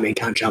watch White Man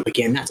Can't Jump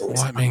again. That's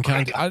always White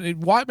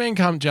Man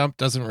Can't Jump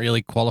doesn't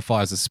really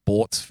qualify as a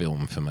sports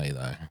film for me,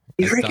 though.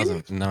 You It reckon?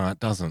 doesn't. No, it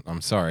doesn't. I'm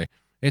sorry.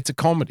 It's a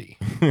comedy.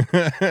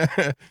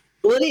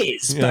 Well, it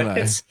is, Yeah, I but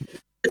know.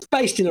 it's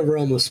based in a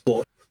realm of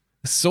sport.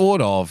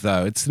 Sort of,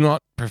 though. It's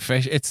not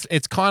professional.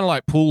 It's kind of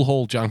like Pool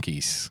Hall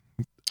Junkies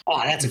Oh,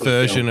 that's a good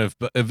version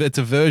film. it's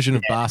a version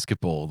of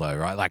basketball, though,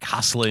 right? Like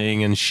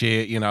hustling and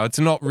shit. You know, it's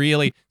not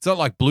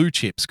like Blue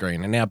Chips,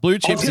 Green. And now Blue I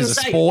was Chips gonna is a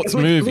say, sports it's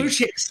like movie. Blue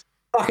Chips.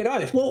 Fuck it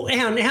off. Well,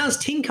 how's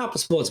Tin Cup a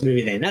sports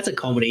movie then? That's a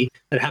comedy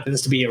that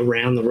happens to be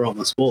around the realm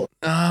of sport.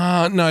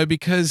 No,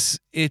 because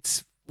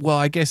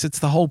I guess it's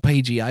the whole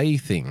PGA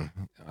thing,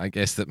 I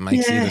guess, that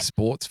makes it Yeah. a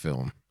sports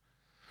film.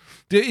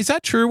 Is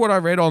that true what I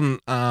read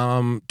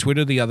on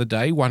Twitter the other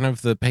day? One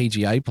of the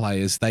PGA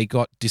players, they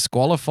got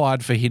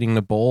disqualified for hitting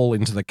the ball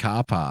into the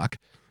car park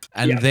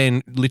and Yeah.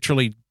 then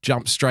literally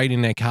jumped straight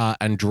in their car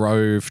and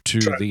drove to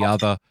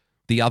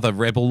the other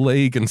Rebel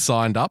League and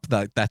signed up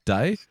that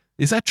day.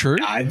 Is that true?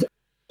 I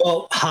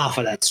Well, half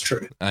of that's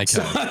true.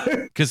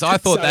 Okay. Because I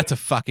thought that's a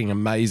fucking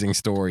amazing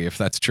story if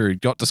that's true.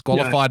 Got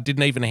disqualified,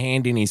 didn't even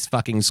hand in his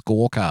fucking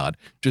scorecard.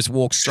 Just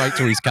walked straight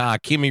to his car,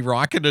 Kimi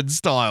Räikkönen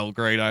style,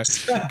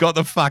 Greeno. Got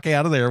the fuck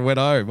out of there and went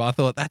home. I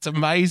thought that's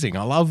amazing.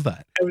 I love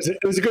that.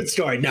 It was a good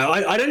story. No,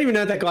 I don't even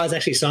know if that guy's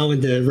actually signed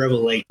with the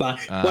Rebel League, but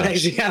what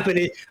actually happened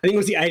is, I think it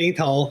was the 18th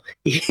hole,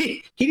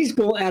 he hit his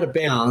ball out of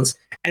bounds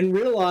and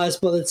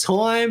realised by the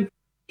time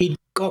he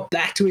got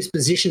back to his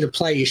position to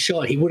play his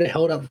shot, he would have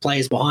held up the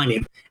players behind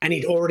him, and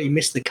he'd already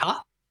missed the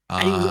cut,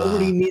 and he was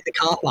already near the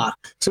car park.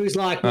 So he's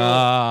like,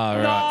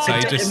 right. So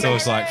he just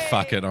was like,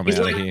 fuck it, I'm out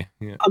of here.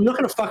 Yeah. I'm not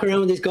going to fuck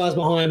around with these guys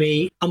behind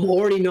me. I'm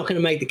already not going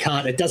to make the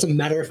cut. It doesn't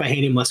matter if I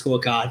hand in my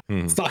scorecard.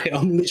 Fuck it,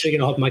 I'm literally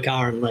going to hop in my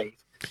car and leave.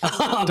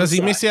 Does he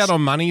miss out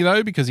on money,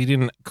 though, because he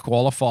didn't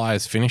qualify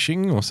as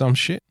finishing or some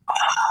shit?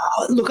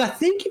 Look, I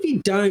think if you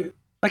don't,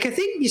 I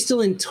think you're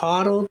still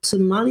entitled to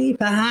money,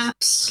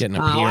 perhaps. Get an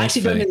appearance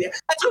fee.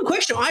 That's a good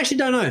question. I actually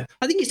don't know.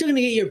 I think you're still going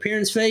to get your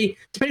appearance fee,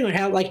 depending on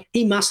how,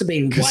 he must have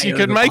been because you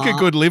could make a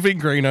good living,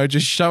 Greeno,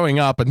 just showing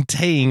up and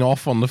teeing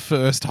off on the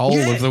first hole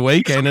of the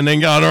weekend and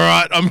then going, all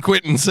right, I'm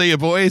quitting. See you,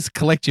 boys.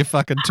 Collect your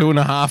fucking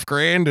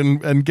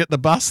 $2,500 and get the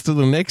bus to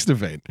the next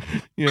event.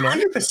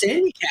 100%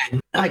 you can.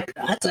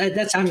 That's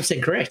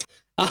 100% correct.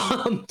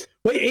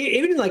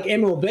 Even in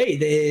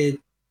MLB,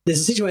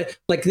 there's a situation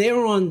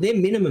their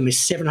minimum is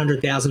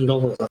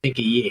 $700,000, I think,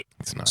 a year.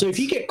 Nice. So if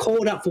you get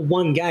called up for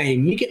one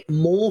game, you get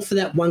more for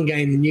that one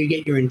game than you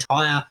get your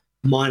entire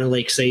minor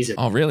league season.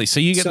 Oh, really?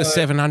 So you get the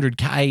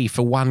 $700K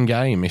for one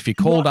game. If you're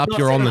called up,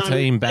 you're on the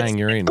team. Bang,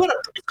 you're in.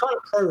 It's kind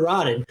of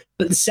prorated,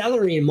 but the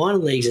salary in minor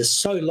leagues is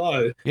so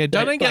low. Yeah,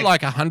 don't they get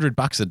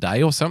 $100 a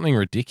day or something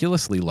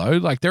ridiculously low?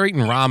 They're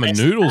eating ramen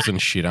noodles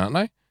and shit, aren't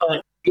they?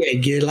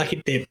 Yeah,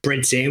 they're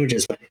bread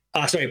sandwiches,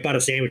 butter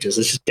sandwiches.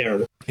 It's just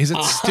terrible. Is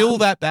it still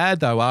that bad,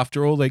 though,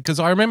 after all that? Because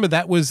I remember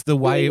that was the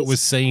way it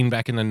was seen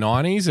back in the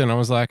 90s, and I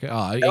was like, it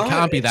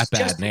can't be that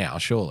bad now,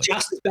 surely.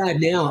 Just as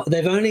bad now.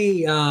 They've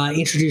only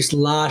introduced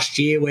last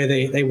year where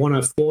they want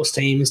to force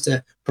teams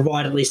to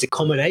provide at least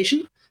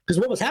accommodation, because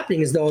what was happening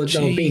is they were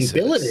being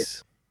billeted.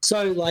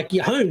 So,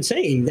 your home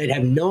team, they'd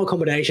have no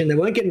accommodation. They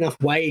won't get enough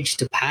wage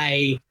to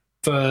pay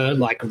for,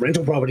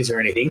 rental properties or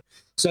anything.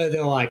 So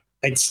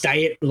they'd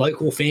stay at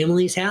local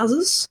families'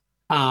 houses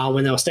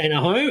when they were staying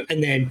at home,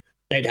 and then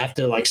they'd have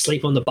to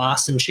sleep on the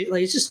bus and shit.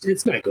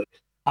 It's no good.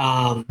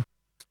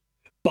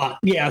 But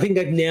yeah, I think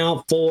they've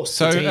now forced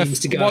the teams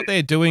to go. What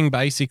they're doing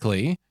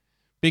basically,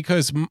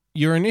 because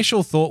your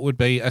initial thought would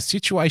be a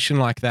situation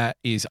like that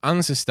is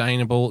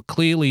unsustainable.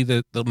 Clearly,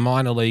 the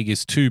minor league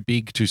is too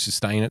big to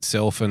sustain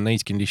itself, and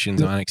these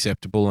conditions aren't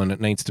acceptable, and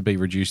it needs to be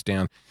reduced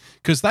down.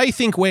 Because they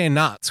think we're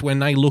nuts when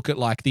they look at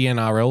the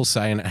NRL,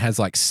 say, and it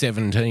has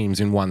 7 teams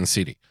in one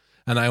city,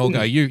 and they all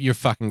go, "You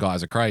fucking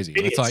guys are crazy."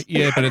 And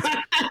it's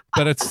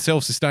but it's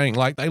self-sustaining.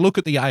 They look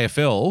at the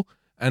AFL.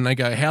 And they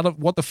go,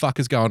 what the fuck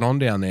is going on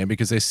down there?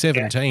 Because there's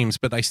 7 teams,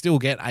 but they still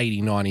get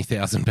 80,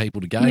 90,000 people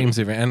to games.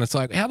 And it's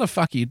how the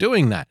fuck are you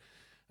doing that?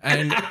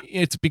 And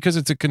it's because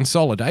it's a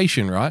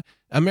consolidation, right?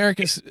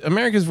 America's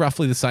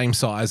roughly the same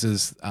size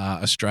as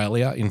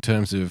Australia in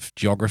terms of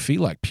geography,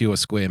 pure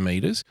square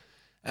meters.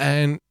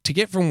 And to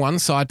get from one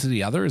side to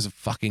the other is a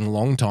fucking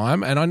long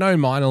time. And I know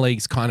minor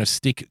leagues kind of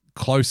stick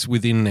close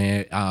within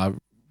their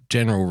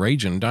general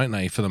region, don't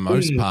they, for the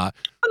most part?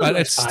 But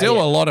it's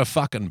still a lot of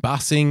fucking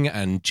busing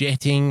and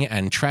jetting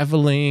and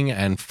traveling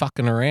and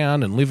fucking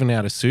around and living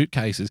out of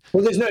suitcases.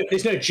 Well, there's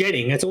no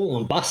jetting. It's all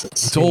on buses.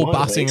 It's all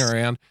busing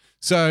around.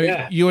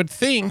 So you would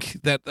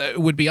think that it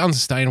would be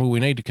unsustainable. We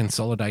need to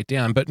consolidate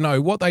down. But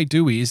no, what they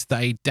do is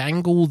they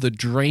dangle the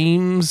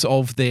dreams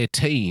of their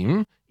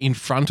team in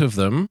front of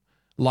them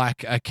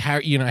like a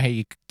carrot. You know how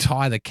you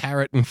tie the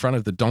carrot in front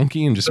of the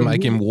donkey and just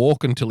make him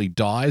walk until he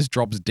dies,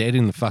 drops dead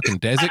in the fucking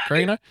desert,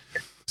 Greeno?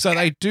 So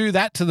they do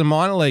that to the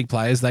minor league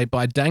players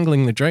by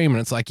dangling the dream,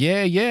 and it's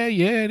yeah,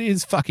 it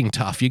is fucking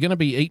tough. You're going to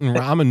be eating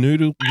ramen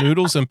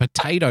noodles and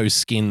potato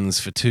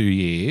skins for 2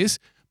 years,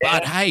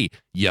 but hey,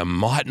 you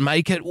might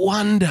make it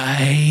one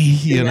day.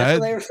 You know,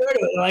 they refer to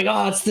it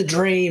it's the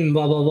dream,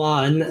 blah blah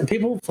blah, and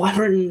people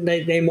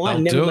they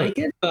might never make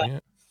it,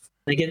 but.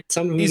 They get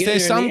some. Is there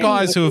some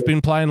guys who have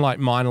been playing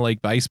minor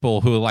league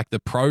baseball who are the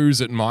pros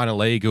at minor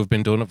league who have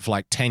been doing it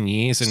for 10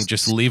 years and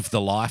just live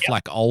the life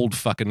like old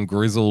fucking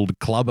grizzled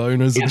club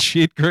owners and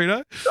shit,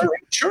 Greeno?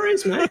 Sure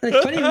is, mate.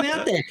 There's plenty of them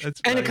out there.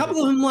 And a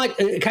couple of them,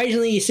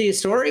 occasionally you see a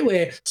story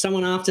where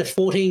someone after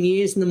 14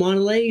 years in the minor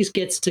leagues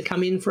gets to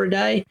come in for a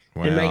day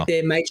and make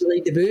their major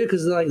league debut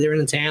because they're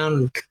in a town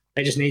and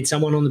they just need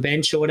someone on the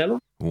bench or whatever.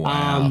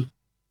 Wow.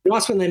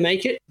 Nice when they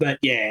make it, but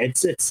yeah,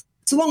 it's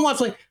a long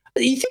life.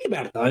 You think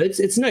about it though,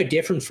 it's no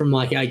different from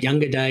our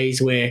younger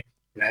days where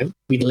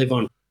we'd live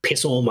on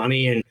piss all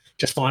money and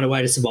just find a way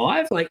to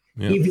survive.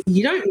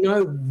 You don't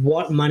know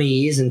what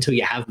money is until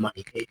you have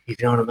money. If you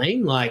know what I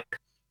mean?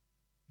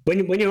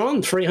 When you're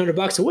on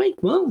 $300 a week,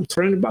 well,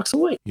 $300 a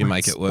week. You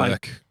make it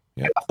work.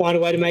 Find a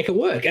way to make it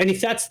work. And if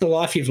that's the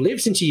life you've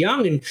lived since you're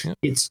young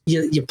and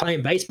you're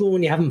playing baseball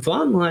and you're having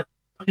fun,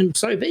 fucking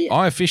so be it.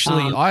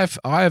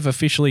 I have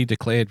officially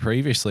declared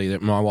previously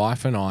that my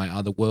wife and I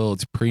are the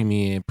world's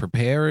premier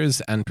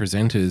preparers and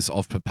presenters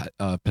of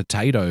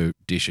potato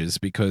dishes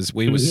because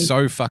we were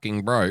so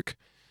fucking broke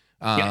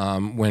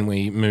when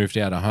we moved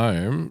out of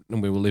home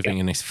and we were living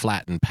in this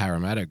flat in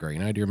Parramatta,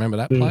 Greeno. Do you remember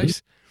that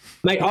place?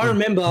 Mate, I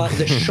remember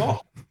the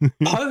shop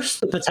post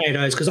the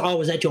potatoes because I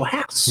was at your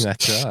house.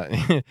 That's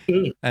right.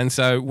 And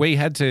so we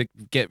had to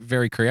get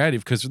very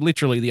creative because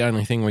literally the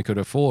only thing we could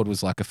afford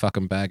was like a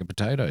fucking bag of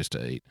potatoes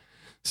to eat.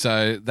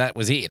 So that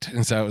was it.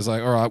 And so it was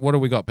like, all right, what do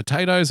we got?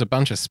 Potatoes, a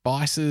bunch of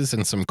spices,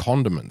 and some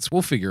condiments.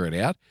 We'll figure it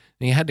out.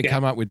 And you had to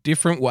come up with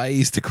different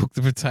ways to cook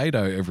the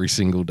potato every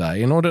single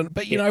day in order.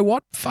 But you know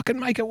what? Fucking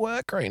make it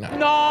work, Greeno.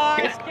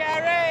 Nice,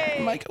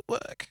 Gary. Make it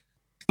work.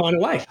 Find a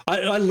way.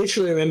 I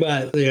literally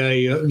remember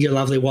your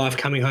lovely wife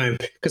coming home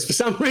because for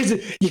some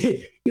reason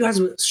you guys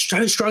were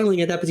so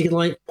struggling at that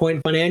particular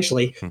point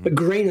financially, but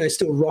Greeno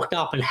still rocked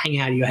up and hang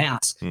out at your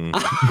house. And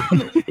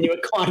you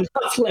were kind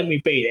enough to let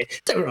me be there.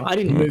 It's all right. I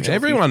didn't move.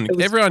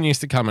 Everyone used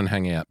to come and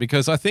hang out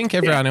because I think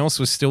everyone else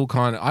was still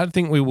I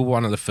think we were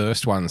one of the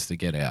first ones to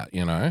get out,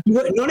 you know.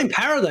 Not in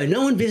Para though.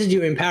 No one visited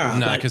you in Para.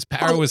 No, because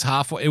Para was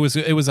halfway. It was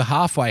a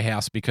halfway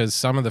house because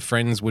some of the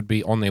friends would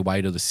be on their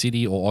way to the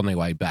city or on their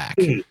way back.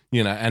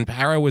 You know, and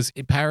Para is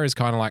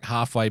kind of like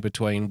halfway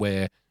between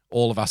where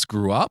all of us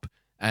grew up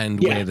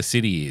and where the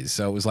city is.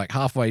 So it was like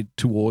halfway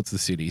towards the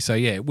city. So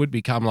yeah, it would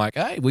become like,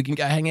 hey, we can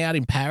go hang out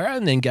in Para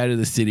and then go to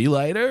the city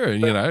later.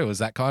 And, you know, it was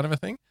that kind of a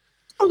thing.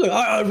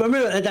 I remember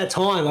at that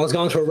time I was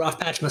going through a rough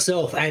patch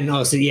myself and I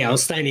was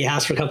staying at your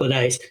house for a couple of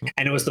days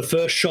and it was the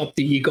first shop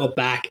that you got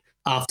back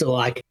after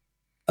like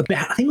I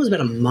think it was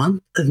about a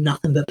month of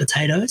nothing but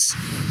potatoes.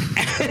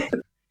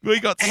 We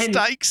got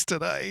steaks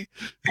today.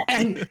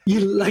 And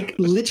you like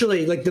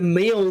literally like the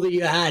meal that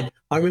you had.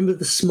 I remember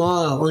the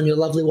smile on your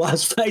lovely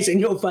wife's face and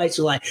your face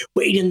were like,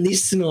 we're eating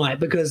this tonight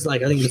because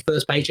like I think the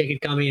first paycheck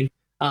had come in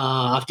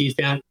after you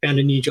found a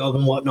new job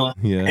and whatnot.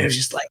 Yeah. And it was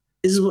just like,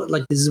 this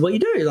is what you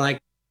do.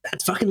 Like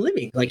that's fucking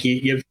living. Like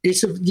you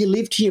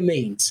live to your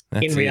means.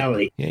 That's in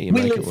reality. Yeah,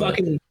 we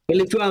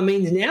live to our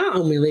means now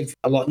and we live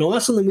a lot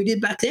nicer than we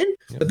did back then.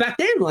 Yep. But back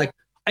then, like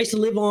I used to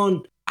live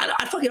on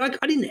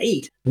I didn't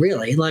eat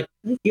really. Like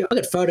I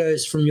got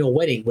photos from your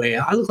wedding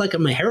where I look like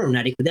I'm a heroin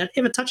addict without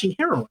ever touching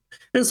heroin.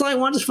 And it's like,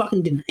 well, I just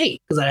fucking didn't eat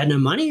because I had no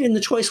money. And the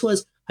choice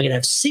was I could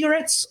have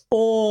cigarettes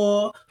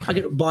or I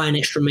could buy an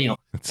extra meal.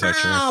 That's so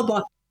true.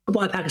 I'll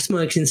buy a pack of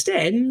smokes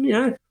instead. And, you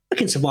know, I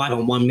can survive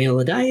on one meal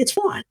a day. It's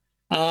fine.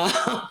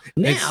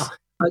 Now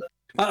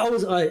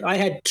I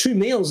had 2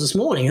 meals this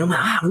morning. And I'm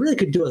like, I really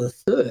could do a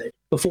third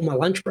before my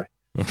lunch break.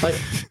 Like,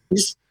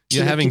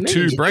 You're having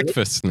 2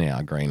 breakfasts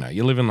now, Greeno.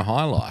 You live in the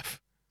high life.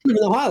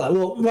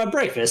 Well, my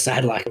breakfast, I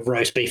had like a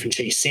roast beef and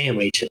cheese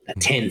sandwich at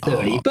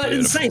 10:30. But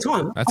at the same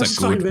time, that's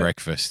a good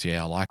breakfast.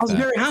 Yeah, I like that. I was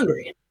very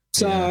hungry.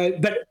 So,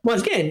 but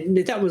once again,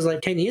 if that was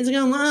like 10 years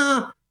ago, I'm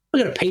like, I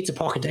got a pizza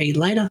pocket to eat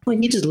later.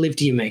 Like, you just live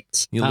to your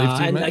means. You live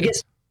to your means. I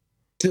guess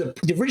to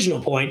the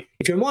original point,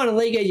 if you're a minor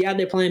leaguer, you're out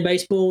there playing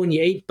baseball and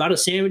you eat butter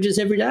sandwiches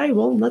every day,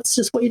 well, that's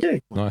just what you do.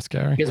 Nice,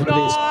 Gary.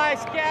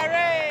 Nice,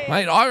 Gary.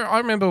 Mate, I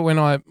remember when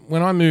I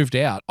moved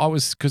out,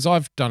 because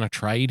I've done a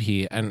trade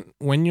here, and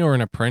when you're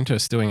an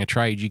apprentice doing a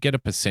trade, you get a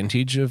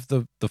percentage of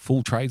the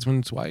full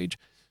tradesman's wage.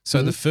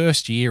 So the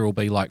first year will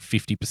be like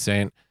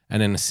 50%,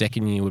 and then the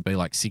second year would be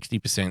like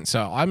 60%.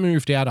 So I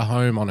moved out of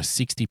home on a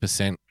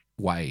 60%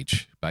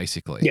 wage,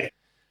 basically. Yeah.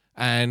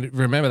 And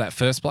remember that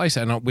first place,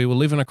 and we were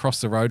living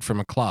across the road from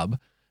a club,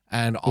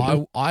 and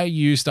I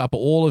used up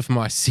all of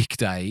my sick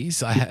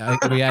days.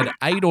 We had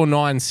 8 or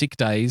 9 sick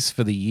days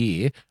for the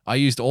year. I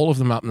used all of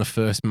them up in the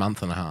first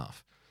month and a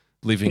half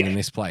living in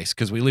this place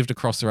because we lived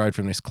across the road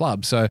from this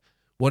club. So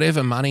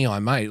whatever money I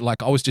made,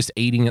 like I was just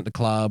eating at the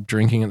club,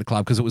 drinking at the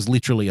club because it was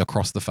literally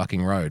across the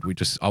fucking road.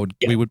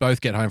 We would both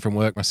get home from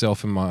work,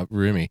 myself and my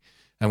roomie,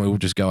 and we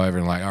would just go over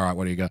and like, all right,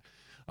 what do you got?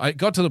 I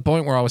got to the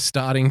point where I was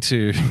starting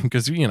to,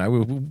 because, you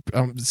know,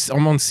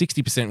 I'm on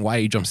 60%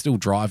 wage. I'm still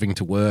driving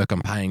to work.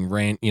 I'm paying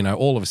rent. You know,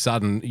 all of a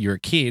sudden you're a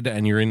kid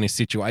and you're in this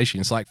situation.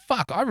 It's like,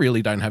 fuck, I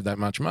really don't have that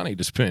much money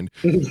to spend.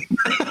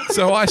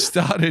 So I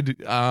started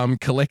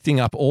collecting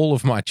up all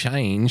of my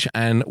change.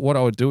 And what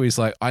I would do is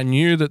like, I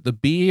knew that the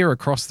beer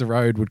across the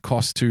road would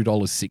cost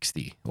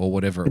 $2.60 or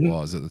whatever it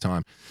was at the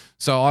time.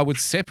 So I would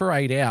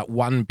separate out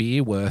 1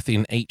 beer worth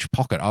in each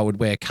pocket. I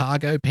would wear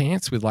cargo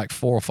pants with like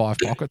 4 or 5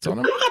 pockets on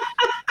them.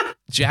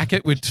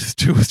 Jacket with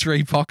 2 or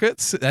 3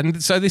 pockets,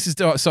 and so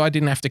so I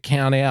didn't have to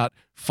count out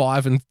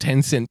 5 and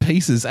 10 cent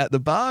pieces at the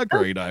bar,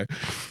 Greeno.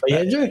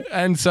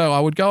 And so I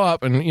would go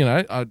up and, you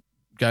know, I'd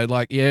go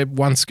like,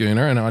 1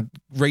 schooner, and I'd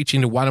reach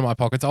into one of my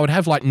pockets. I would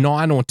have like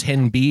 9 or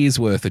 10 beers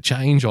worth of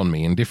change on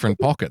me in different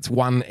pockets,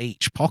 1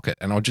 each pocket,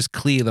 and I'd just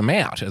clear them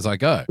out as I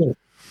go.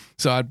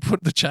 So I'd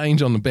put the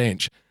change on the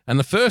bench. And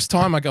the first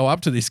time I go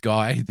up to this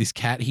guy, this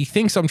cat, he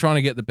thinks I'm trying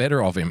to get the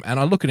better of him. And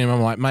I look at him,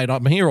 I'm like, mate,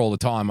 I'm here all the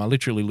time. I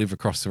literally live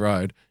across the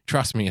road.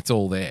 Trust me, it's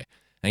all there.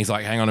 And he's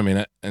like, hang on a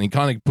minute. And he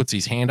kind of puts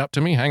his hand up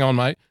to me. Hang on,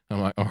 mate. I'm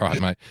like, all right,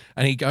 mate.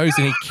 And he goes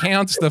and he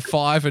counts the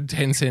 5 and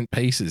 10 cent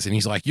pieces. And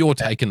he's like, you're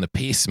taking the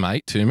piss,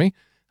 mate, to me.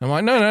 I'm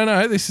like,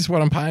 no, this is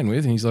what I'm paying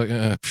with. And he's like,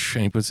 and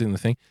he puts it in the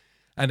thing.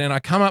 And then I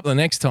come up the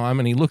next time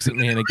and he looks at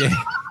me and again,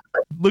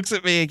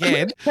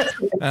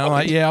 and I'm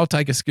like, yeah, I'll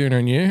take a schooner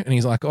and you. And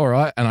he's like, all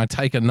right. And I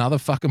take another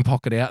fucking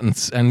pocket out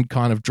and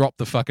kind of drop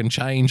the fucking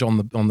change on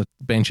the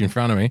bench in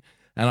front of me.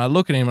 And I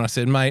look at him and I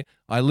said, mate,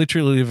 I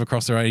literally live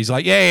across the road. He's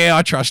like, yeah,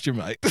 I trust you,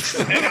 mate.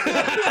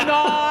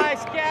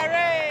 Nice,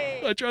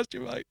 Gary. I trust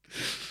you, mate.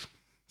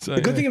 So,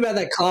 the good thing about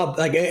that club,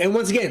 like, and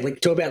once again,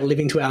 like, talk about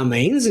living to our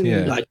means,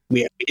 and like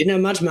we didn't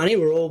have much money.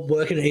 We're all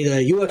working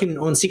you're working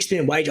on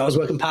 6% wage. I was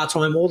working part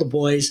time. All the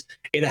boys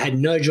either had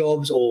no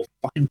jobs or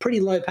fucking pretty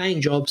low paying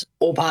jobs,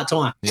 all part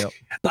time. Yep.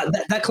 But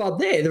that club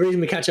there, the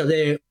reason we catch up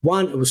there,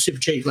 one, it was super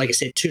cheap. Like I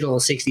said,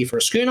 $2.60 for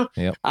a schooner.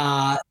 Yep.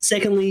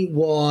 Secondly,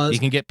 was you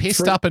can get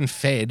pissed up and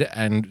fed,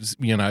 and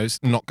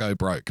not go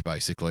broke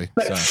basically.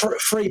 But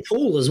free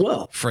pool as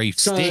well. Free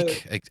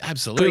stick,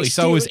 absolutely.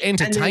 So it was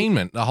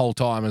entertainment the whole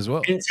time as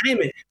well.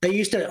 Entertainment. They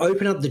used to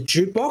open up the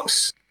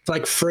jukebox for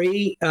like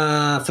free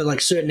for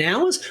like certain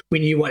hours. We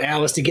knew what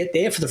hours to get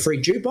there for the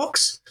free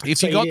jukebox.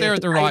 If you got there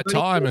at the right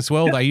time as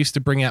well, they used to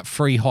bring out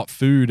free hot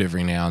food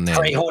every now and then.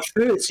 Free hot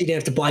food, so you didn't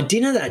have to buy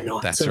dinner that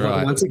night. That's so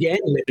right. Once again,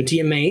 live to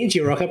your means.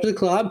 You rock up to the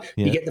club,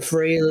 you get the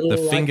free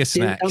little finger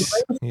snacks.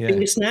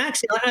 Finger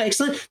snacks. You're like, oh,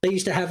 excellent. They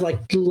used to have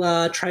like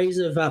little trays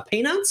of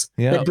peanuts.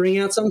 Yeah. They'd bring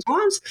out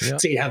sometimes. Yeah.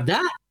 So you'd have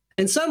that.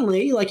 And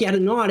suddenly, like, you had a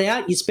night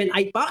out, you spent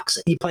 $8,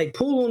 you played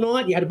pool all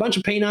night, you had a bunch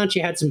of peanuts,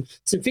 you had some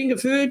finger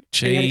food,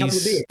 and you had a couple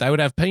of beers. Cheese. They would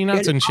have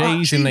peanuts and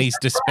cheese in these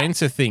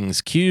dispenser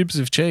things, cubes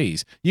of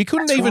cheese. You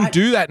couldn't even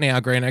do that now,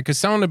 Grano, because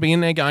someone would be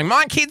in there going,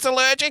 my kid's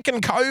allergic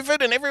and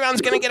COVID and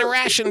everyone's going to get a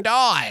rash and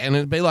die. And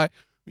it'd be like,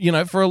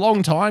 for a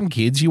long time,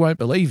 kids, you won't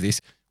believe this.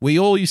 We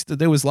all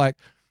there was like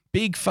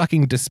big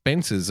fucking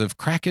dispensers of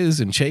crackers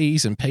and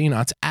cheese and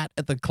peanuts at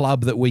the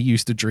club that we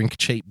used to drink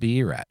cheap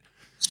beer at.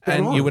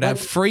 And you would have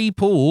free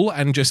pool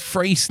and just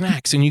free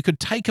snacks, and you could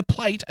take a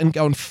plate and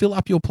go and fill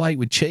up your plate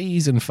with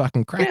cheese and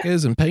fucking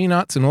crackers and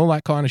peanuts and all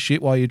that kind of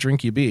shit while you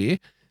drink your beer.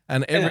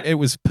 And it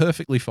was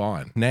perfectly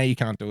fine. Now you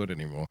can't do it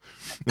anymore.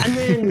 And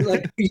then,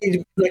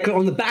 like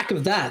on the back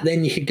of that,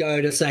 then you could go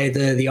to, say,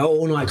 the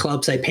all-night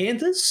club, say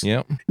Panthers.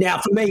 Yep. Now,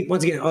 for me,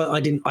 once again, I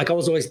didn't, like, I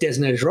was always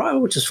designated driver,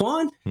 which is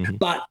fine,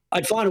 but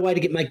I'd find a way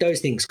to make those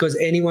things, because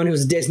anyone who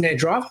was a designated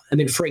driver, and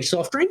then free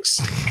soft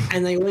drinks,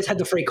 and they always had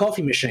the free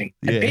coffee machine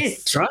at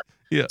Panthers, right?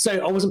 Yeah.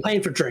 So I wasn't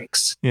paying for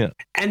drinks. Yeah.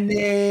 And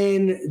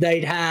then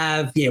they'd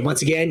have,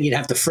 once again, you'd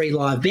have the free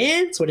live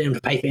band, so I didn't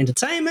have to pay for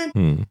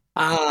entertainment.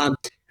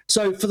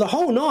 So for the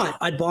whole night,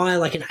 I'd buy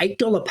like an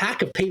 $8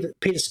 pack of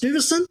Peter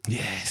Stuyvesant.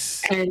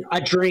 Yes. And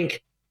I'd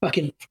drink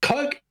fucking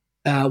Coke,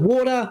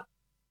 water.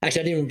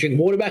 Actually, I didn't drink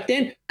water back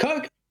then.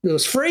 Coke, it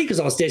was free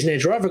because I was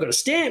designated driver. I got a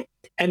stamp.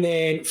 And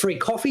then free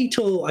coffee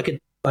till I could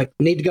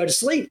need to go to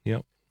sleep.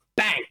 Yep.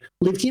 Bang,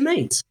 live to your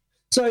means.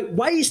 So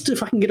ways to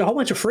fucking get a whole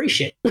bunch of free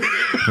shit.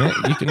 Yeah,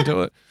 you can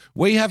do it.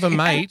 We have a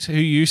mate who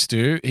used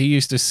to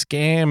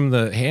scam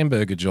the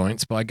hamburger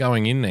joints by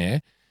going in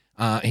there.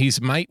 His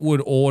mate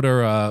would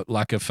order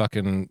like a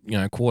fucking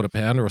quarter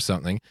pounder or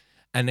something,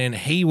 and then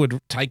he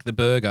would take the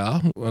burger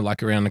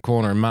like around the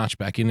corner and march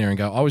back in there and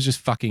go, I was just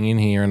fucking in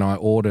here and I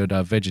ordered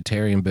a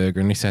vegetarian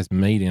burger and this has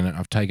meat in it.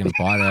 I've taken a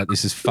bite out.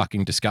 This is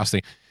fucking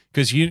disgusting.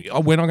 Because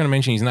we're not going to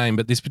mention his name,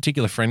 but this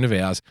particular friend of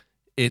ours,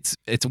 it's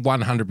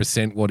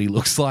 100% what he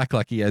looks like.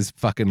 Like he has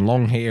fucking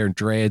long hair and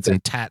dreads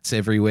and tats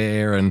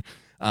everywhere and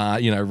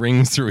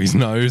rings through his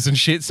nose and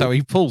shit. So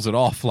he pulls it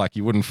off like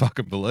you wouldn't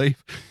fucking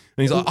believe.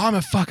 And he's like, I'm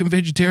a fucking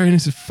vegetarian.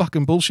 This is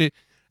fucking bullshit.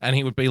 And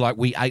he would be like,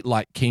 we ate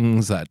like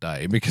kings that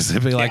day, because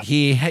they'd be like,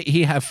 here,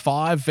 have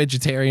 5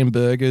 vegetarian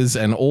burgers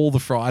and all the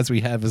fries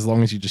we have, as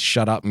long as you just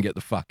shut up and get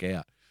the fuck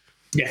out.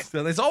 Yeah.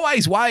 So there's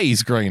always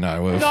ways,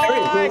 Greeno, of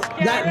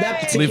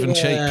that living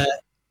cheap.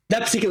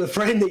 That particular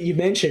friend that you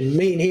mentioned,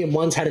 me and him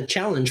once had a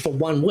challenge for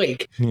 1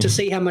 week to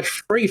see how much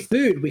free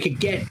food we could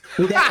get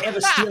without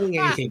ever stealing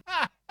anything.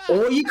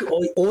 All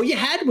you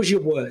had was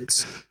your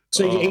words.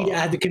 So you either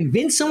had to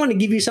convince someone to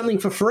give you something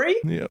for free,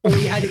 or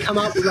you had to come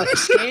up with like a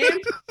scam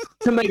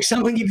to make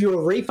someone give you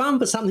a refund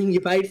for something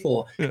you paid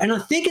for. Yeah. And I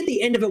think at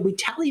the end of it, we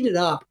tallied it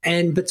up,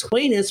 and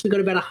between us, we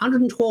got about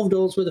 $112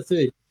 worth of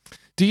food.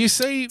 Do you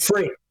see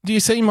free? Do you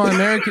see my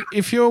American?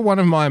 If you're one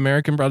of my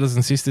American brothers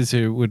and sisters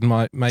who would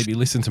maybe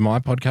listen to my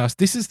podcast,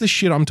 this is the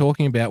shit I'm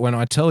talking about when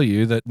I tell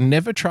you that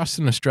never trust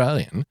an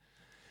Australian.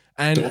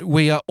 And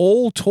we are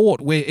all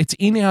taught where it's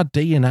in our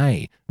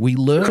DNA. We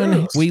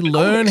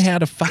learn how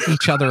to fuck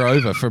each other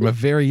over from a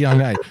very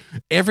young age.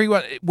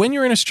 Everyone, when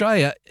you're in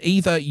Australia,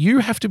 either you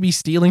have to be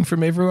stealing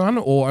from everyone,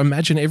 or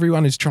imagine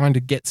everyone is trying to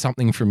get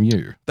something from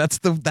you. That's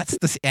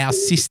our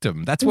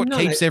system. That's what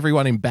keeps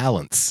everyone in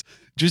balance.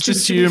 Just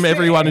assume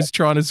everyone is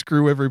trying to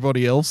screw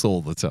everybody else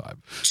all the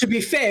time. To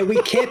be fair,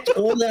 we kept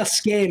all our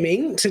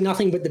scamming to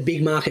nothing but the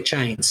big market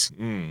chains.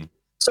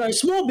 So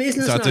small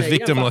business. So it's a no, you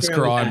don't victimless fuck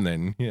around with crime that.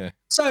 then. Yeah.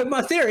 So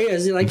my theory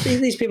is like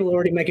these people are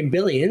already making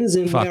billions,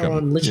 and Fuck we're 'em.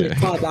 on literally Yeah.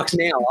 $5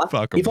 an hour.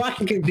 Fuck 'em. If I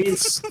can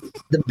convince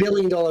the $1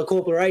 billion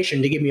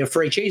corporation to give me a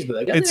free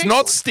cheeseburger, then It's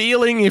not excellent.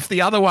 stealing if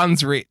the other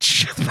one's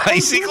rich,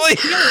 basically.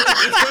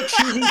 if they're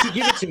choosing to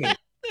give it to me.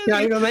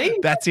 You know what I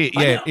mean? That's it.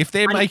 I Yeah. know. If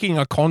they're I know. making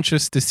a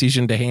conscious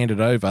decision to hand it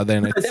over,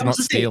 then it's That not was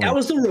the thing. stealing. That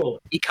was the rule.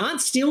 You can't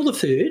steal the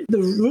food. The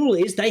rule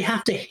is they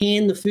have to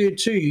hand the food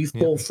to you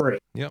for free.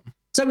 Yep.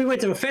 So we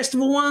went to a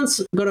festival once,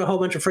 got a whole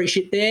bunch of free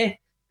shit there. It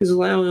was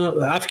like,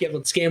 I forget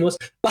what the scam was.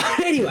 But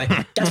anyway,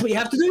 that's what you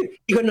have to do.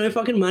 You got no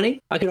fucking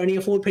money. I could only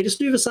afford Peter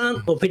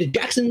Stuyvesant or Peter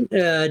Jackson,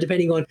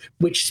 depending on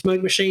which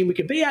smoke machine we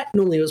could be at.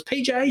 Normally it was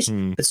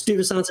PJs, but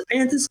Stuyvesant's at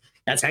Panthers.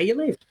 That's how you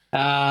lived.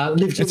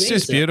 It's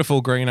just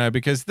beautiful, Greeno,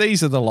 because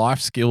these are the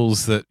life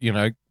skills that, you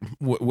know,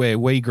 where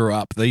we grew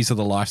up. These are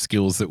the life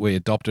skills that we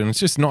adopted. And it's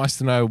just nice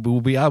to know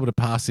we'll be able to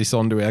pass this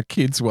on to our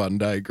kids one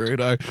day,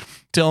 Greeno,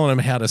 telling them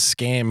how to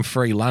scam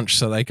free lunch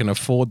so they can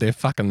afford their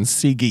fucking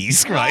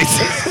ciggies, right?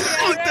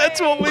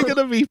 That's what we're going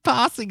to be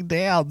passing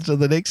down to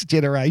the next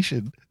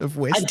generation of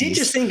Westies.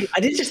 I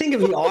did just think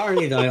of the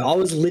irony though. I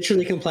was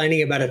literally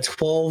complaining about a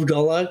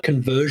 $12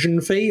 conversion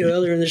fee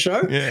earlier in the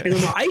show, Yeah. and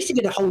I'm like, I used to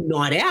get a whole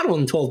night out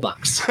on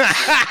 $12.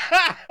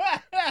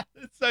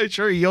 It's so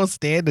true. Your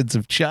standards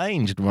have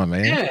changed, my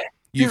man. Yeah,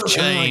 You've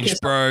Yeah, I changed, guess-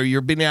 bro.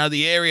 You've been out of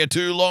the area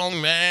too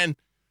long, man.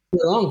 too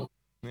long.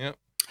 Yep.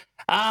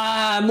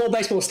 More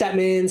baseball stat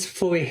mans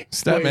before we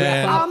Stat wrap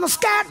man. up. a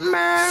scat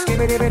man.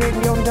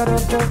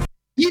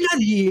 You know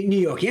the New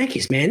York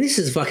Yankees, man. This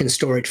is a fucking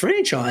storied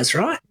franchise,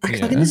 right? Like,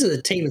 Yeah. fucking, this is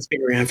a team that's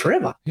been around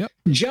forever. Yep.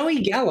 Joey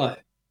Gallo,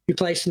 who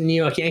plays for the New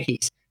York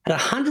Yankees, had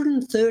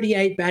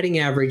 138 batting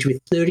average with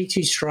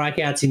 32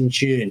 strikeouts in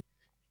June.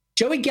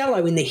 Joey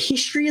Gallo, in the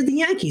history of the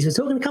Yankees, we're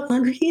talking a couple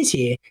hundred years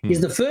here,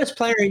 is the first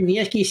player in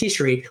Yankees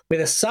history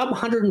with a sub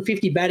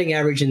 150 batting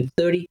average and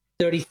 30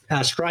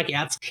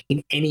 strikeouts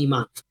in any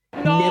month.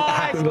 Never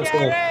happened before.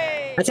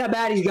 That's how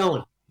bad he's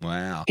going.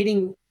 Wow.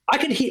 Hitting, I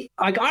could hit.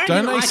 I Don't reckon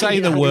I they could say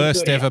hit the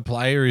worst 130. ever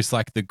player is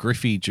like the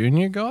Griffey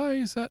Jr. guy?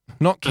 Is that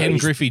not Ken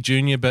he's- Griffey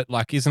Jr., but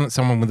like, isn't it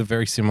someone with a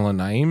very similar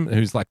name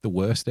who's like the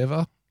worst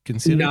ever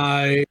considered?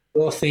 No,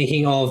 you're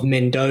thinking of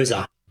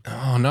Mendoza.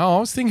 Oh, no. I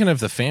was thinking of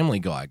the Family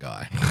Guy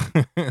guy,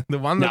 the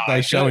one that No,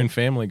 they show no. in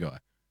Family Guy.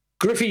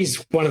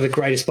 Griffey's one of the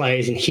greatest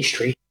players in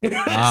history.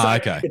 Ah,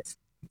 okay. It's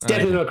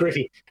definitely not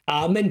Griffey.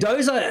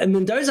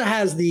 Mendoza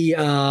has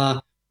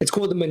the it's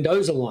called the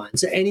Mendoza line.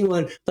 So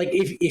anyone like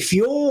if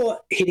you're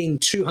hitting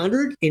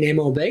 200 in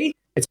MLB,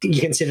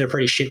 you're considered a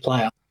pretty shit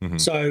player. Mhm.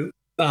 So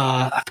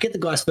I forget the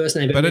guy's first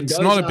name, But it's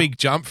not a Mendoza- big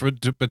jump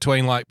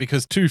between like,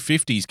 because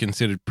 250 is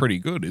considered pretty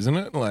good, isn't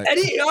it? Like,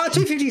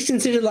 250 is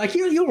considered like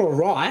you're all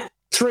right.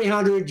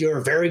 300, you're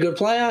a very good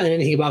player, and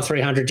anything above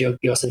 300,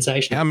 you're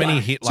sensational. how many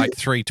But- hit like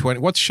 320?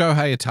 What's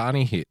Shohei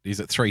Ohtani hit? Is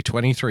it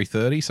 320,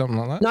 330, something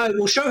like that? No,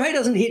 well, Shohei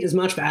doesn't hit as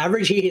much for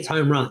average. He hits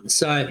home runs.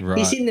 So Right.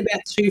 he's hitting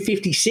about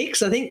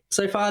 256, I think,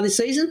 so far this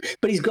season.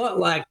 But he's got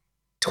like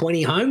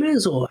 20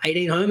 homers or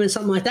 18 homers,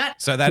 something like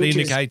that. So that which is-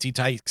 indicates he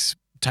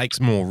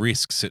takes more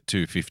risks at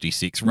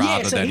 256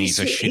 rather so than he's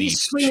a swinging-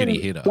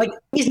 shitty hitter. Like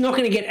he's not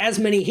going to get as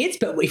many hits,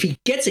 but if he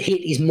gets a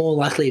hit, he's more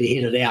likely to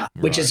hit it out,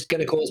 which Right. is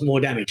going to cause more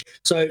damage.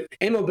 So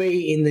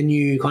MLB in the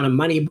new kind of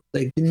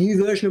the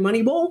new version of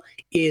Moneyball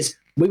is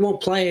we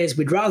want players.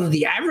 We'd rather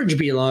the average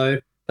be low,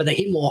 but they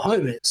hit more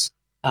homers.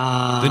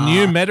 The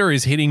new meta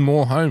is hitting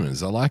more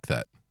homers. I like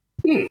that.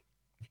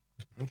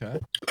 Okay.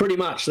 Pretty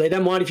much. They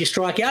don't mind if you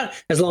strike out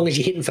as long as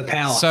you're hitting for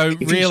power. So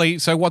If you- really,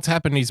 so what's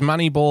happened is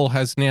Moneyball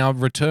has now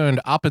returned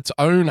up its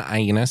own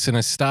anus and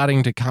is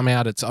starting to come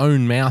out its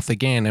own mouth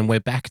again, and we're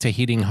back to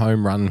hitting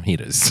home run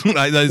hitters.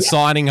 Like those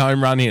signing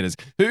home run hitters.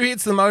 Who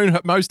hits the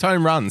most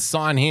home runs?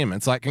 Sign him.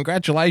 It's like,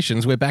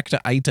 congratulations, we're back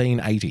to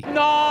 1880.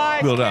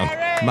 Nice. Well done.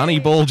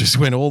 Moneyball just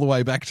went all the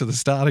way back to the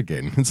start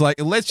again. It's like,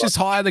 let's just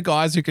hire the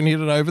guys who can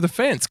hit it over the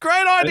fence.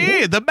 Great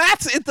idea. The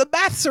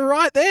maths are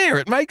right there.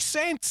 It makes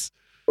sense.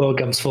 Well, it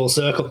comes full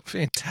circle.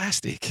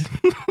 Fantastic.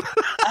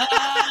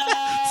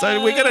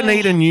 So we're going to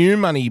need a new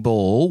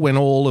Moneyball when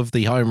all of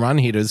the home run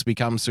hitters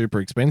become super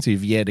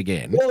expensive yet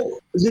again. Well,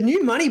 the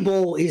new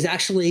Moneyball is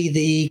actually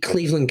the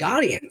Cleveland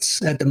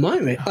Guardians at the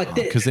moment. Like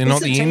Because they're this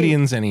not is a the team-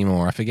 Indians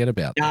anymore. I forget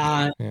about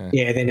that.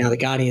 Yeah, they're now the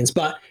Guardians.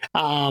 But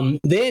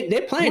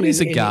they're playing. What is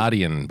a in-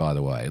 Guardian, by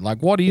the way?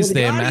 Like, what is Well, the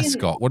their Guardian-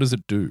 mascot? What does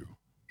it do?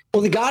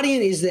 Well, the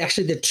Guardian is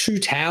actually the two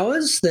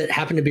towers that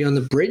happen to be on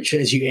the bridge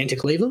as you enter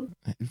Cleveland.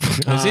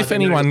 As if the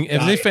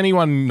Guardian.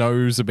 anyone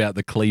knows about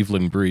the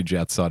Cleveland Bridge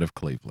outside of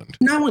Cleveland.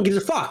 No one gives a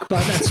fuck,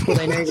 but that's what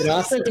they named it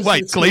after. It's-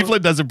 Wait, it's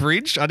Cleveland does a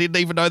bridge? I didn't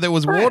even know there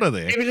was water not-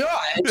 there. Neither did I,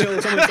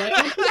 until someone said,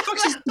 "What the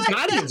fuck's this? The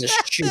Guardians? A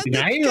stupid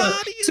name. Like,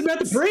 it's about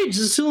the bridge.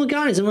 It's still the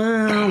Guardians."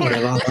 Well,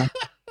 whatever.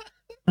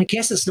 I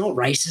guess it's not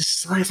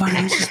racist. I find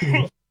it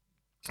just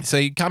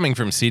See, coming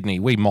from Sydney,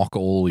 we mock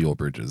all your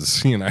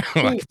bridges. You know,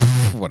 like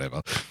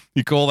whatever.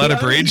 You call that a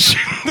bridge?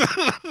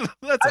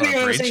 That's I think not a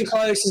I'm bridge. saying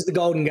close is the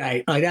Golden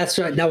Gate. Like that's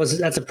right.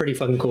 That's a pretty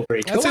fucking cool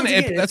bridge. That's But once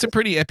again, that's a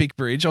pretty epic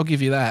bridge. I'll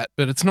give you that,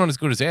 but it's not as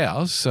good as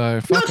ours. So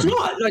no, fuck it's 'em.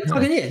 not. Like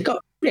fucking yeah.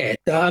 Yeah,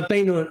 I've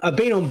been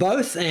on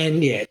both,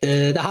 and yeah,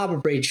 the Harbour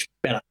Bridge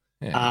better.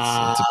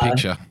 Yeah, it's a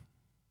picture.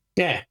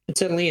 Yeah, it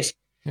certainly is.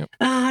 Yep.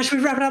 Should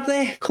we wrap it up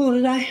there? Call it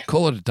a day.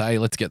 Call it a day.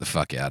 Let's get the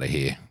fuck out of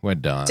here. We're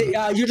done. So,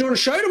 you're doing a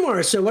show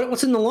tomorrow, so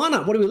what's in the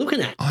lineup? What are we looking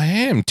at? I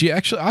am. Do you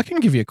actually? I can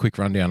give you a quick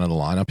rundown of the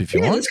lineup if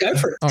you want. Let's go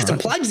for it. Get some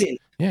plugs in.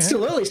 Yeah. It's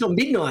still early. It's not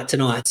midnight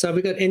tonight, so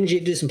we've got energy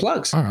to do some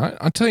plugs. All right.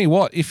 I'll tell you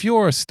what. If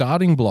you're a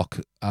Starting Block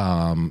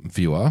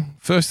viewer,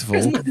 first of all,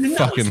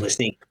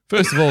 listening.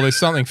 First of all, there's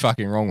something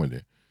fucking wrong with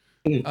you.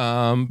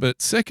 But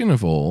second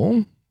of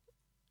all,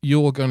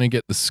 you're going to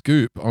get the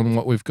scoop on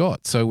what we've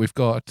got. So we've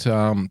got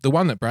the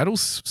one that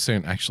Braddles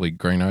sent, actually,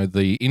 Greeno.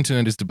 The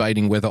internet is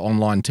debating whether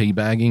online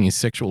teabagging is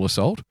sexual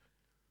assault.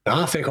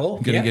 Fair call.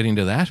 Going to get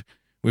into that.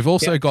 We've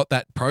also got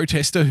that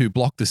protester who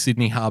blocked the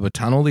Sydney Harbour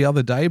Tunnel the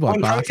other day by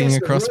barking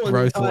across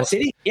Growth.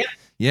 City. Yep.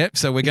 Yep.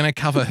 So we're going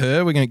to cover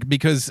her. We're going to,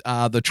 because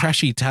the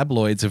trashy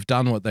tabloids have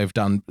done what they've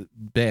done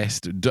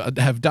best,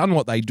 have done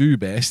what they do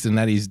best, and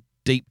that is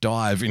deep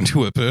dive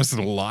into her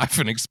personal life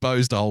and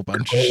exposed a whole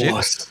bunch of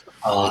shit.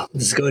 Oh,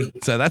 this is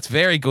good. So that's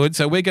very good.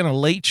 So we're going to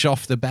leech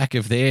off the back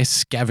of their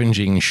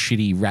scavenging,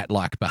 shitty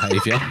rat-like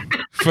behaviour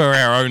for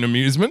our own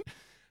amusement.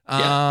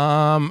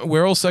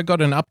 We're also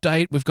got an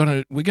update. We're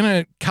going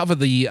to cover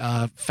the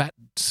fat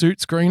suit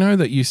Greeno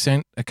that you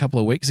sent a couple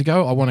of weeks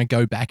ago. I want to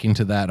go back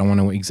into that. I want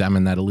to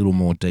examine that a little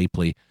more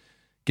deeply.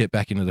 Get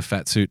back into the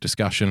fat suit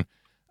discussion.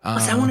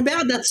 What's that one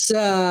about? That's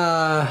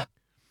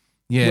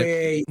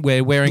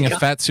where wearing a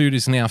fat suit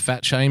is now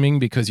fat shaming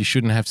because you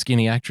shouldn't have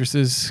skinny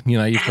actresses. You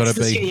know, you've got to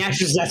be skinny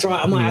actresses. That's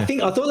right. I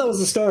thought that was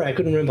the story. I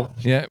couldn't remember.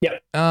 Yeah.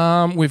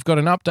 Yep. We've got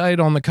an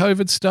update on the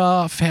COVID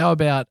stuff. How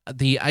about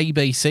the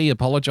ABC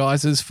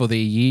apologizes for their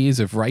years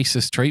of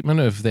racist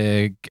treatment of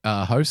their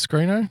host,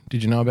 Greeno?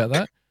 Did you know about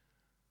that?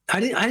 I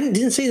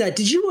didn't see that.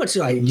 Did you watch?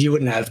 You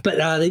wouldn't have,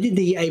 but they did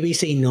the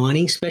ABC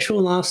 90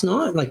 special last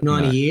night, like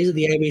 90 years of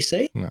the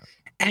ABC. No.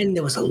 And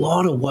there was a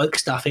lot of woke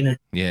stuff in it.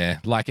 Yeah,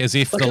 like as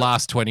if the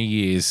last 20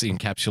 years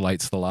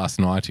encapsulates the last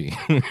 90.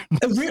 It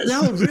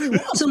really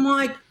was. I'm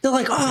like, they're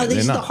like,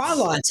 these are the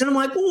highlights. And I'm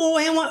like,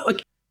 how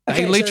much?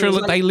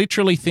 They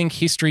literally think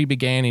history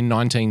began in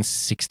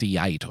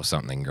 1968 or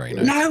something,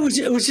 Greeno. No,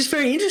 it was just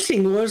very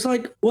interesting. I was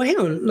like, well, hang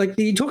on. Like,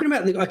 you're talking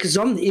about, because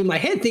I'm in my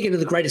head thinking of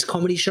the greatest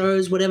comedy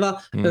shows,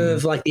 whatever,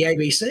 of like the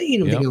ABC.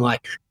 And I'm thinking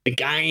like the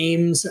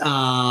games,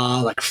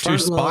 like Too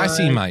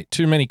spicy, mate.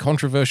 Too many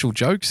controversial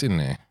jokes in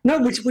there. No,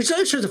 which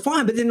those shows are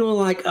fine, but then there were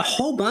like a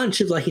whole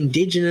bunch of like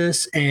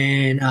Indigenous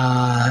and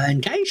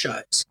gay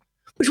shows.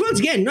 Which, once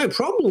again, no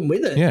problem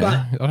with it. Yeah,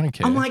 but I don't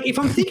care. I'm like, if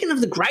I'm thinking of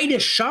the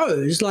greatest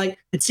shows, like,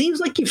 it seems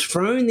like you've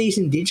thrown these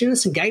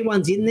Indigenous and gay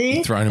ones in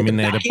there. Thrown them in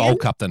there to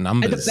bulk up the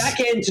numbers. At the back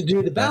end to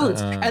do the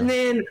balance. And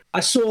then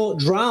I saw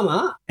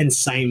drama, and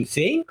same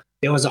thing.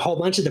 There was a whole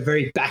bunch at the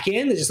very back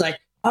end. They're just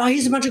like,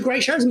 here's a bunch of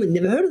great shows. I've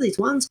never heard of these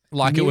ones.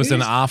 Like news. It was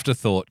an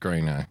afterthought,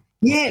 Greeno.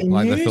 Yeah,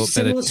 like news, they thought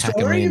similar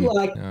story,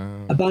 like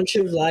a bunch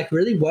of like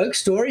really woke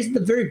stories at the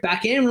very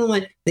back end. And I'm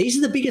like, these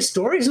are the biggest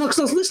stories. And because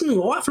I was listening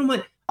to my wife, and I'm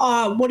like,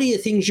 what are the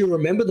things you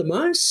remember the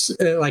most?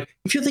 Like,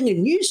 if you're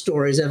thinking news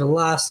stories over the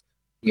last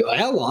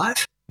our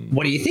life,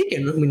 what are you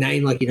thinking? We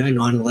name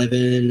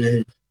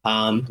 9/11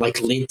 and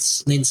like Lynch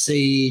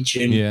Siege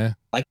and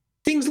like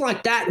things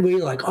like that. Where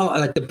you're like,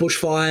 like the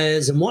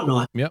bushfires and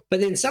whatnot. Yep. But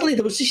then suddenly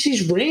there was just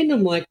these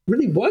random like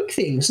really woke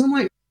things. And I'm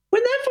like,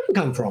 where'd that fucking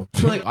come from?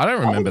 Like, I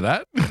don't remember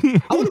that. I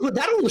would have put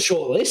that on the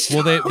short list.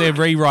 Well, they're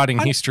rewriting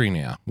history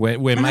now.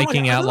 We're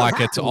making out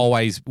like it's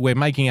always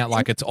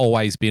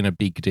been a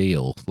big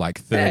deal, like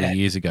 30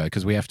 years ago,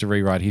 because we have to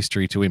rewrite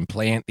history to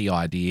implant the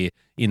idea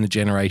in the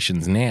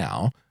generations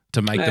now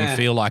to make them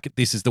feel like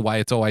this is the way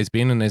it's always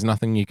been and there's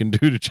nothing you can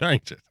do to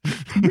change it.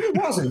 It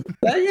wasn't.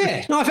 But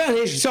I found it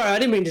interesting. Sorry, I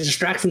didn't mean to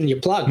distract from your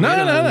plug.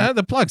 No,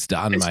 the plug's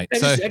done, mate.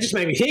 It just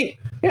made me think.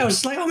 Yeah, I was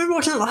just like, I remember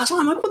watching that last time.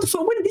 I'm like, what the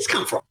fuck? Where did this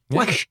come from?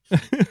 Like,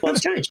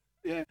 what's changed?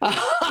 Yeah.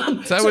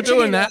 So we're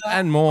doing that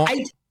and more.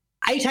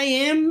 8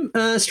 a.m.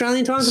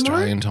 Australian time tomorrow?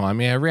 Australian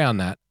time, yeah, around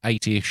that.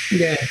 8-ish.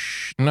 Yeah.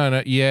 No,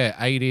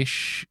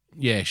 8-ish.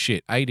 Yeah,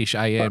 8-ish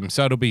a.m.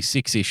 So it'll be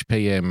 6-ish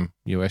p.m.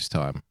 US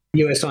time.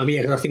 US time,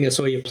 yeah, because I think I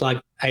saw you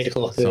plug 8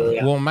 o'clock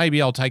earlier. Well,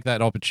 maybe I'll take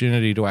that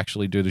opportunity to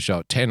actually do the show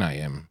at 10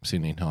 a.m.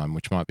 Sydney time,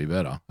 which might be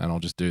better, and I'll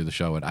just do the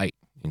show at 8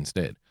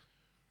 instead.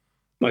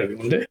 Whatever you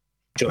want to do.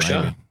 Your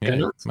show.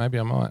 Yeah, maybe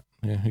I might.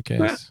 Yeah, who cares?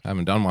 Yeah. I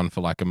haven't done one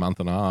for like a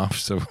month and a half,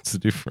 so what's the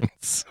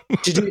difference?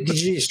 Did you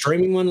do a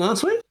streaming one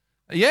last week?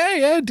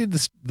 Yeah, I did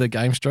the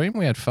game stream.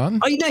 We had fun.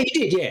 Oh, no, you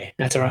did, yeah.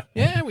 That's all right.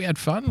 Yeah, we had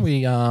fun.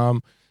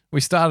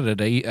 We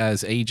started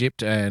as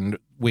Egypt, and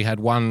we had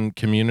one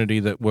community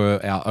that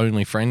were our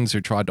only friends who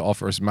tried to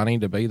offer us money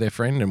to be their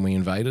friend, and we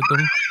invaded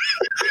them.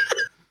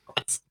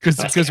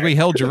 Because we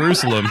held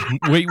Jerusalem.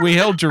 We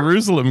held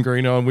Jerusalem,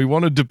 Greeno, and we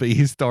wanted to be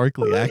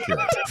historically accurate.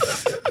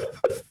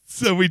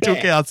 So we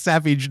took our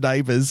savage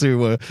neighbors who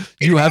were,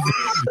 you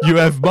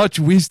have much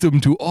wisdom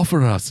to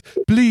offer us.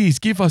 Please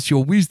give us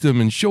your wisdom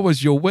and show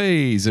us your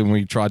ways. And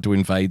we tried to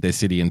invade their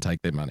city and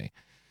take their money.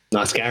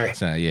 Nice, Gary.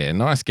 So, yeah,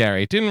 nice,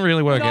 Gary. It didn't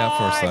really work out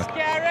for us, though.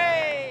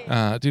 Gary!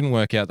 Didn't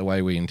work out the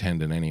way we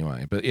intended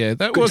anyway. But yeah,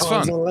 that Good was times,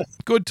 fun. nonetheless.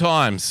 Good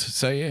times.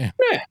 So yeah.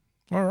 Yeah.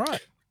 All right.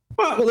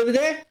 All right, we'll leave it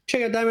there.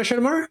 Check out Damo Show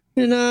tomorrow,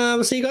 and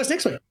we'll see you guys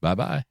next week.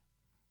 Bye-bye.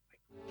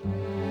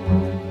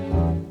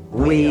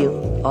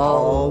 We'll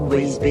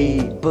always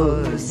be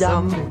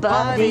bosom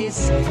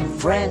buddies,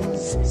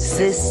 friends,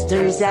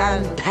 sisters,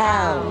 and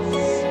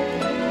pals.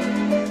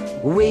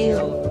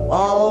 We'll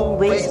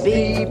always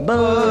be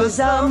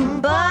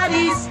bosom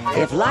buddies.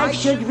 If life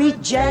should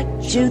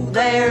reject you,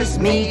 there's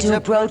me to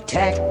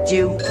protect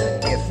you.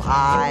 If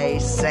I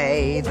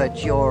say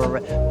that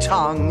your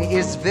tongue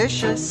is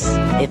vicious,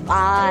 If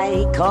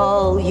I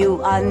call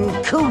you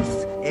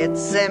uncouth, it's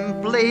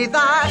simply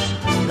that.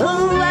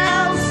 who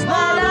else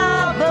but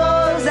a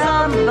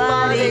bosom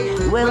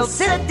buddy will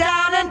sit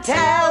down and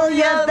tell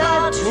you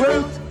the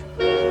truth?